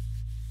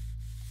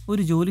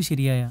 ഒരു ജോലി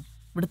ശരിയായ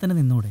ഇവിടെ തന്നെ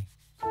നിന്നൂടെ?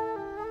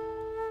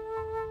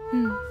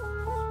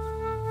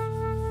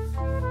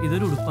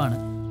 ഇതൊരു ഉടുപ്പാണ്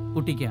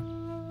കുട്ടിക്ക.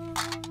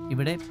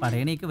 ഇവിടെ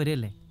പടയണിയൊക്കെ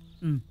വരികയല്ലേ.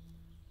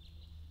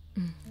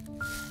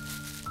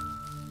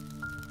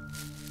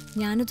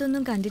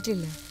 ഞാനിതൊന്നും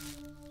കണ്ടിട്ടില്ല.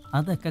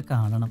 അതൊക്കെ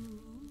കാണണം.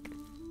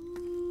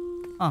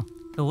 ആ,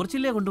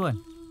 ടോർച്ചില്ലേ കൊണ്ടുപോകാൻ?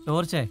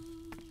 ടോർച്ചേ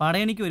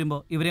പടയണിക്ക് വരുമ്പോൾ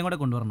ഇവരെയും കൂടെ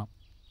കൊണ്ടുവരണം.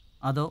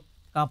 അതോ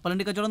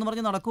കപ്പലണ്ടി കച്ചവടം എന്ന്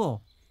പറഞ്ഞ് നടക്കുവോ?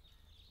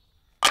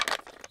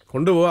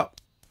 കൊണ്ടുപോവാ.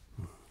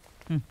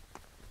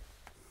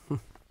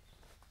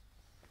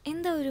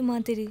 എന്താ ഒരു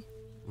മാതിരി?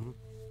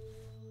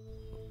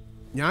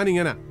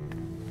 ഞാനിങ്ങനെ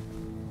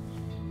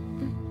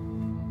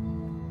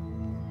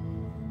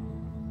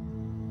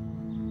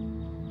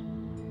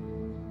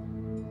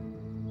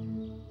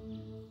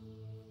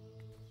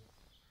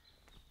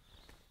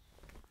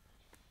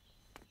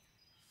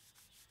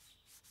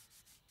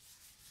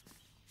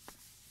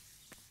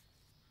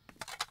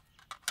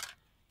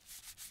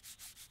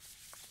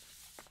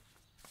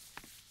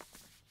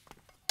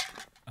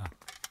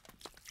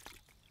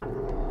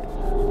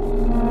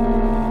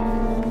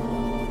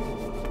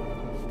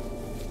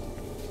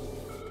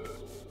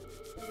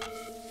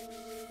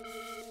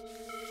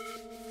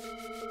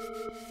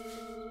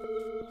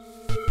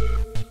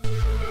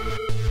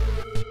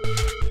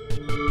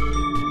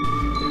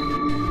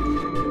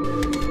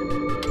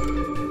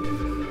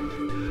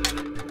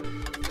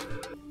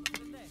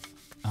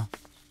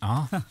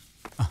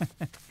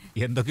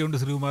എന്തൊക്കെയുണ്ട്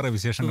ശ്രീകുമാറെ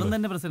വിശേഷങ്ങൾ?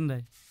 തന്നെ പ്രസിഡന്റ്.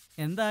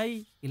 എന്തായി?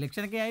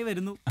 ഇലക്ഷനൊക്കെ ആയി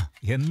വരുന്നു.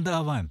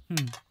 എന്താവാൻ?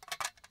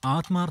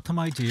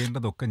 ആത്മാർത്ഥമായി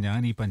ചെയ്യേണ്ടതൊക്കെ ഞാൻ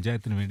ഈ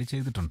പഞ്ചായത്തിന് വേണ്ടി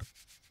ചെയ്തിട്ടുണ്ട്.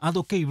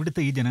 അതൊക്കെ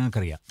ഇവിടുത്തെ ഈ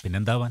ജനങ്ങൾക്കറിയാം.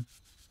 പിന്നെന്താവാൻ?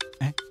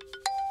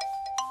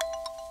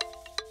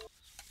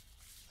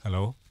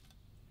 ഹലോ,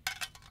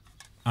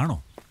 ആണോ?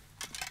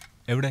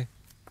 എവിടെ?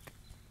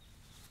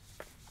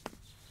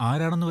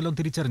 ആരാണെന്ന് വല്ലതും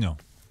തിരിച്ചറിഞ്ഞോ?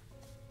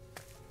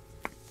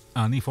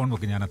 നീ ഫോൺ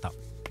വെക്ക്, ഞാനെത്താം.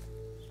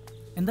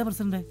 എന്താ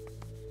പ്രസിഡന്റ്?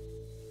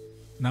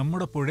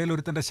 നമ്മുടെ പുഴയിൽ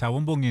ഒരുത്തന്റെ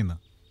ശവം പൊങ്ങിയെന്ന്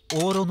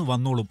ഓരോന്ന്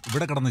വന്നോളും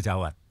ഇവിടെ കിടന്ന്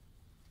ചാവാൻ.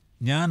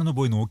 ഞാനൊന്ന്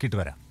പോയി നോക്കിയിട്ട്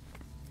വരാം.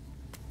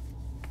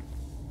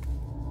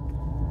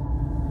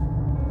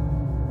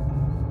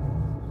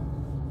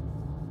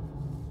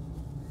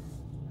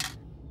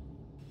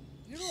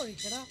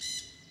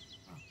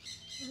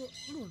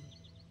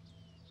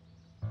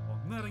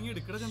 ഒന്ന് ഇറങ്ങി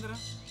എടുക്കട ചന്ദ്ര.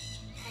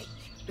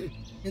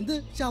 എന്ത്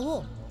ശവോ?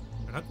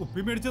 എടാ കുപ്പി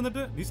മേടിച്ചു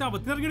തന്നിട്ട് നീ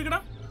ശവത്തിന് ഇറങ്ങി എടുക്കടാ.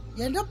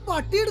 എന്റെ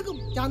പട്ടി എടുക്കും.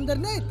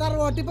 ചന്ദ്രനെ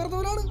തറവാട്ടി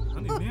പറഞ്ഞവനാണ്.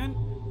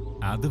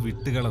 അത്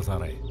വിട്ടുകള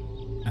സാറേ.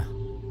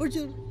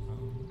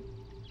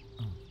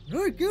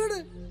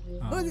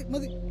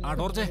 ആ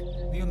ടോർച്ചേ,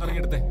 നീ ഒന്ന് ഇറങ്ങി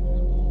എടുത്തേ.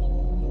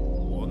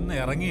 ഒന്ന്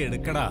ഇറങ്ങി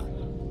എടുക്കടാ.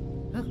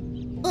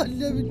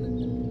 അല്ല പിന്നെ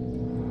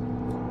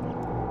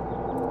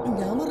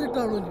ഞാൻ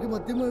പറഞ്ഞിട്ടാണോ എനിക്ക്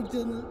മദ്യം മേടിച്ചു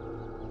തന്നത്?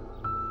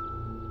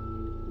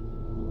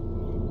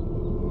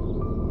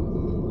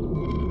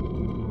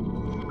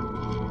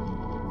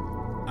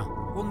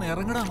 ഒന്ന്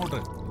ഇറങ്ങടാ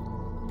അങ്ങോട്ട്.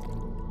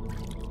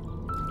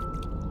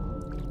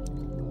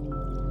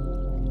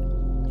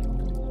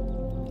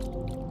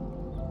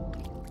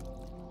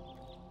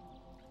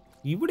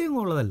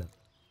 ഇവിടെയൊന്നും ഉള്ളതല്ല,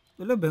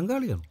 വല്ല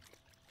ബംഗാളിയാണ്.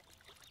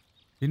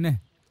 പിന്നെ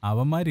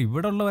അവന്മാർ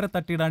ഇവിടെ ഉള്ളവരെ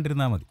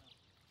തട്ടിയിടാണ്ടിരുന്നാ മതി.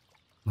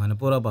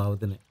 മനപ്പൂർവ്വ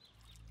പാവത്തിന്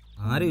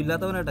ആരും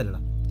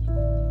ഇല്ലാത്തവനായിട്ടല്ലടാ.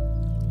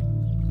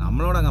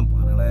 നമ്മളോടങ്ങാൻ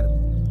പറയണായിരുന്നു.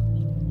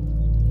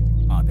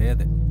 അതെ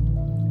അതെ,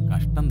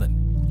 കഷ്ടം തന്നെ.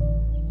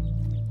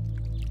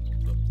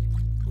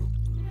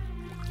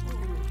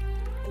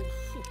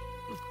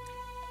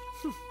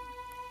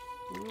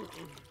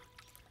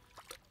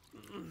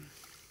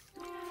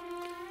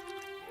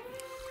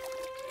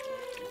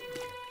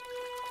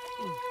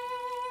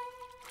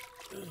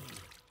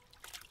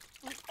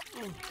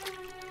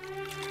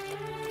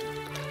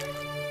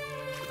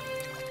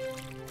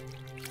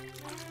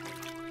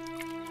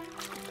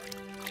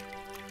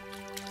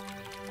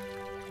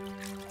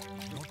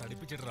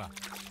 അടുപ്പിച്ചിട്ടാ.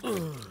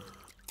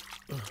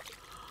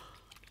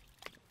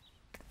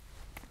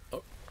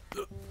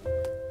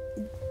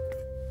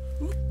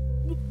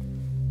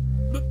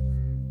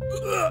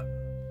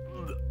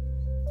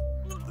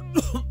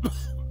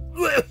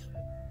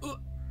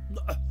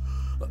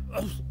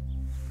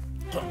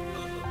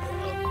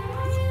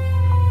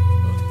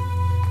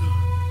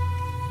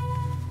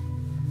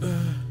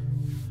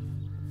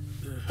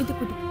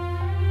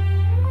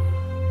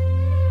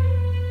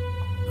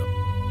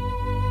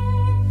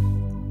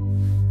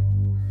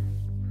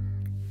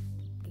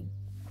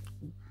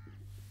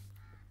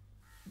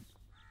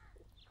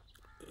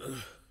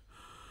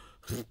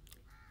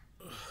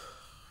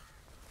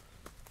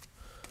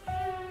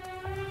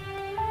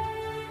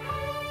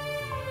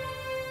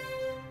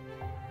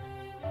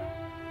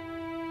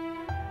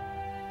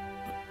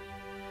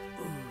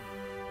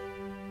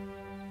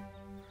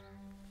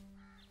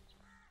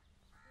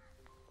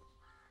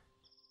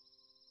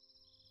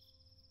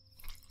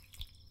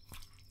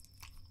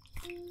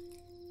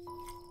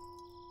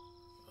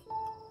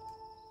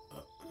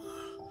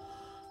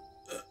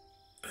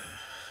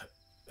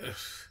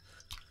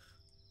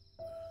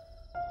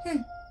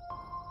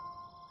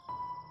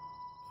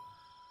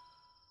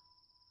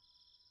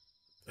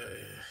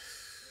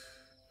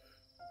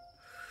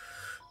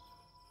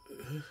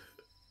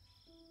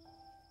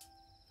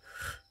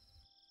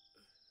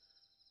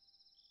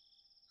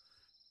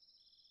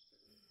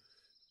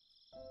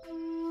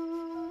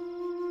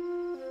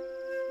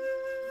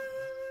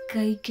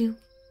 കഴിക്കൂ,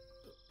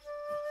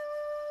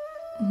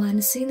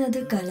 മനസ്സിന്നത്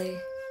കളയെ.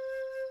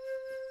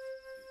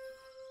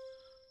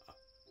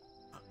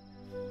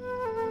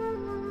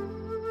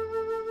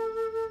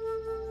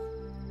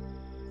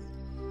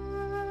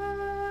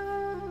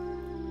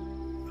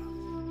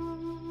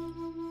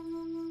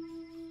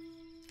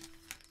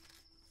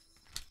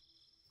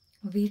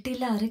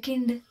 വീട്ടിൽ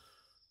ആരൊക്കെയുണ്ട്?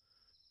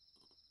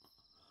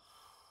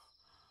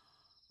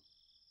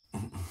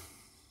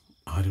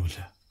 ആരുമില്ല.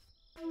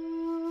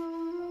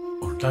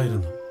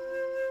 ഉണ്ടായിരുന്നു.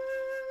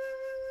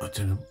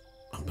 അച്ഛനും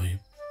അമ്മയും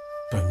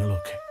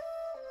പെങ്ങളുമൊക്കെ.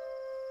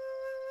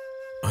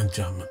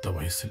 5-ാമത്തെ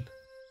വയസ്സിൽ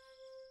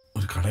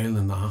ഒരു കടയിൽ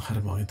നിന്ന്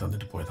ആഹാരം വാങ്ങി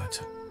തന്നിട്ട് പോയത്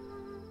അച്ഛൻ.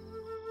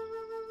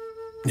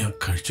 ഞാൻ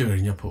കഴിച്ചു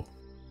കഴിഞ്ഞപ്പോൾ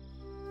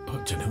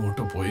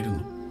അച്ഛനെങ്ങോട്ടോ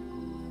പോയിരുന്നു.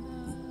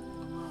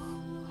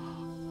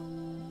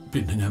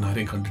 പിന്നെ ഞാൻ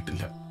ആരെയും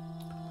കണ്ടിട്ടില്ല.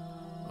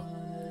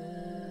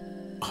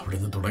 അവിടെ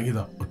നിന്ന്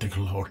തുടങ്ങിയതാ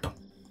ഒറ്റയ്ക്കുള്ള ഓട്ടം.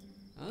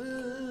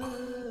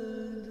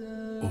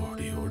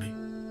 ഓടി ഓടി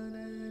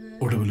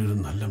ഒടുവിലൊരു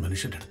നല്ല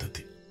മനുഷ്യൻ്റെ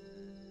അടുത്തെത്തി.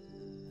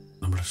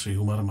 നമ്മുടെ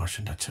ശ്രീകുമാര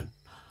മാഷിൻ്റെ അച്ഛൻ.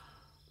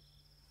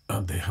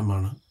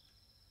 അദ്ദേഹമാണ്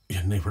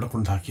എന്നെ ഇവിടെ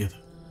കൊണ്ടാക്കിയത്.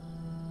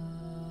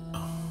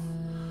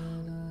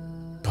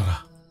 പറ,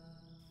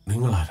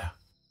 നിങ്ങളാരാ?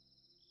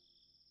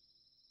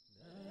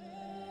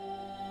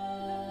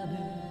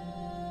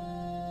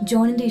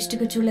 ജോണിന്റെ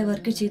ഇഷ്ടകച്ചുള്ള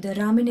വർക്ക് ചെയ്ത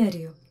റാമിനെ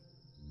അറിയോ?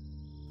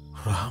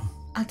 റാം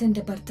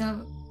അതെന്റെ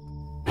ഭർത്താവ്.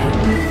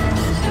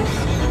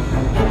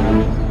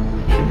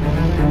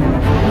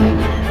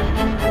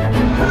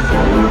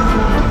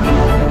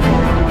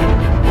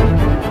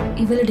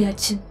 ഇവളുടെ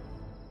അച്ഛൻ.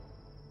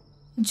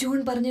 ജോൺ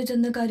പറഞ്ഞു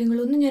തന്ന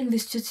കാര്യങ്ങളൊന്നും ഞാൻ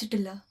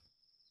വിശ്വസിച്ചിട്ടില്ല.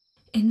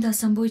 എന്താ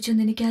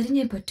സംഭവിച്ചെന്ന് എനിക്ക്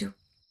അറിഞ്ഞേ പറ്റൂ.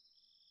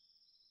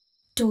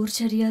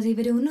 ടോർച്ച് അറിയാതെ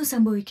ഇവരെ ഒന്നും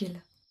സംഭവിക്കില്ല.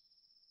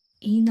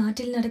 ഈ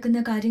നാട്ടിൽ നടക്കുന്ന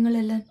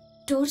കാര്യങ്ങളെല്ലാം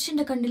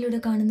ടോർച്ചിന്റെ കണ്ണിലൂടെ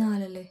കാണുന്ന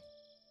ആളല്ലേ?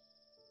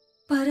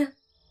 പറ,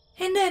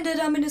 എന്താ എന്റെ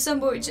രാമന്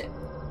സംഭവിച്ചേ?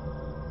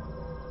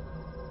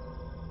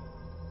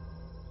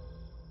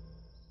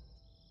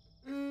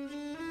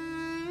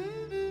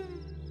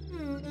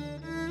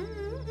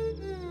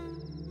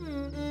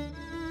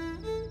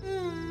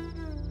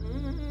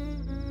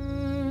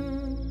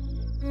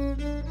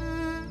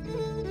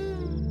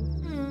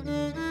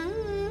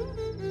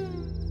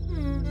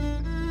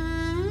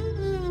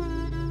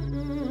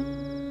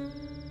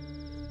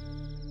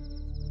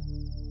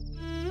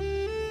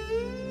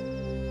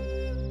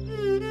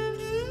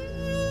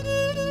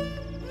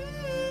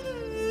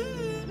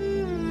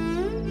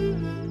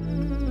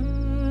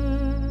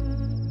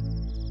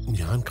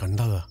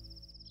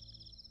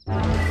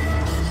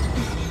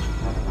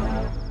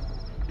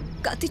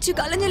 കത്തിച്ചു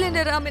കളഞ്ഞില്ല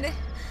എന്റെ രാമനെ.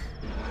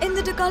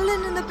 എന്നിട്ട് കള്ളൻ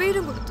എന്ന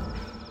പേരും കൊടുത്തു.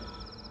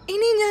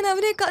 ഇനി ഞാൻ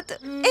അവരെ കാത്ത്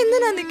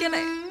എന്തിനാ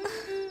നിക്കണേ?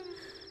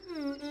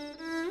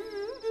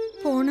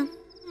 പോണം.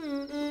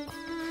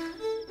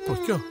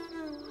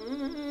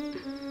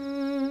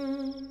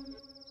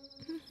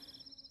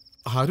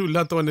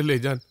 ആരുമില്ലാത്തവനല്ലേ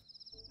ഞാൻ.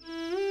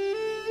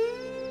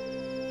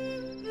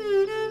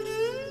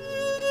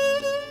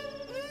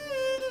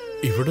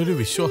 ഇവിടെ ഒരു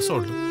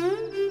വിശ്വാസമുണ്ട്.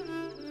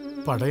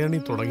 പടയണി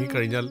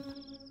തുടങ്ങിക്കഴിഞ്ഞാൽ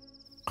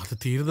അത്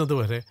തീരുന്നത്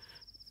വരെ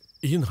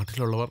ഈ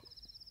നാട്ടിലുള്ളവർ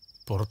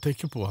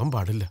പുറത്തേക്ക് പോകാൻ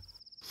പാടില്ല.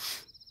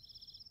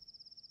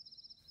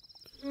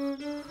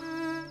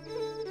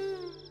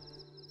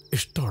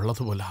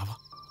 ഇഷ്ടമുള്ളതുപോലെ ആവാം.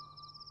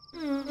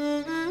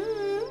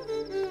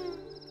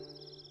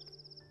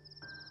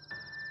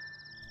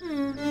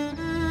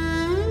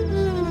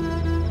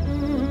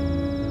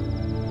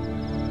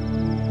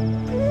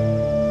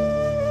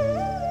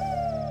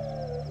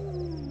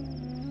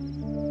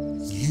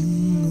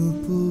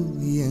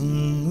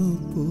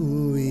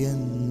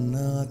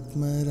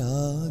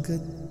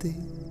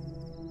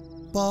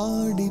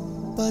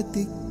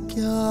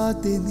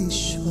 പാടിപ്പതിക്കാതെ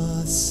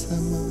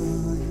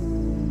നിശ്വാസമായി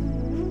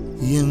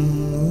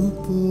എങ്ങു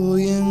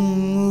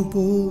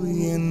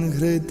പോയൻ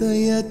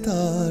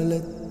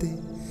ഹൃദയതാളത്തെ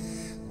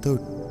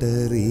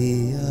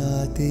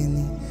തൊട്ടറിയാതെ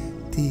നീ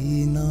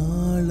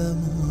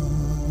തീനാളമാ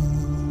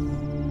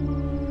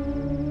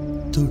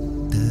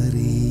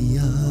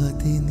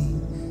തൊട്ടറിയാതെ നീ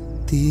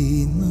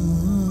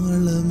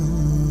തീനാളമാ.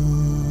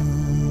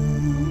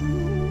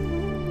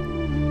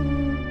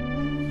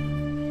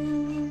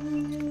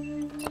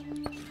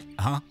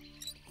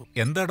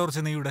 എന്താ ടോർച്ച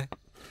നീ ഇവിടെ?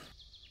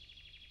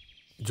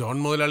 ജോൺ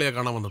മുതലാളിയെ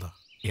കാണാൻ വന്നതാ.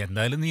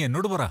 എന്തായാലും നീ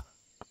എന്നോട് പറ.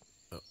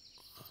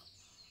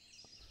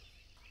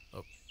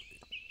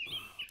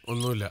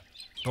 ഒന്നുമില്ല.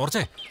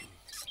 ടോർച്ചേ,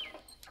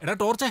 എടാ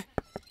ടോർച്ചേ.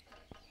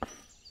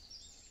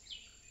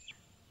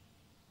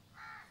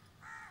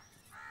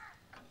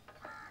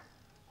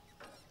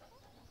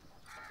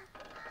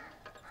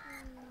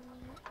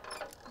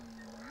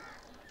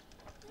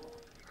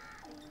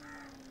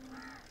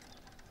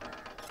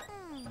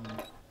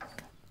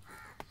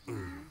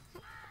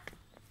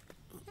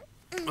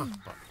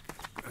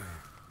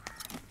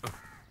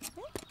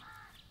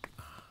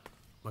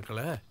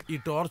 മക്കളെ, ഈ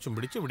ടോർച്ചും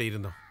പിടിച്ച് ഇവിടെ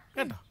ഇരുന്നോ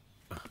കേട്ടോ.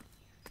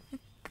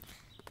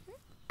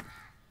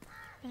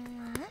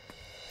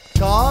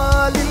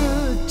 കാലിൽ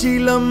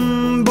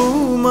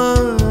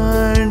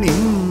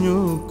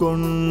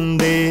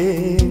ചിലമ്പുമണിഞ്ഞുകൊണ്ടേ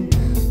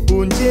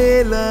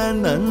പൂഞ്ചേല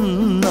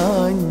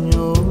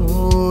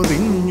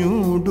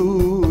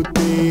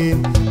നന്നാഞ്ഞോറിഞ്ഞുടൂത്തേൻ.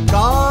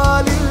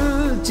 കാലിൽ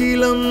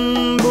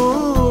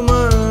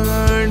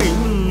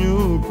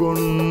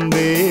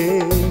ചിലമ്പുമണിഞ്ഞുകൊണ്ടേ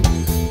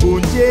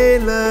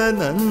പൂഞ്ചേല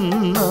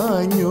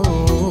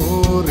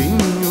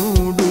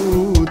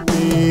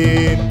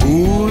നന്നാഞ്ഞോറിഞ്ഞുടൂത്തേൻ.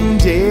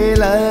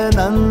 പൂഞ്ചേല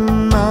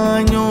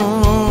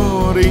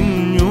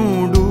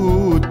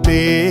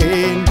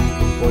നന്നാഞ്ഞോറിഞ്ഞുടൂത്തേൻ.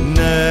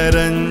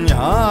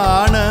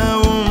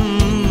 പൊന്നരഞ്ഞാണവും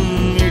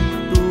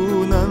ഇട്ടു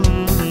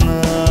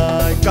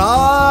നന്നായി.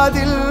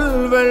 കാതിൽ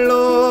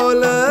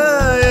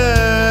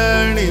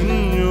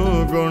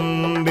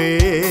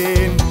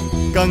വെള്ളോലയണിഞ്ഞുകൊണ്ടേൻ.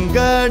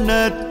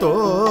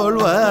 കങ്കണത്തോൾ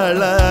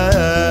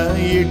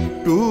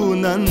വളയിട്ടു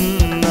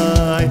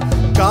നന്നായി.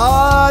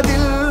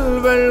 കാതിൽ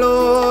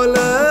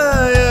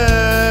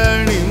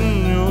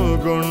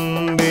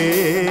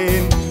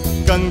വെള്ളോലയണിഞ്ഞുകൊണ്ടേൻ.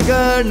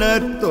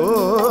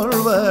 കങ്കണത്തോൾ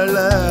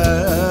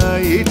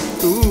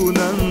വളയിട്ടു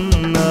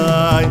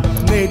നന്നായി.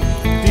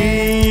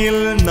 നെറ്റിയിൽ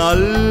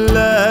നല്ല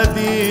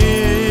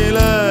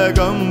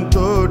തിലകം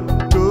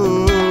തൊട്ടു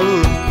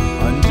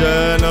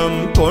അഞ്ജനം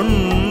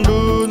കൊണ്ടു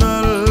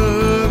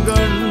നൽകണ്ണെഴുതി.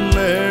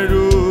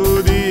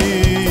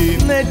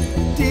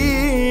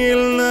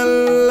 നെറ്റിയിൽ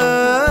നല്ല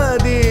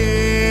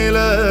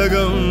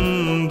തിലകം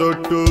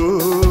തൊട്ടു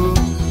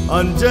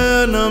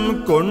അഞ്ജനം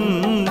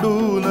കൊണ്ടു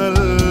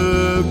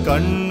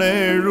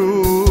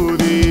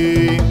കണ്ണെഴുതി.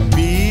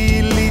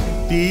 വീലിത്തിരുമുടി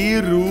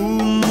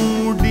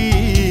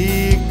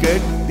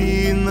കെട്ടി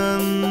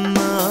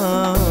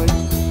നന്നായി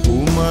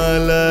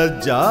കുമല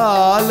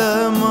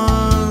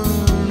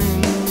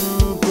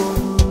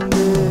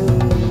ജാലമണിഞ്ഞുകൊണ്ടേ.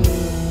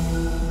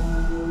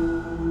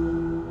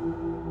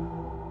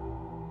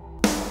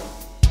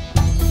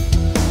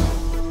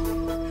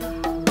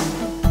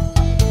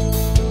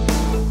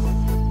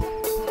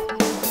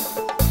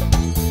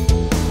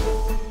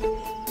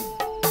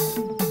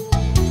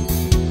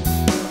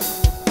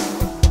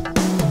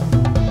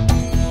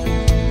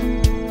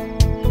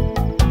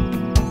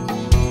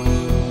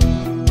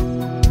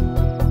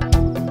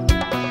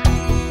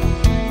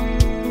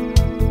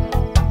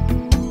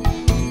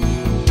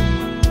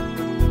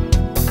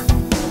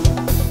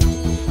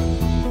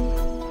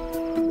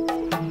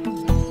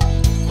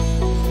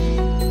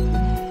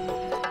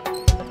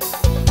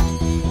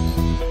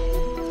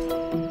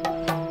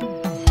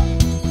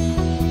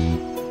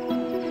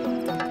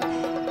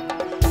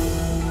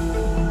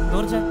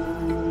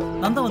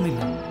 നന്ദ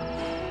വന്നില്ല.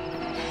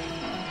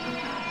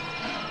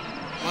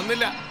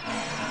 വന്നില്ല.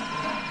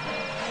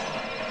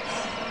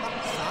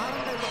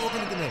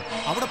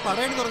 അവിടെ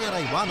പറയണ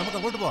തുടങ്ങാറായി. വാ, നമുക്ക്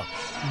അങ്ങോട്ട് പോവാം.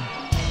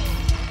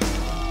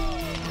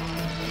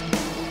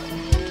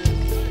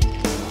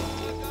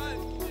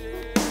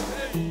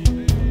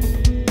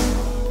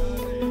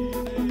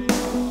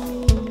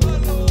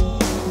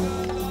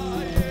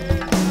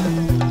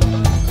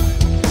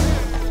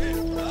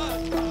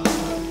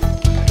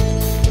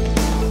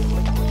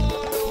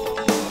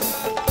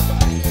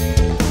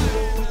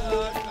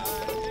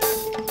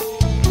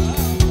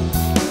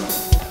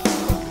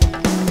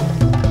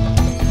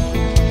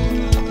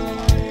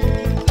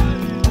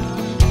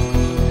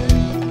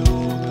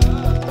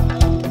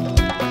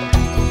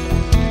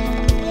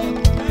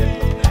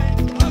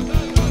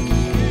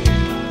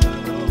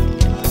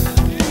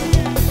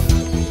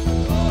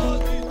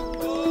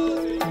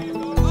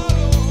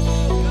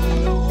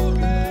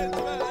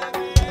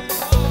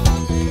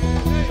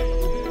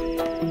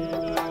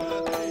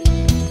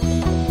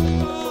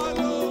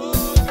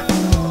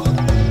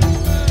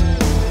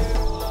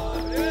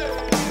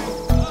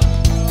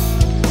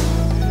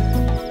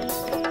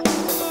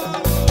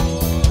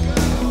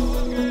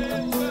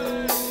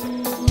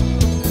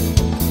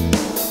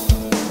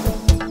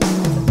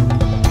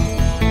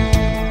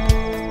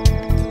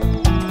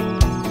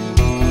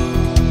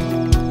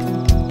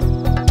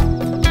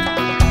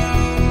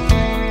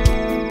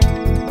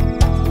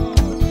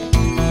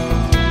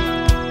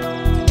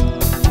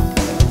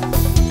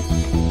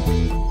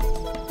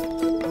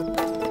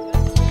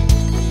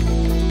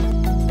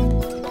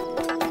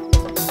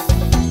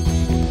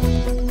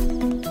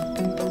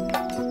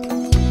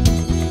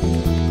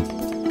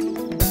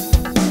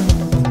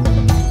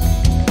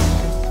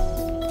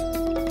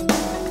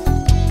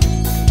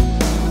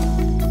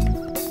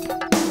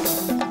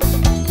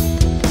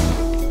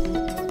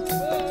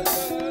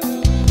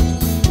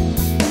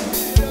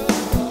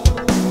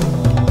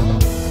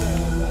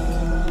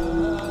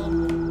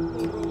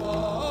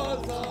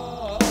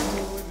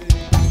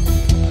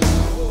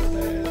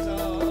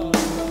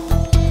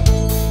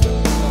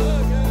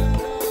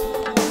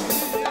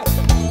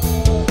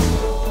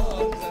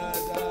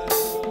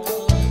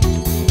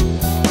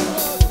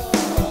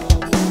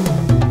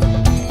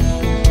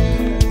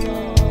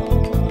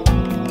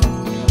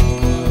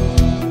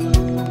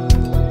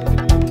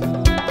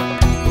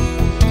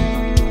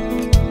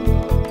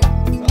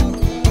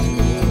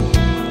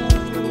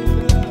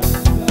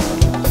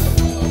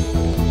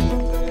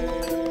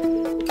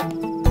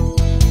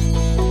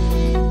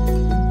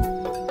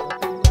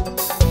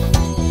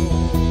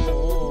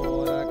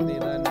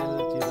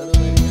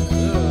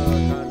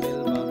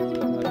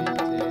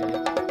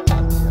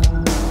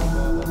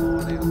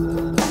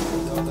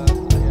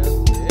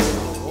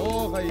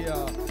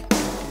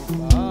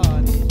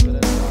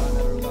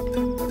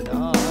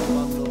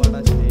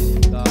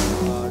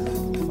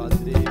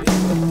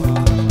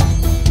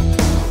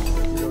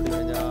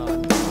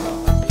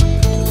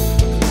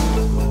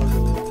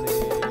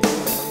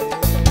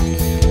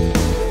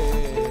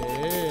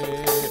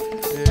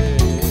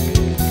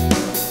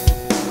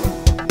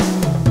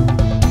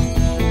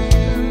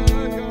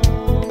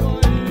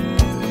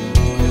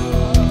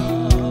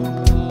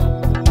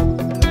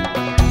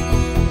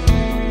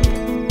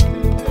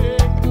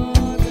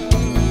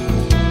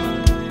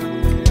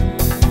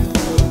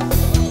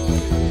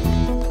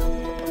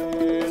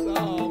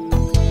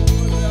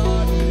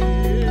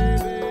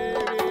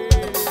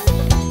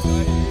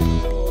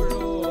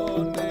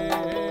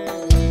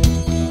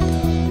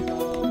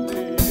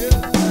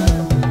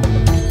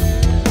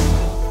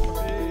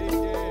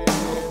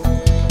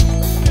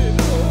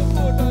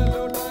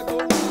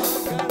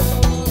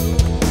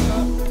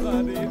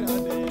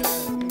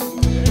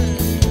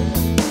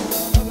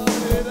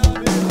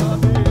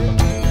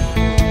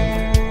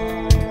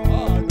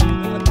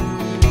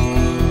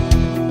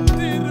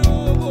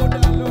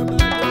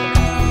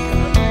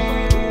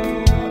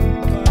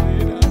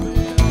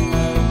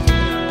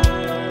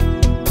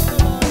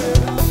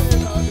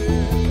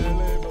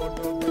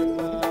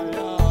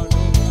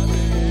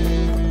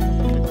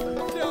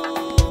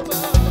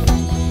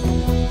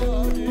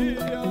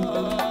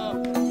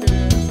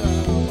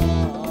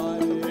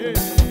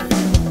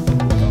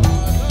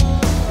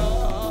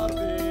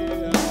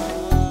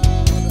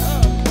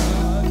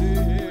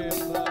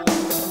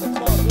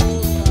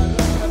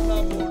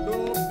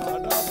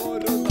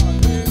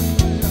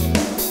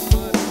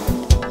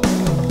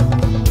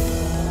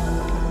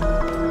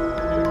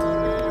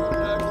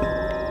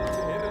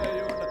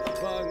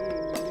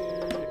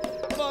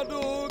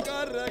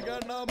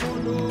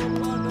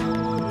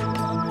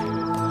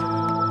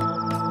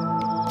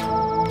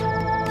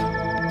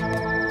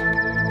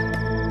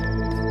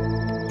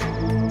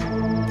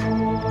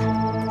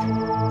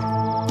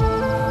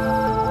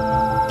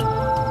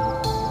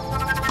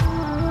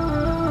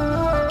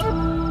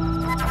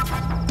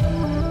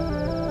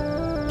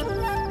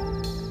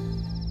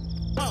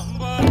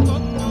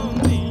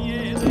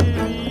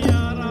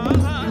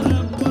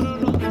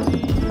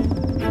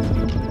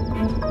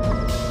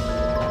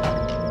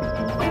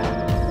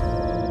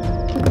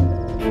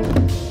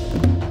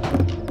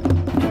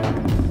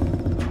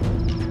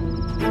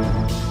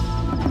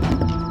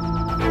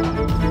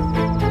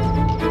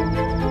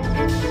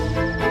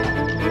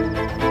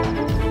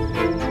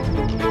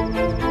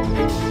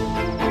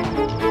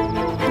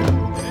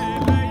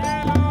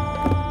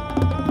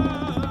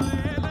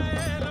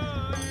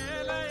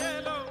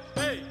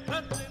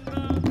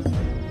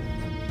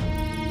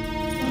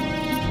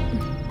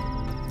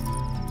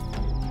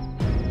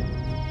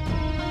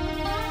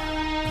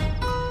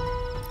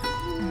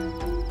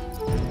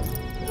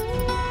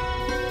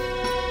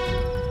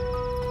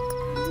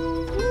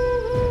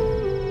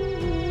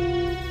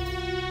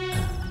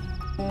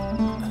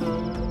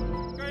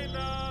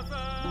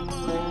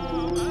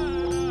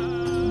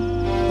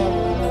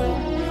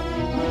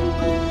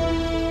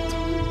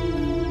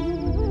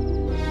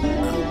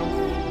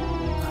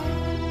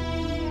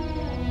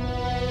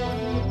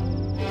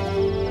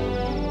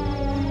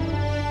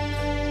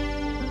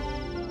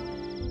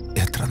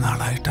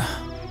 ഏട്ടാ.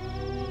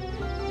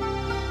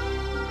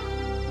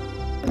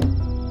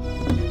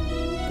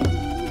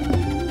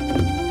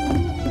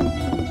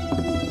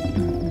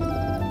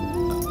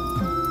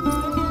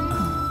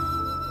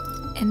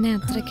 എന്നെ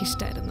അത്രയ്ക്ക്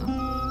ഇഷ്ടമായിരുന്നു.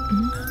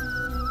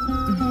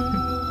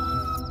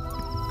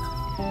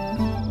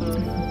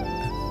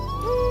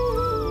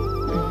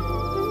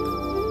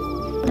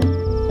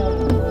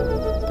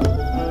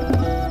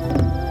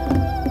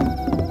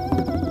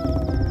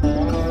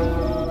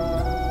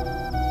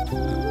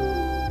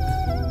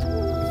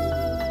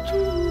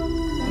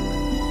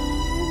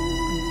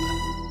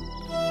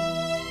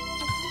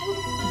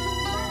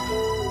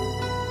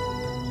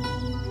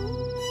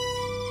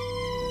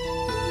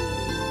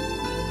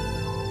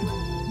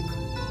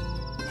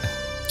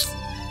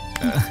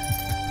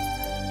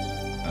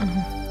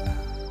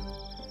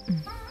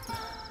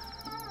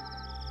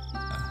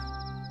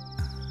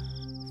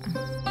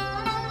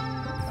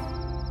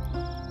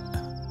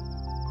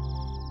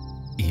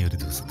 ഈ ഒരു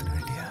ദിവസത്തിന്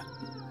വേണ്ടിയാ.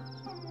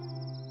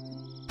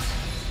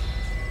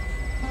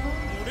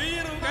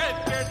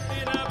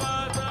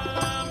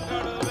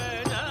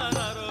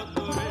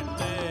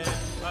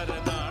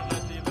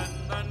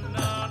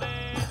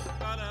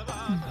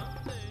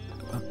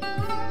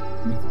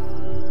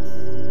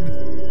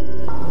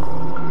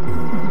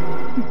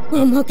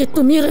 আমাকে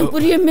তুমি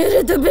পুড়িয়ে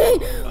মেরে দেবে,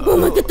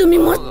 আমাকে তুমি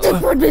মরতে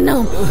পারবে না।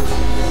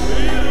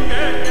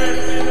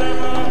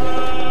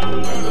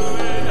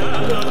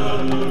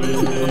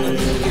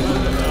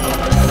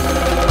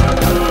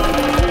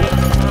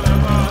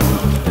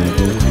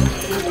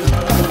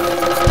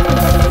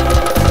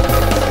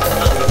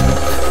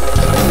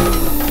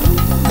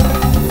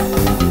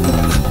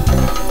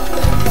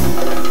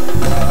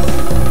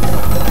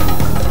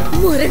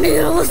 মরণের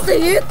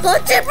অবস্থায়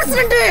কাছে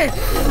প্রেসিডেন্ট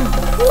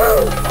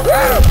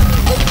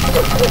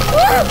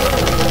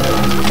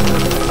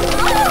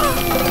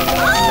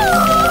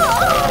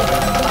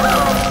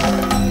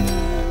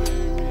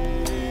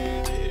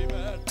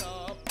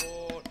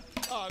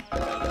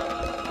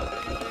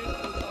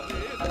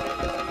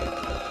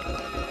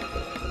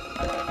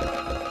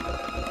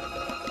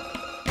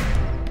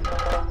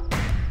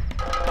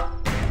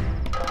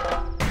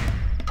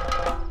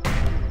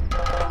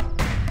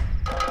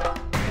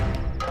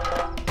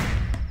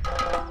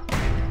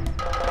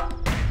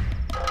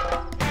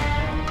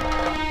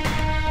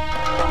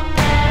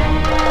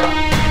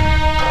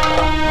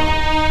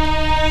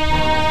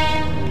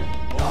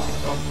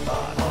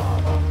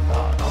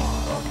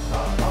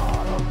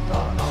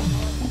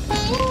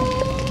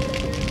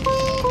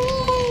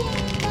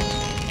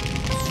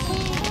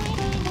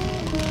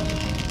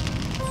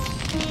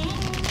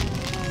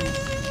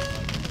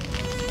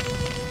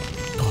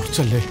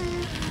ടോർച്ചല്ലേ,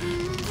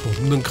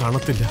 ഒന്നും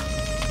കാണത്തില്ല.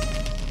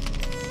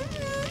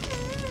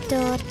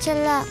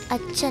 ടോർച്ചല്ല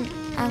അച്ഛൻ,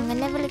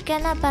 അങ്ങനെ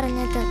വിളിക്കാനാ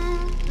പറഞ്ഞത്.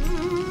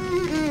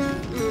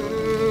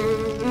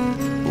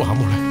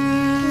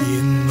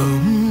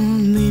 എന്നും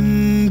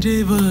നിന്റെ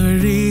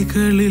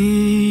വഴികളിൽ,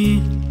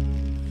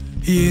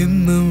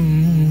 എന്നും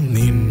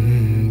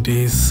നിന്റെ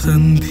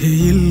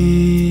സന്ധ്യയിൽ,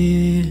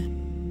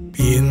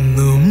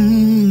 എന്നും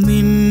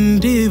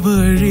നിന്റെ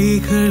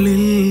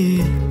വഴികളിൽ,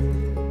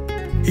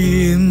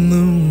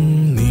 എന്നും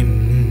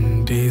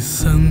നിന്റെ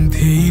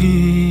സന്ധ്യയിൽ,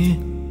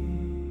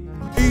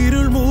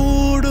 ഇരുൾ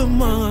മൂടും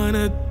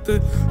മാനത്ത്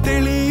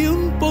തെളിയും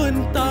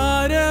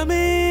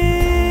പൊൻതാരമേ,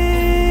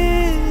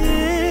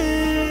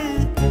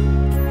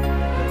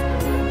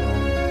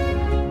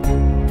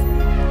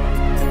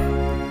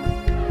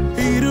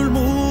 ഇരുൾ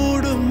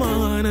മൂടും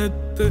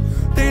മാനത്ത്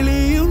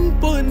തെളിയും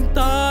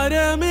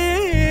പൊൻതാരമേ,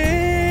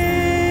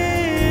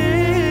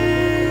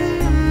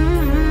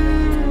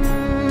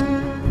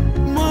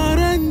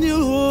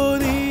 മറഞ്ഞുവോ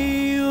നീ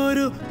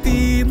ഒരു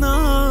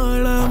തീനാളമായി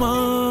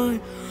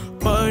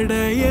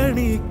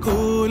പടയണി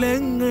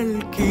കോലങ്ങൾക്കിടയിലോ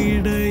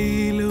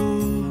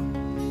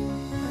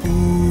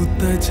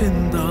പൂത്ത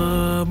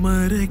ചെന്താമരയ്ക്കടി